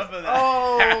that. sexual. Enough of that.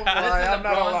 Oh my! This is I'm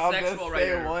not LeBron allowed to sexual right say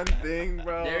here. one thing,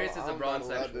 bro. Darius is a I'm Bron not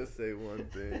allowed sexual. to say one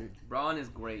thing. Bron is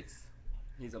great.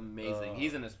 He's amazing.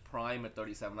 He's in his prime at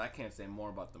 37. I can't say more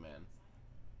about the man.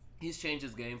 He's changed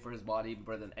his game for his body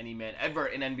better than any man ever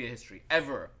in NBA history.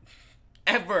 Ever.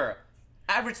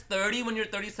 Average 30 when you're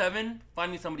 37.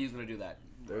 Find me somebody who's gonna do that.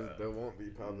 There won't be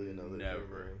probably another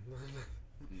Never.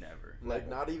 human. Never. Like,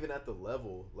 not even at the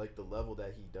level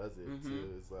that he does it to.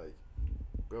 It's like,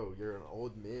 bro, you're an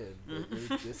old man, but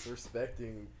you're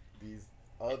disrespecting These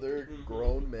other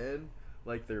grown men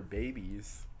like they're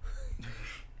babies.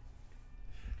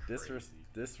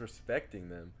 Disrespecting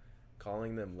them,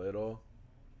 calling them little,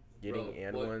 getting Bro,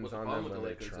 and what ones the on problem them with when the they're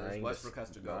Lakers is trying Westbrook has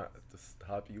to go. to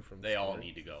stop you from. They all scoring.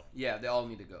 need to go. Yeah, they all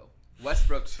need to go.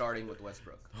 Westbrook starting with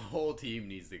Westbrook. The whole team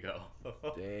needs to go.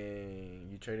 Dang,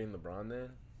 you trading LeBron then?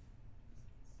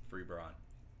 Free Braun.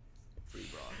 Free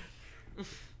Bron.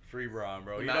 Free Braun,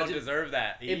 bro. Imagine- he don't deserve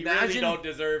that. He really imagine- don't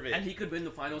deserve it. And he could win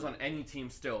the finals on any team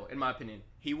still, in my opinion.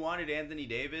 He wanted Anthony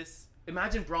Davis,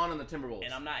 Imagine Braun on the Timberwolves.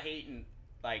 and I'm not hating.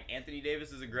 Like, Anthony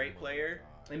Davis is a great player.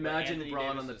 but Imagine Anthony Braun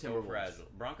Davis on the is so Timberwolves. fragile.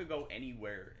 Braun could go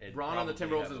anywhere. And Braun on the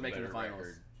probably Timberwolves have is a making the better finals.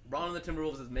 record. Braun on the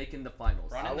Timberwolves is making the finals.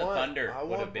 Braun I on the want- Thunder I would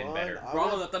want have been Braun. better. I Braun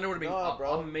want- on the Thunder would have been Nah,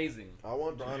 bro. amazing. I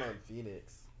want Braun on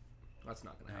Phoenix. That's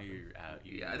not gonna Now happen. you're out.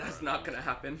 Yeah, that's not gonna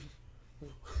happen.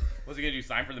 What's he gonna do?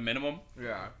 Sign for the minimum?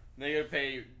 Yeah. They're gonna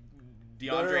pay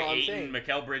No, DeAndre I'm Ayton, saying-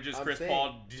 Mikal Bridges, I'm Chris saying-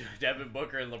 Paul, Devin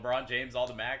Booker, and LeBron James all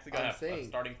the max. They're gonna I'm have a saying-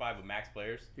 starting five of max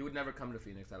players. He would never come to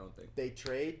Phoenix, I don't think.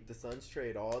 The Suns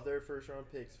trade all their first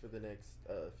round picks for the next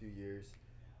few years.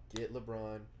 Get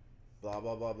LeBron, blah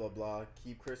blah blah blah blah.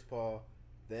 Keep Chris Paul.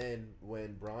 Then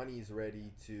when Bronny's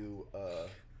ready to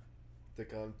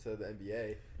come to the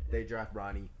NBA, They draft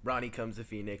Bronny. Bronny comes to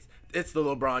Phoenix. It's the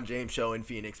LeBron James show in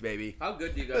Phoenix, baby. How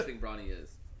good do you guys think Bronny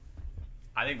is?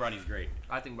 I think Bronny's great.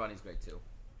 I think Bronny's great too.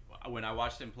 When I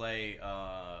watched him play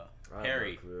I have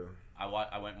Perry, no clue.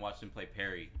 I went and watched him play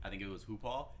Perry. I think it was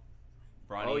Hoopal.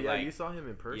 Bronny, Oh yeah, like, you saw him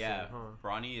in person, yeah, huh?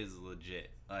 Bronny is legit.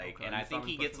 Like, Okay, and you I saw think him in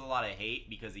he gets a person? lot of hate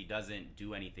because he doesn't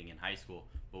do anything in high school.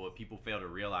 But what people fail to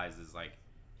realize is, like,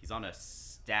 he's on a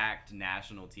stacked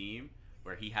national team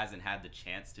where he hasn't had the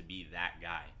chance to be that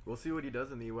guy. We'll see what he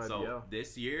does in the EYBL. So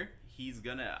this year, he's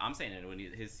gonna. I'm saying it when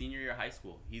his senior year of high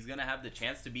school, he's gonna have the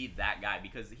chance to be that guy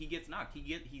because he gets knocked.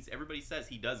 He's everybody says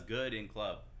he does good in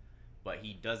club, but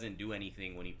he doesn't do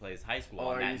anything when he plays high school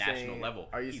on that national level.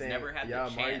 Are you he's saying? never had Yeah,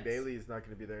 the Amari chance. Bailey is not going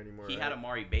to be there anymore. He right? had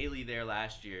Amari Bailey there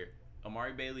last year.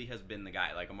 Amari Bailey has been the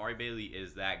guy. Like, Amari Bailey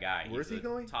is that guy. Where's He's he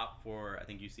going? Top for, I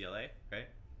think, UCLA, right?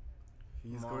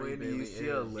 He's Amari going to Bailey is-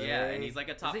 UCLA. Yeah, and he's like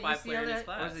a top is it 5 player in his UCLA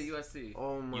class. or is it USC?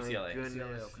 Oh my UCLA. goodness,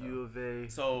 UCLA, okay. U of A.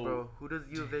 So- bro, who does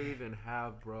U of A even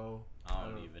have, bro? I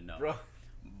don't even know. Bro,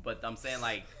 But I'm saying,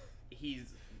 like,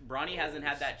 Bronny hasn't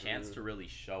had that chance to really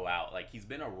show out. Like, he's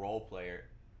been a role player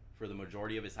for the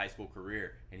majority of his high school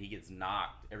career, and he gets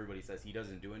knocked. Everybody says he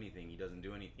doesn't do anything. He doesn't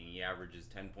do anything. He averages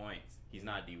 10 points. He's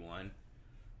not D1.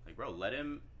 Like, bro, let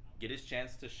him get his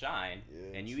chance to shine.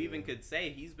 Yeah, and you true. even could say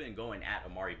he's been going at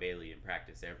Amari Bailey in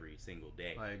practice every single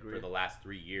day I agree. for the last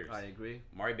 3 years. I agree.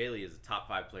 Amari Bailey is a top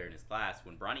 5 player in his class.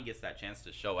 When Bronny gets that chance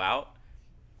to show out,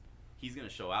 he's going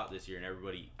to show out this year, and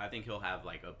everybody, I think he'll have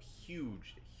like a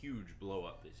huge blow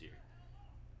up this year.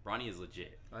 Bronny is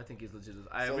legit. I think he's legit. So,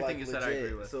 Everything like, you said, I legit.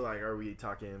 agree with. so like, are we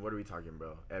talking? What are we talking,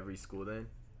 bro? Every school then?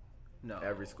 No.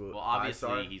 Every school. Well, obviously,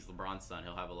 5-star? he's LeBron's son.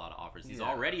 He'll have a lot of offers. He's Yeah.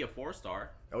 already a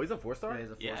 4-star. Oh, he's a 4-star. Yeah, he's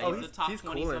a Yeah, four-star. he's a top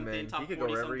 20 coolin', something, man. top He could 40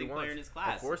 go wherever he something player wants. in his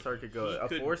class. A 4-star could go. He A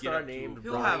could 4-star get up named to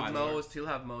He'll Bronny. have Bronny. most. He'll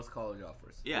have most college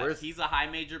offers. Yeah, Where's- he's a high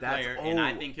major That's- player, and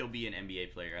I oh. think he'll be an NBA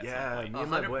player at Yeah, some point. me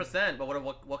and my boy- 100%. But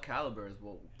what caliber is?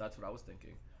 Well, that's what I was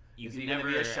thinking. You Is could he gonna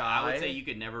never. be a shy? I would say you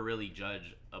could never really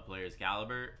judge a player's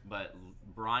caliber, but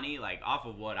Bronny, like off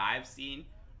of what I've seen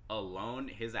alone,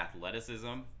 his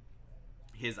athleticism,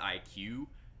 his IQ,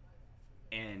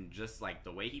 and just like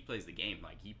the way he plays the game,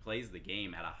 like he plays the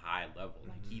game at a high level.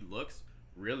 Like he looks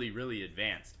really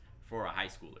advanced for a high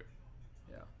schooler.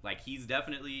 Yeah. Like he's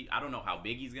definitely, I don't know how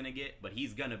big he's gonna get, but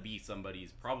he's gonna be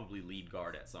somebody's probably lead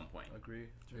guard at some point. Agree.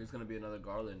 He's gonna be another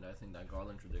Garland. I think that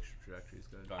Garland trajectory is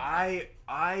good.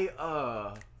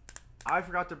 I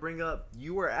forgot to bring up.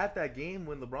 You were at that game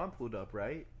when LeBron pulled up,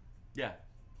 right? Yeah.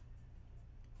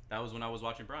 That was when I was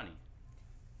watching Bronny.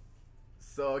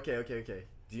 So okay.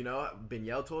 Do you know?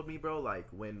 Binyel told me, bro. Like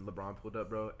when LeBron pulled up,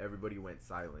 bro, everybody went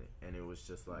silent, and it was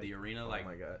just like The arena, oh like,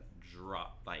 my god.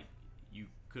 dropped. Like you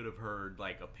could have heard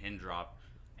like a pin drop,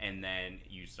 and then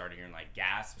you started hearing like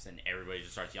gasps, and everybody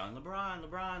just starts yelling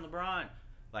LeBron.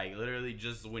 Like literally,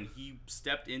 just when he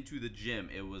stepped into the gym,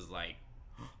 it was like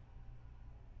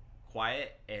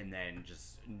quiet, and then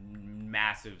just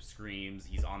massive screams.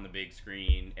 He's on the big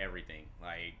screen, everything.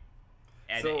 Like,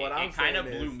 and So what I'm it kind of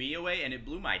saying blew is- me away, and it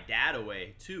blew my dad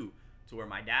away too. To where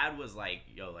my dad was like,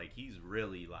 "Yo, like he's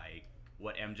really like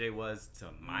what MJ was to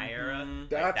my era." Like,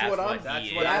 That's what I'm. he that's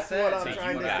is what I That's said. what I'm to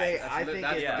trying you to guys. say. That's I what- think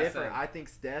that's it's what I different. said. I think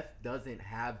Steph doesn't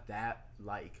have that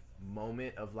like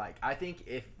moment of like. I think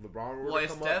if LeBron were Well, to if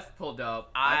come Steph up, pulled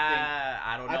up,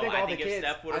 I don't know. I think all the if kids.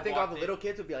 Steph would I have think all walked the in- little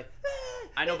kids would be like.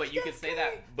 I know, but "It's you could Steph say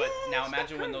Curry. that. But now Steph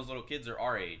imagine when Curry." those little kids are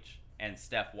our age, and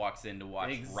Steph walks in to watch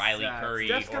Exactly. Riley Curry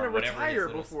Steph's or gonna whatever his retire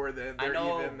little- before then. I They're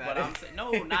know, even but that I'm saying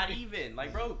no, not even.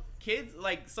 Like, bro, kids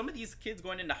like some of these kids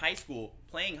going into high school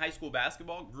playing high school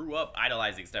basketball grew up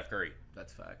idolizing Steph Curry.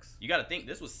 that's facts. You got to think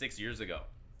this was 6 years ago.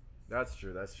 That's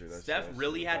true. That's true. Steph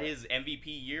really had his MVP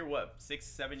year. What,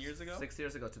 6-7 years ago? 6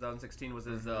 years ago, 2016 was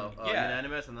his Yeah.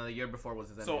 unanimous, and then the year before was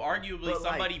his MVP. So arguably But, like,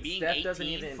 somebody being Steph 18 doesn't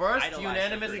even- First idolized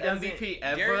unanimous Steph Curry. MVP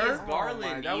Darius ever.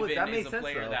 Garland that even made is a sense,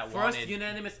 player though. that First wanted.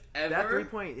 unanimous That ever.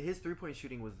 his 3-point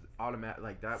shooting was automatic.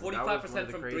 Like that.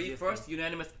 45% from three. craziest First things.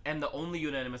 unanimous and the only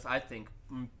unanimous I think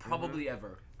probably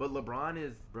ever. But LeBron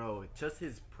is, bro. Just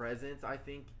his presence, I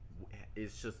think,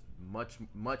 is just much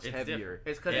It's heavier. different.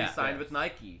 It's because Yeah. he signed with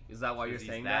Nike. Is that why you're He's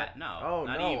saying that? No. Oh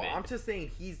not no, even. I'm just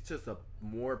saying he's just a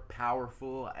more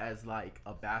powerful as like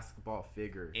a basketball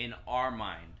figure. In our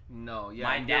mind. No, yeah.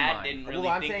 My in your dad mind. didn't Well, really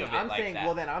I'm think saying- of it I'm like saying- that.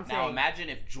 well, then I'm now saying- imagine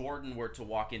if Jordan were to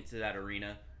walk into that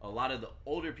arena. A lot of the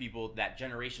older people, that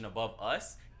generation above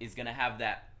us, is gonna have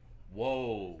that.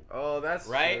 Whoa. Oh, that's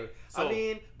Right? true. So, I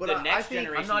mean, but the I next think,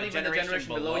 generation- I'm not the even the generation generation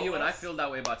below below you, and I us. feel that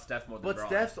way about Steph more than But Bron.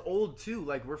 Steph's old too.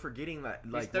 Like we're forgetting that.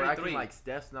 Like we're 33. acting like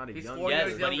Steph's not a He's young. 4 Yes,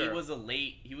 years but he younger. was a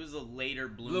later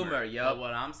bloomer. Bloomer, yup. But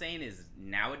what I'm saying is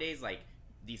nowadays, like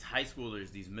these high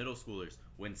schoolers, these middle schoolers,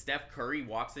 when Steph Curry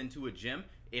walks into a gym,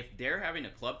 if they're having a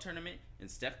club tournament and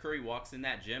Steph Curry walks in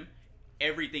that gym,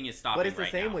 everything is stopping. But it's the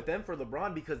right same now. with them for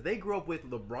LeBron because they grew up with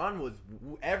LeBron was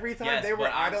every time Yes, they were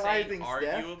but I'm saying idolizing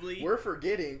Steph. arguably- We're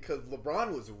forgetting because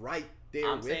LeBron was right there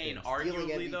I'm with saying him, stealing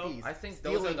arguably, though, MVPs, I think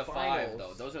those are stealing the finals. five,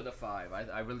 though. Those are the five.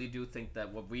 I really do think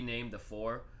that what we named the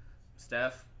four,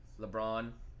 Steph,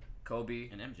 LeBron, Kobe,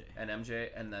 and MJ. MJ,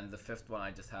 and then the fifth one I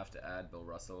just have to add Bill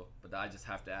Russell. But I just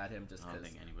have to add him just I don't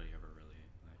because. think anybody ever really.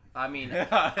 I mean,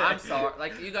 I'm sorry.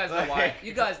 Like you guys know why.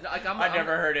 You guys like I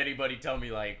never heard anybody tell me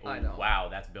like, "Oh, I know. wow,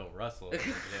 that's Bill Russell."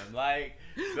 I'm like,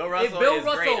 Bill If Russell Bill is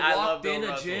Russell great. I love walked Bill in a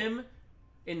Russell. gym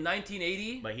in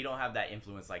 1980, But he don't have that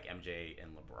influence like MJ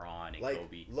and LeBron and Like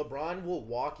Kobe. LeBron will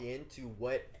walk into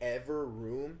whatever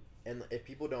room, and if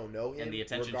people don't know him, And the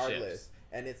attention regardless, shifts.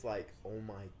 and it's like, oh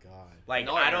my god. Like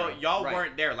No, I no, don't, y'all right.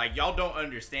 weren't there. Like y'all don't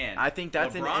understand. I think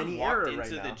that's in LeBron any walked era into right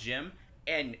the now. gym,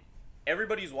 and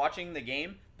everybody's watching the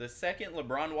game. The second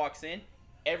LeBron walks in,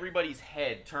 everybody's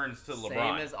head turns to LeBron.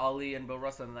 same as Ali and Bill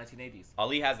Russell in the 1980s.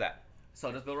 Ali has that.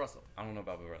 So does Bill Russell. I don't know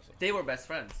about Bill Russell. They were best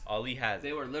friends. Ali has. They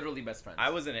it. were literally best friends.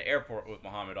 I was in an airport with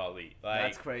Muhammad Ali. Like,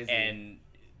 That's crazy. And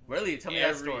really tell me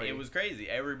that story. it was crazy.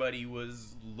 Everybody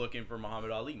was looking for Muhammad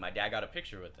Ali. My dad got a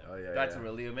picture with him. Oh yeah. That's yeah.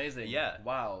 really amazing. Yeah.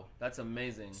 Wow, that's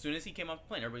amazing. As soon as he came off the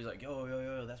plane, everybody's like,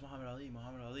 yo, that's Muhammad Ali,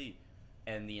 Muhammad Ali.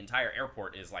 And the entire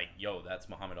airport is like, yo, that's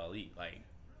Muhammad Ali. Like,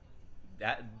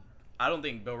 that, I don't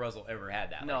think Bill Russell ever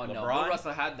had that. No, like, no, LeBron Bill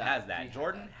Russell had that. has He that. had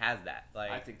Jordan that. has that.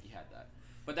 Like, I think he had that.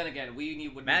 But then again, would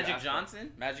need to Magic ask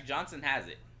Johnson has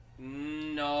it.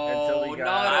 No, Until he got-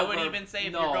 not I over- would even say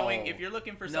if no. you're going, if you're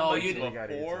looking for No, somebody you didn't.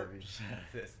 before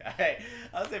this guy,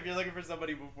 I'll say if you're looking for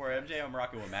somebody before MJ, I'm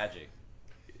rocking with Magic.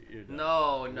 You're done.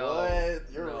 No. What?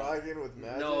 You're no. rocking with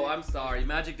Magic? No, I'm sorry.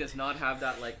 Magic does not have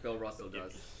that like Bill Russell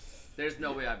does. There's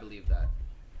no way I believe that.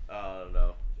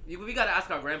 No. We gotta ask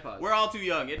our grandpas. We're all too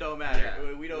young. It don't matter.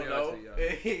 Yeah, We don't we are know.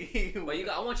 too But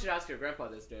I want you to ask your grandpa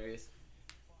this, Darius.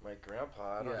 My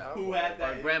grandpa. I don't Yeah. have Who one. had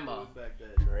that? Our grandma. influence back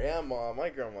then? Grandma. My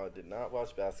grandma did not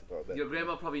watch basketball. Your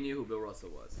grandma probably knew who Bill Russell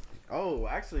was, Oh,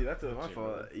 actually, that's my Shit,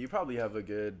 fault. You probably have a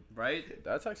good. right?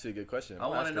 That's actually a good question. I I'll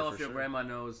want ask to her know for if your sure. grandma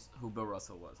knows who Bill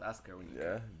Russell was. Ask her when you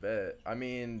Yeah, bet. I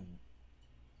mean,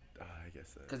 I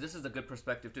guess. Because this is a good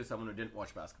perspective to someone who didn't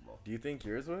watch basketball. Do you think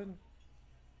yours would?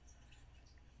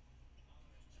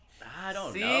 I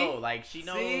don't See? know. Like she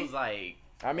knows See? like.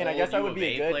 I mean, I old guess that U would of be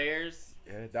a A good. players.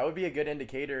 Yeah, that would be a good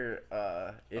indicator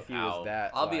if Of he was how-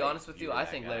 that. I'll be like- honest with you. you were I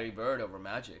that think guy. Larry Bird over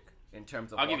Magic in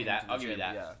terms of. I'll give you walking that. into the I'll give you gym.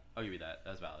 that. Yeah, I'll give you that.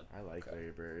 That's valid. I like Okay.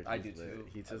 Larry Bird. I He's do lit. too.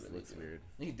 He I just really looks do. weird.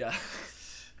 he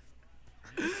does.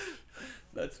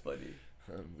 That's funny.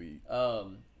 We.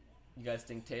 You guys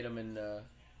think Tatum's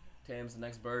the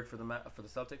next Bird for the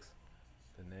Celtics?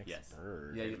 The next Yes.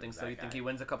 bird. Yeah, you Tatum think is so? that You think guy. he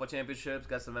wins a couple championships,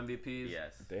 got some MVPs?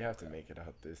 Yes. They have to make it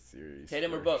out this series.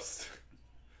 Tatum or first.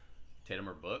 Tatum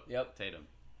or Book? Yep. Tatum.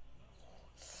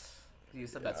 You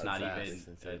said Yeah, that's That's not fast. even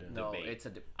Jason a Tatum. No, debate. it's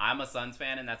a I'm a Suns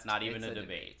fan, and that's not even it's a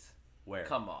debate. Where?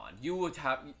 Come on, you would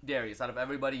have Darius. Out of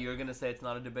everybody, you're gonna say it's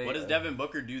not a debate. What does Devin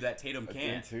Booker do that Tatum It's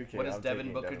can't? in 2K. What does I'm Devin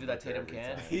taking Booker Devin do that Booker Tatum every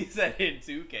can't? time. He said in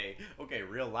 2K. Okay,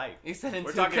 real life. He said in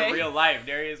We're 2K. talking real life,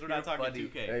 Darius. We're You're not talking funny.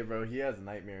 2K. Hey, bro, he has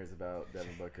nightmares about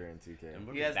Devin Booker in 2K. Devin He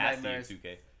Booker's has nasty nightmares. in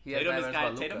 2K. He has Tatum is nightmares kind.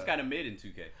 about Tatum's Luka. kind of mid in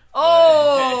 2K.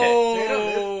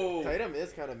 Oh! Tatum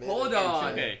is kind of mid. Hold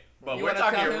on. Okay, but You we're wanna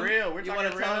tell talking him? real. We're You talking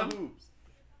wanna tell real him? hoops.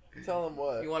 Tell him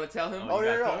what? You want to tell him? Oh, Oh, you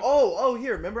no, got no. cooked? Oh,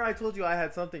 here. Remember I told you I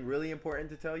had something really important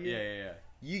to tell you? Yeah.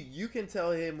 You can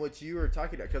tell him what you were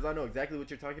talking about because I know exactly what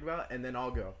you're talking about, and then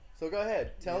I'll go. So go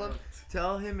ahead.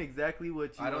 Tell him exactly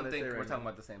what you I want don't to think say we're right talking now.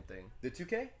 about the same thing. The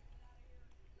 2K?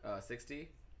 60.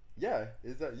 Yeah.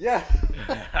 Is that?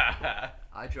 Yeah.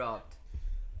 I dropped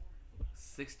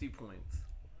 60 points.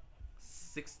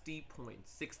 60 points.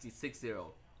 60.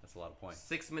 That's a lot of points.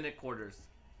 6-minute quarters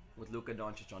with Luka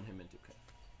Doncic on him in 2K.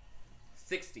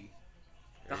 60.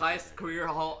 The Very highest good. career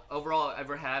overall I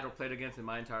ever had or played against in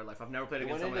my entire life. I've never played It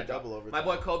against went someone into that dropped. double My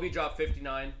overtime. boy Kobe dropped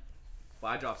 59, but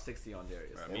I dropped 60 on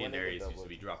Darius. Bro, They me and went into Darius used double. to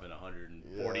be dropping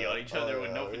 140 Yeah. on each other Oh,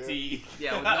 with no yeah. fatigue.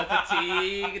 Yeah, with no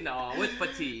fatigue. No, with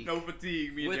fatigue. No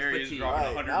fatigue. Me and With Darius fatigue.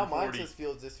 dropping Right. Now 140. mine just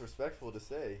feels disrespectful to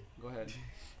say. Go ahead.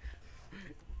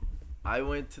 I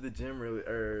went to the gym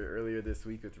earlier this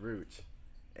week with Ruch,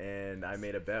 and I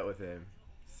made a bet with him,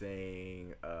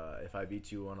 saying if I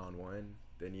beat you 1-on-1,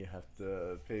 then you have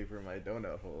to pay for my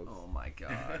donut holes. Oh my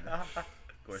god. Of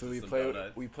course, So it's we some played.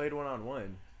 donuts. We played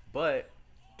 1-on-1, but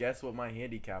guess what my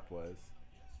handicap was?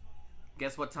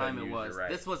 Guess what time Couldn't it use was? your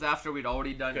right. This was after we'd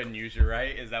already done. Couldn't use your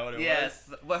right. Is that what it was?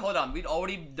 Yes, but hold on. We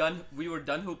were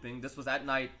done hooping. This was at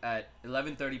night at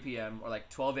 11:30 p.m. or like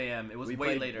 12 a.m. It was We way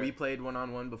played, later. We played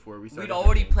 1-on-1 before we started. We'd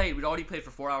already playing. played. We'd already played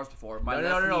for 4 hours before. My No,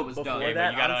 left no, knee was before done. Okay, that,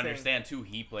 but you gotta I'm saying- understand too.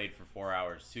 He played for 4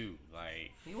 hours too.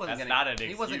 Like He wasn't that's getting. not an He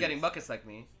excuse. wasn't getting buckets like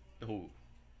me. Who?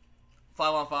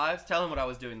 5-on-5s. Tell him what I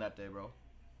was doing that day, bro.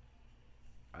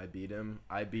 I beat him.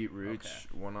 I beat Ruch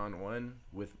Okay. 1-on-1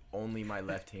 with only my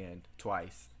left hand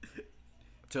twice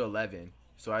to 11.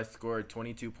 So I scored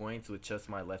 22 points with just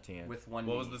my left hand. With one.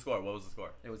 What knee. was the score? What was the score?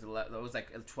 It was 11. It was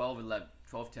like 12-11,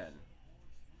 12-10.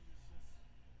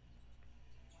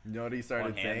 You know what he started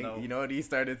One hand, saying? though. You know what he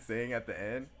started saying at the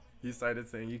end? He started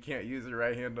saying, "You can't use your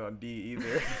right hand on D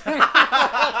either."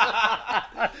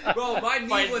 Bro, my knee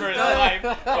Fight was for his done. life.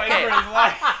 Fight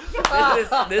for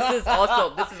his life. This is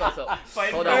also.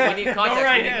 Fight Hold for on, it. we need No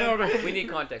right hand.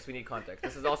 context. We need context.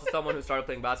 This is also someone who started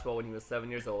playing basketball when he was 7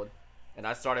 years old, and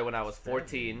I started when I was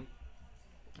 14.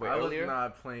 Wait, I was earlier?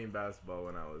 not playing basketball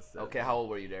when I was 7. Okay, how old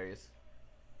were you, Darius?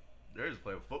 They're just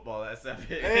playing football at 7.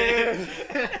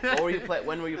 What were you play?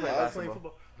 When were you playing I was playing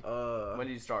basketball? football. When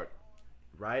did you start?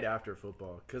 Right after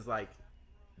football, cause like,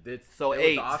 So it 8.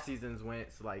 Was the off seasons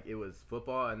went, so like it was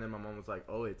football, and then my mom was like,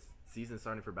 "Oh, it's season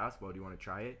starting for basketball. Do you want to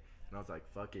try it?" And I was like,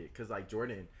 "Fuck it," cause like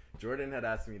Jordan had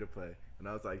asked me to play, and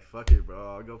I was like, "Fuck it,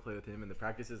 bro. I'll go play with him." And the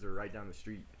practices were right down the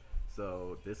street,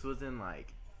 so this was in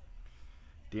like,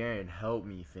 Darin, help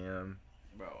me, fam,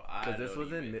 Bro, I cause this don't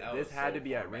was in even- that this was had so to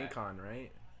be at far back. Rincon,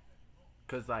 right?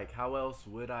 Cause like, how else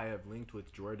would I have linked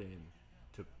with Jordan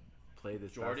to play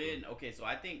this? Jordan. basketball? Okay, so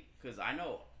I think because I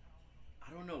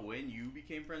don't know when you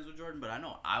became friends with Jordan, but I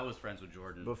know I was friends with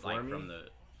Jordan Before like me? from the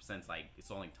since like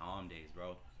it's only Tom days,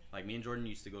 bro. Like me and Jordan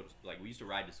used to go to we used to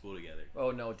ride to school together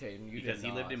Oh no, Tatum, you because did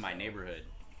he lived not, in my so. neighborhood.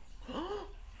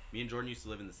 Me and Jordan used to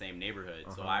live in the same neighborhood,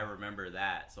 so Uh-huh. I remember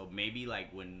that. So maybe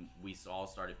like when we all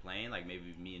started playing, like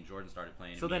maybe me and Jordan started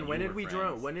playing. So and me then and when you did were we friends.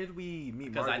 join? When did we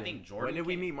meet Because I Marvin? think Jordan When did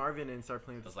we came- meet Marvin and start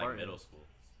playing It with was the like Spartans? middle school.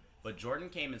 But Jordan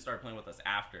came and started playing with us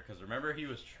after. Because remember, he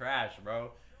was trash,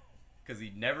 bro. Because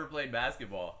he never played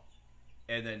basketball.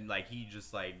 And then, like, he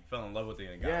just, like, fell in love with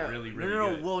it and got really, really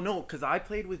no, good. Well, no, because I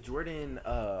played with Jordan.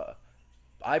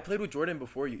 I played with Jordan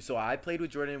before you. So I played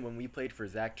with Jordan when we played for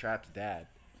Zach Trapp's dad.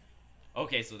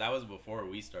 Okay, so that was before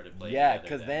we started playing Yeah, together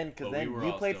because then But we were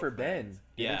you all played still for friends. Ben.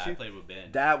 Yeah, Didn't I you? played with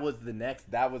Ben. That was the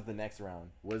next round.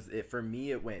 Was it for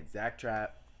me? It went Zach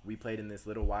Trapp. We played in this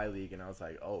little Y league, and I was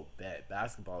like, "Oh, bet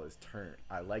basketball is turned.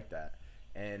 I like that."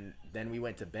 And then we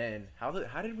went to Ben. How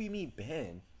did we meet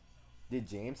Ben? Did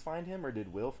James find him, or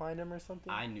did Will find him, or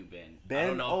something? I knew Ben. I Ben-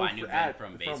 don't know oh, if I knew for- Ben at-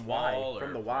 from from baseball Y, or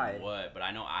from the Y. what, but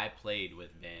I know I played with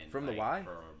Ben. From the like, Y?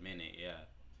 For a minute, yeah.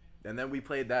 And then we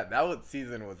played that. That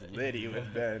season was litty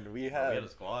with Ben. We We had had a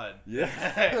squad.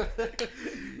 yeah.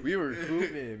 We were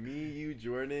hooping. Me, you,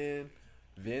 Jordan,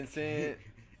 Vincent.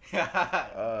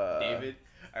 David.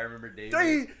 I remember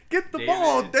David. Get the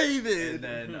ball, David. And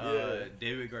then Yeah.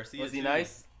 David Garcia. Was he too.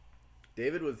 nice?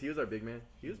 David was our big man.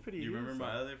 He was pretty. You he was remember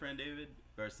my solid. other friend David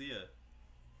Garcia?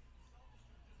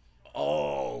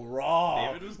 Oh, Raw.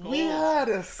 David was We cold. had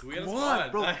a We had a squad,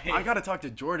 squad. bro. Like- I gotta talk to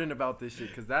Jordan about this shit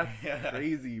because that's Yeah.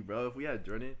 crazy, bro. If we had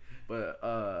Jordan, but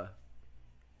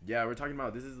yeah, we're talking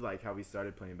about this is like how we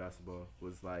started playing basketball.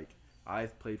 Was like I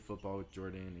played football with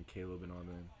Jordan and Caleb and all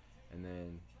them, and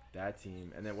then that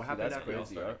team, and then what happened that's after? We all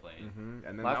crazy, started huh? playing.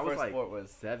 And then My that was first like sport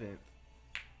was 7th.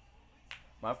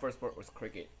 My first sport was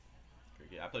cricket.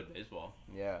 Cricket. I played baseball.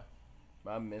 Yeah,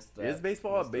 I missed that. Is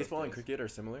baseball Missed those baseball and days. cricket are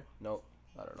similar? Nope,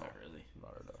 I don't know. Not really.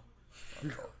 Not at all.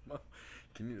 Not at all.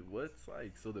 Can you? What's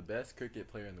like? So the best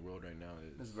cricket player in the world right now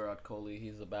This is is Virat Kohli.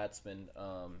 He's a batsman.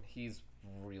 He's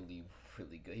really,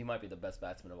 really good. He might be the best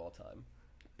batsman of all time.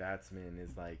 batsman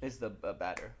is like He's the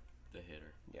batter. The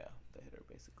hitter. Yeah, the hitter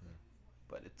basically.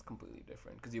 But it's completely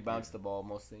different because you bounce the ball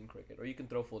mostly in cricket, or you can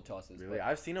throw full tosses. really. but-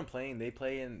 I've seen them playing.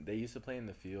 They used to play in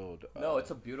the field. No,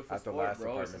 it's a beautiful at the sport, last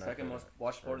bro. It's the apartment I second played most at.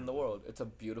 watched sport in the world. It's a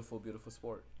beautiful, beautiful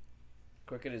sport.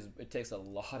 Cricket is. It takes a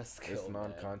lot of skill. It's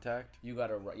man. non-contact. You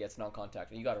gotta. Yeah, it's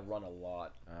non-contact, and you gotta run a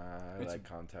lot. I It's- like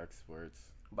contact sports.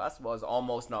 Basketball is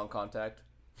almost non-contact.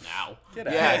 Now. Get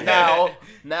out Yeah, of here.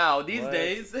 now these What?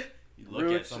 days, You look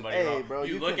Roots, at somebody hey, wrong. bro,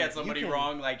 you you look can- at somebody you can-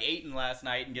 wrong like Aiden last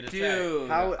night and get a check. dude.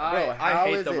 How, I how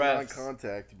hate is the it refs.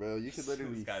 non-contact, bro? You could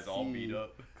literally This guy's all beat see-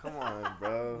 up. Come on,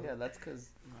 bro. Yeah, that's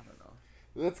because I don't know.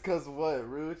 That's cause what,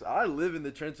 Rooch? I live in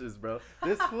the trenches, bro.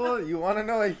 This fool, you want to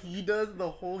know what he does the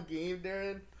whole game,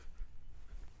 Darren?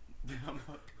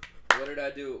 What did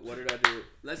I do?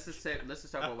 Let's just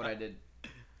talk about what I did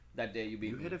that day. You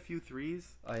beat You me. hit a few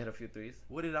threes. I hit a few threes.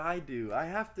 What did I do? I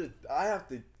have to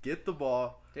get the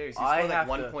ball. Darius, you I scored like have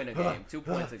 1 to- point a game, 2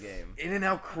 points a game. In and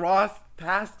out cross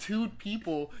past 2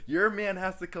 people. Your man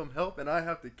has to come help, and I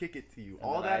have to kick it to you. And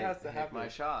All then that I has to hit happen. my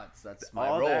shots. That's my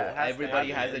All role. that has to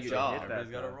Everybody happen has a for you to job. hit that.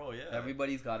 Everybody's got a roll, yeah.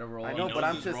 Everybody's got a role. I He know, knows but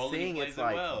I'm his just role and he saying plays it's it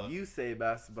like well. you say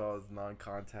basketball is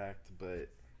non-contact, but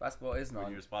Basketball is When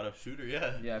non. you're a spot up shooter,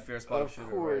 yeah. Yeah, if you're a spot Of shooter.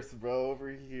 course, bro. Over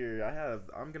here,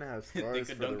 I'm gonna have Think scars of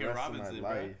for the Duncan rest Robinson, of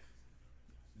my bro. life.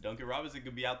 Duncan Robinson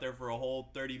could be out there for a whole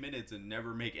 30 minutes and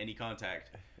never make any contact.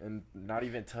 and not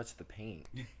even touch the paint.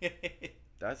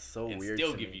 That's so and weird.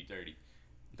 still to give me. you 30.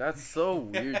 That's so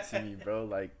weird to me, bro.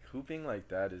 Like hooping like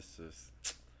that is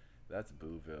just that's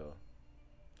Booville,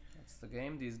 That's the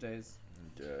game these days.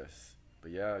 I guess. But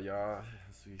yeah, y'all,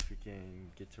 as we freaking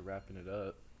get to wrapping it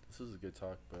up. This was a good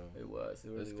talk, bro. It was. It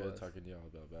really It's good was. talking to y'all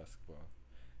about basketball.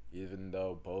 Even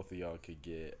though both of y'all could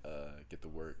get the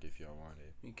work if y'all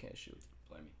wanted. You can't shoot.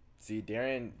 Play me. See,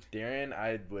 Darin,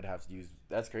 I would have to use.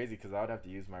 That's crazy because I would have to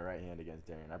use my right hand against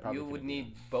Darin. I probably You would couldn't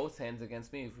need do both hands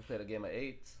against me if we played a game of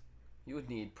 8s. You would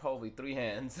need probably 3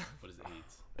 hands. What is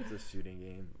AIDS? it. It's a shooting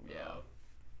game. Yeah.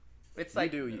 It's You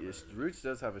like do. Roots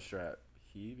does have a strap.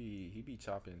 He be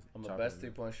chopping. I'm the chopping best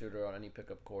them. 3-point shooter on any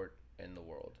pickup court in the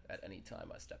world at any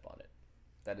time I step on it.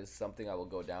 That is something I will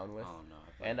go down with. Oh no.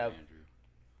 I And thought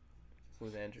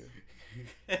Who's Andrew?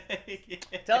 Andrew.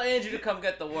 Tell Andrew to come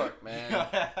get the work, man.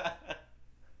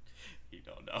 You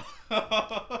don't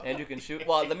know. Andrew can shoot.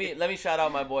 Well, let me shout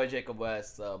out my boy Jacob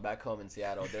West back home in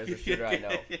Seattle. There's a shooter I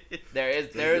know. There is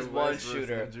Jacob one West versus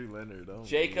shooter. Andrew Leonard. Oh,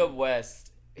 Jacob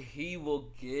West. He will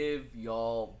give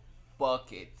y'all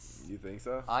buckets. You think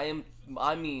so? I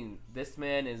mean, this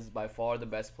man is by far the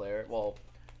best player. Well,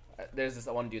 there's this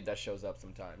one dude that shows up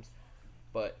sometimes,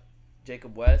 but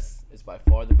Jacob West is by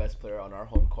far the best player on our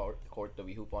home court that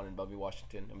we hoop on in Bellevue,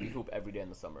 Washington, and we hoop every day in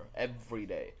the summer, every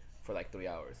day for like 3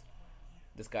 hours.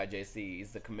 This guy JC,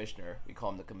 he's the commissioner. We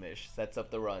call him the commish. Sets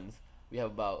up the runs. We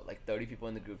have about like 30 people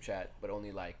in the group chat, but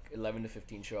only like 11 to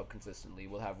 15 show up consistently.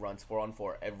 We'll have runs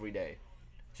 4-on-4 every day.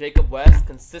 Jacob West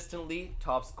consistently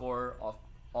top scorer of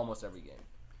almost every game.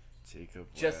 Jacob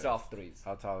Just West. off threes.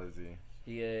 How tall is he?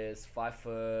 He is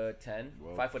 5'10",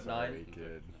 Whoa, 5'9". sorry,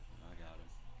 kid.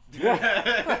 I got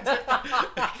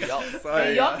him. Y'all,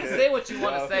 Sorry, y'all can kid. say what you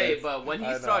want to No say, offense. but when I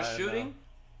he know, starts I know. shooting,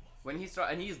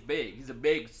 and he's big. He's a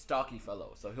big, stocky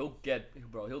fellow. So he'll get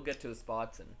to the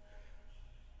spots. And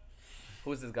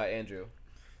who's this guy, Andrew?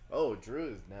 Oh, Drew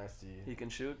is nasty. He can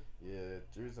shoot. Yeah,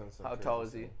 Drew's on some. How crazy tall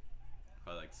is he? stuff.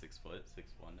 Probably like 6 foot,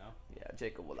 6'1" now. Yeah,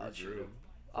 Jacob will outshoot Drew. him.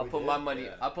 I'll Oh, put yeah? my money.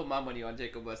 Yeah. I'll put my money on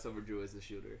Jacob West over Drew as a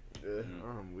shooter. Yeah.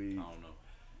 I'm I weak. don't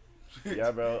know.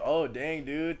 Yeah, bro. Oh, dang,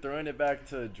 dude. Throwing it back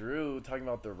to Drew, talking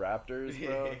about the Raptors,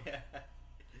 bro.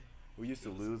 We used to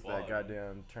It was lose fun. that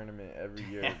goddamn tournament every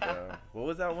year, bro. What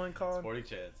was that one called? Sporting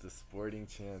chance. The Sporting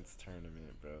Chance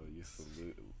tournament, bro. We used to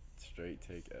straight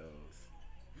take L's.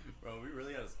 Bro, we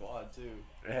really had a squad too.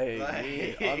 Hey,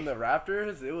 Like- me, on the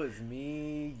Raptors, it was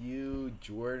me, you,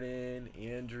 Jordan,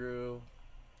 Andrew,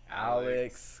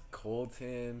 Alex,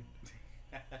 Colton.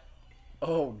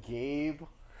 Oh, Gabe. You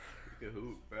could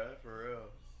hoop, bro, for real.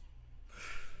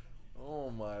 Oh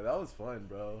my, that was fun,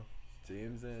 bro.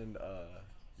 James and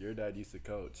your dad used to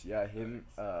coach. Yeah, him,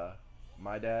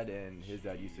 my dad and his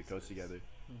dad used to coach together.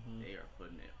 They are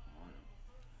putting it on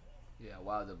them. Yeah,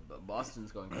 wow, the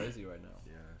Boston's going crazy right now.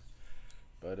 Yeah.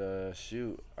 But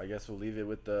shoot, I guess we'll leave it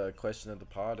with the question of the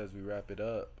pod as we wrap it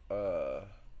up.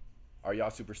 Are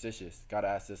y'all superstitious? Gotta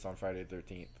ask this on Friday the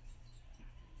 13th.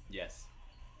 Yes.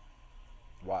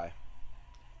 Why?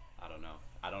 I don't know.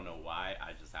 I don't know why.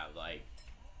 I just have like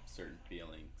certain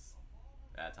feelings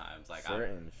at times. Like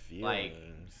Certain like-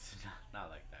 feelings. not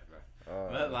like that, bro.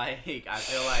 Uh, But like I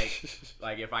feel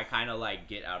like if I kind of like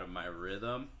get out of my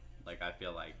rhythm, like I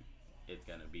feel like it's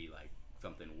gonna be like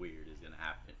something weird is gonna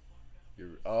happen.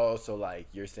 so like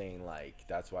you're saying like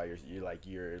that's why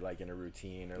you're like in a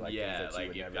routine or like yeah, things that like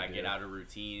you would if never I do. get out of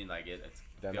routine, like it's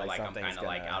Then, feel like, like I'm something's kind of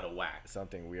like gonna- out of whack.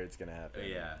 Something weird's gonna happen.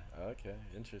 Yeah. Okay,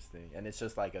 interesting. And it's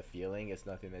just like a feeling. It's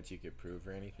nothing that you could prove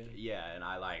or anything. Yeah, and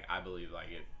I believe like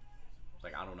it,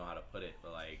 like I don't know how to put it,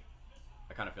 but like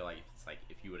I kind of feel like it's like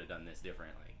if you would have done this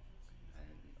different, like.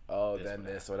 Oh, This then would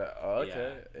this happen. would. Oh,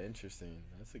 okay, interesting.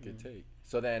 That's a good take.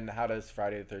 So then, how does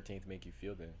Friday the 13th make you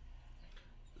feel then?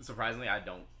 Surprisingly, I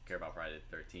don't care about Friday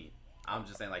the 13th. I'm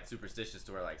just saying like superstitious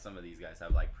to where like some of these guys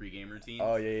have like pregame routines.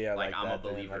 Oh yeah, Like I'm that a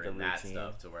then, believer like a in that routine.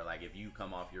 stuff to where like if you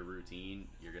come off your routine,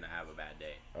 you're gonna have a bad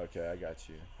day. Okay, I got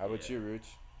you. How about Yeah. you, Ruch?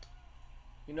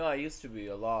 You know, I used to be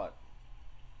a lot,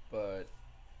 but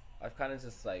I've kind of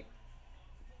just like,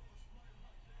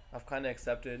 I've kind of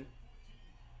accepted.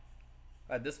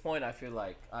 At this point, I feel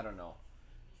like, I don't know.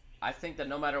 I think that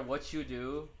no matter what you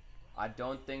do, I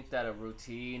don't think that a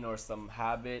routine or some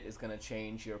habit is going to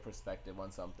change your perspective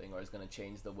on something or is going to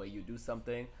change the way you do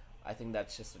something. I think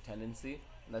that's just a tendency,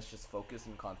 and that's just focus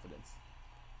and confidence.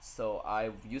 So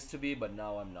I used to be, but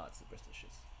now I'm not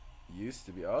superstitious. Used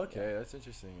to be. Okay, that's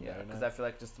interesting. Yeah, Very because nice. I feel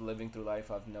like just living through life,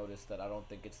 I've noticed that I don't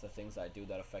think it's the things I do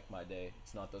that affect my day.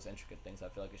 It's not those intricate things. I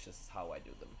feel like it's just how I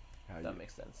do them. How If that you-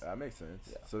 makes sense. That makes sense.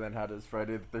 Yeah. So then, how does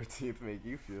Friday the 13th make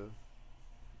you feel?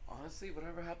 Honestly,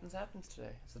 whatever happens, happens today.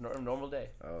 It's a normal day.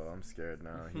 Oh, I'm scared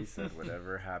now. He said,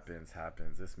 "Whatever happens,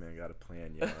 happens." This man got a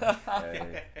plan, y'all.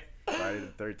 Hey, Friday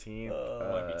the 13th,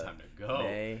 Might be time to go.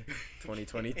 May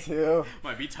 2022.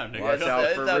 Might be time to Watch go. out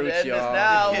It's for time to Ruch, end this y'all.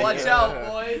 now. Watch Yeah.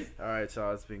 out, boys. All right,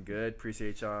 y'all. It's been good.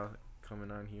 Appreciate y'all coming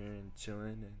on here and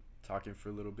chilling and talking for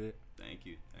a little bit. Thank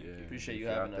you. Thank Yeah, you. Appreciate if you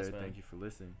you're having out us, there, man. Thank you for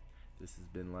listening. This has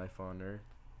been Life on Earth.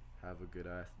 Have a good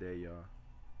ass day, y'all.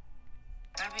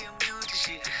 I be immune to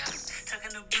shit.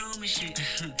 Tucking the broom and shit.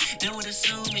 Done with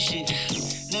assuming shit.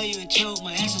 Know you a joke,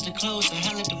 my ass is the close. I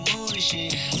holla at the moon and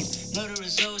shit. Know the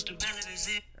results, the balance.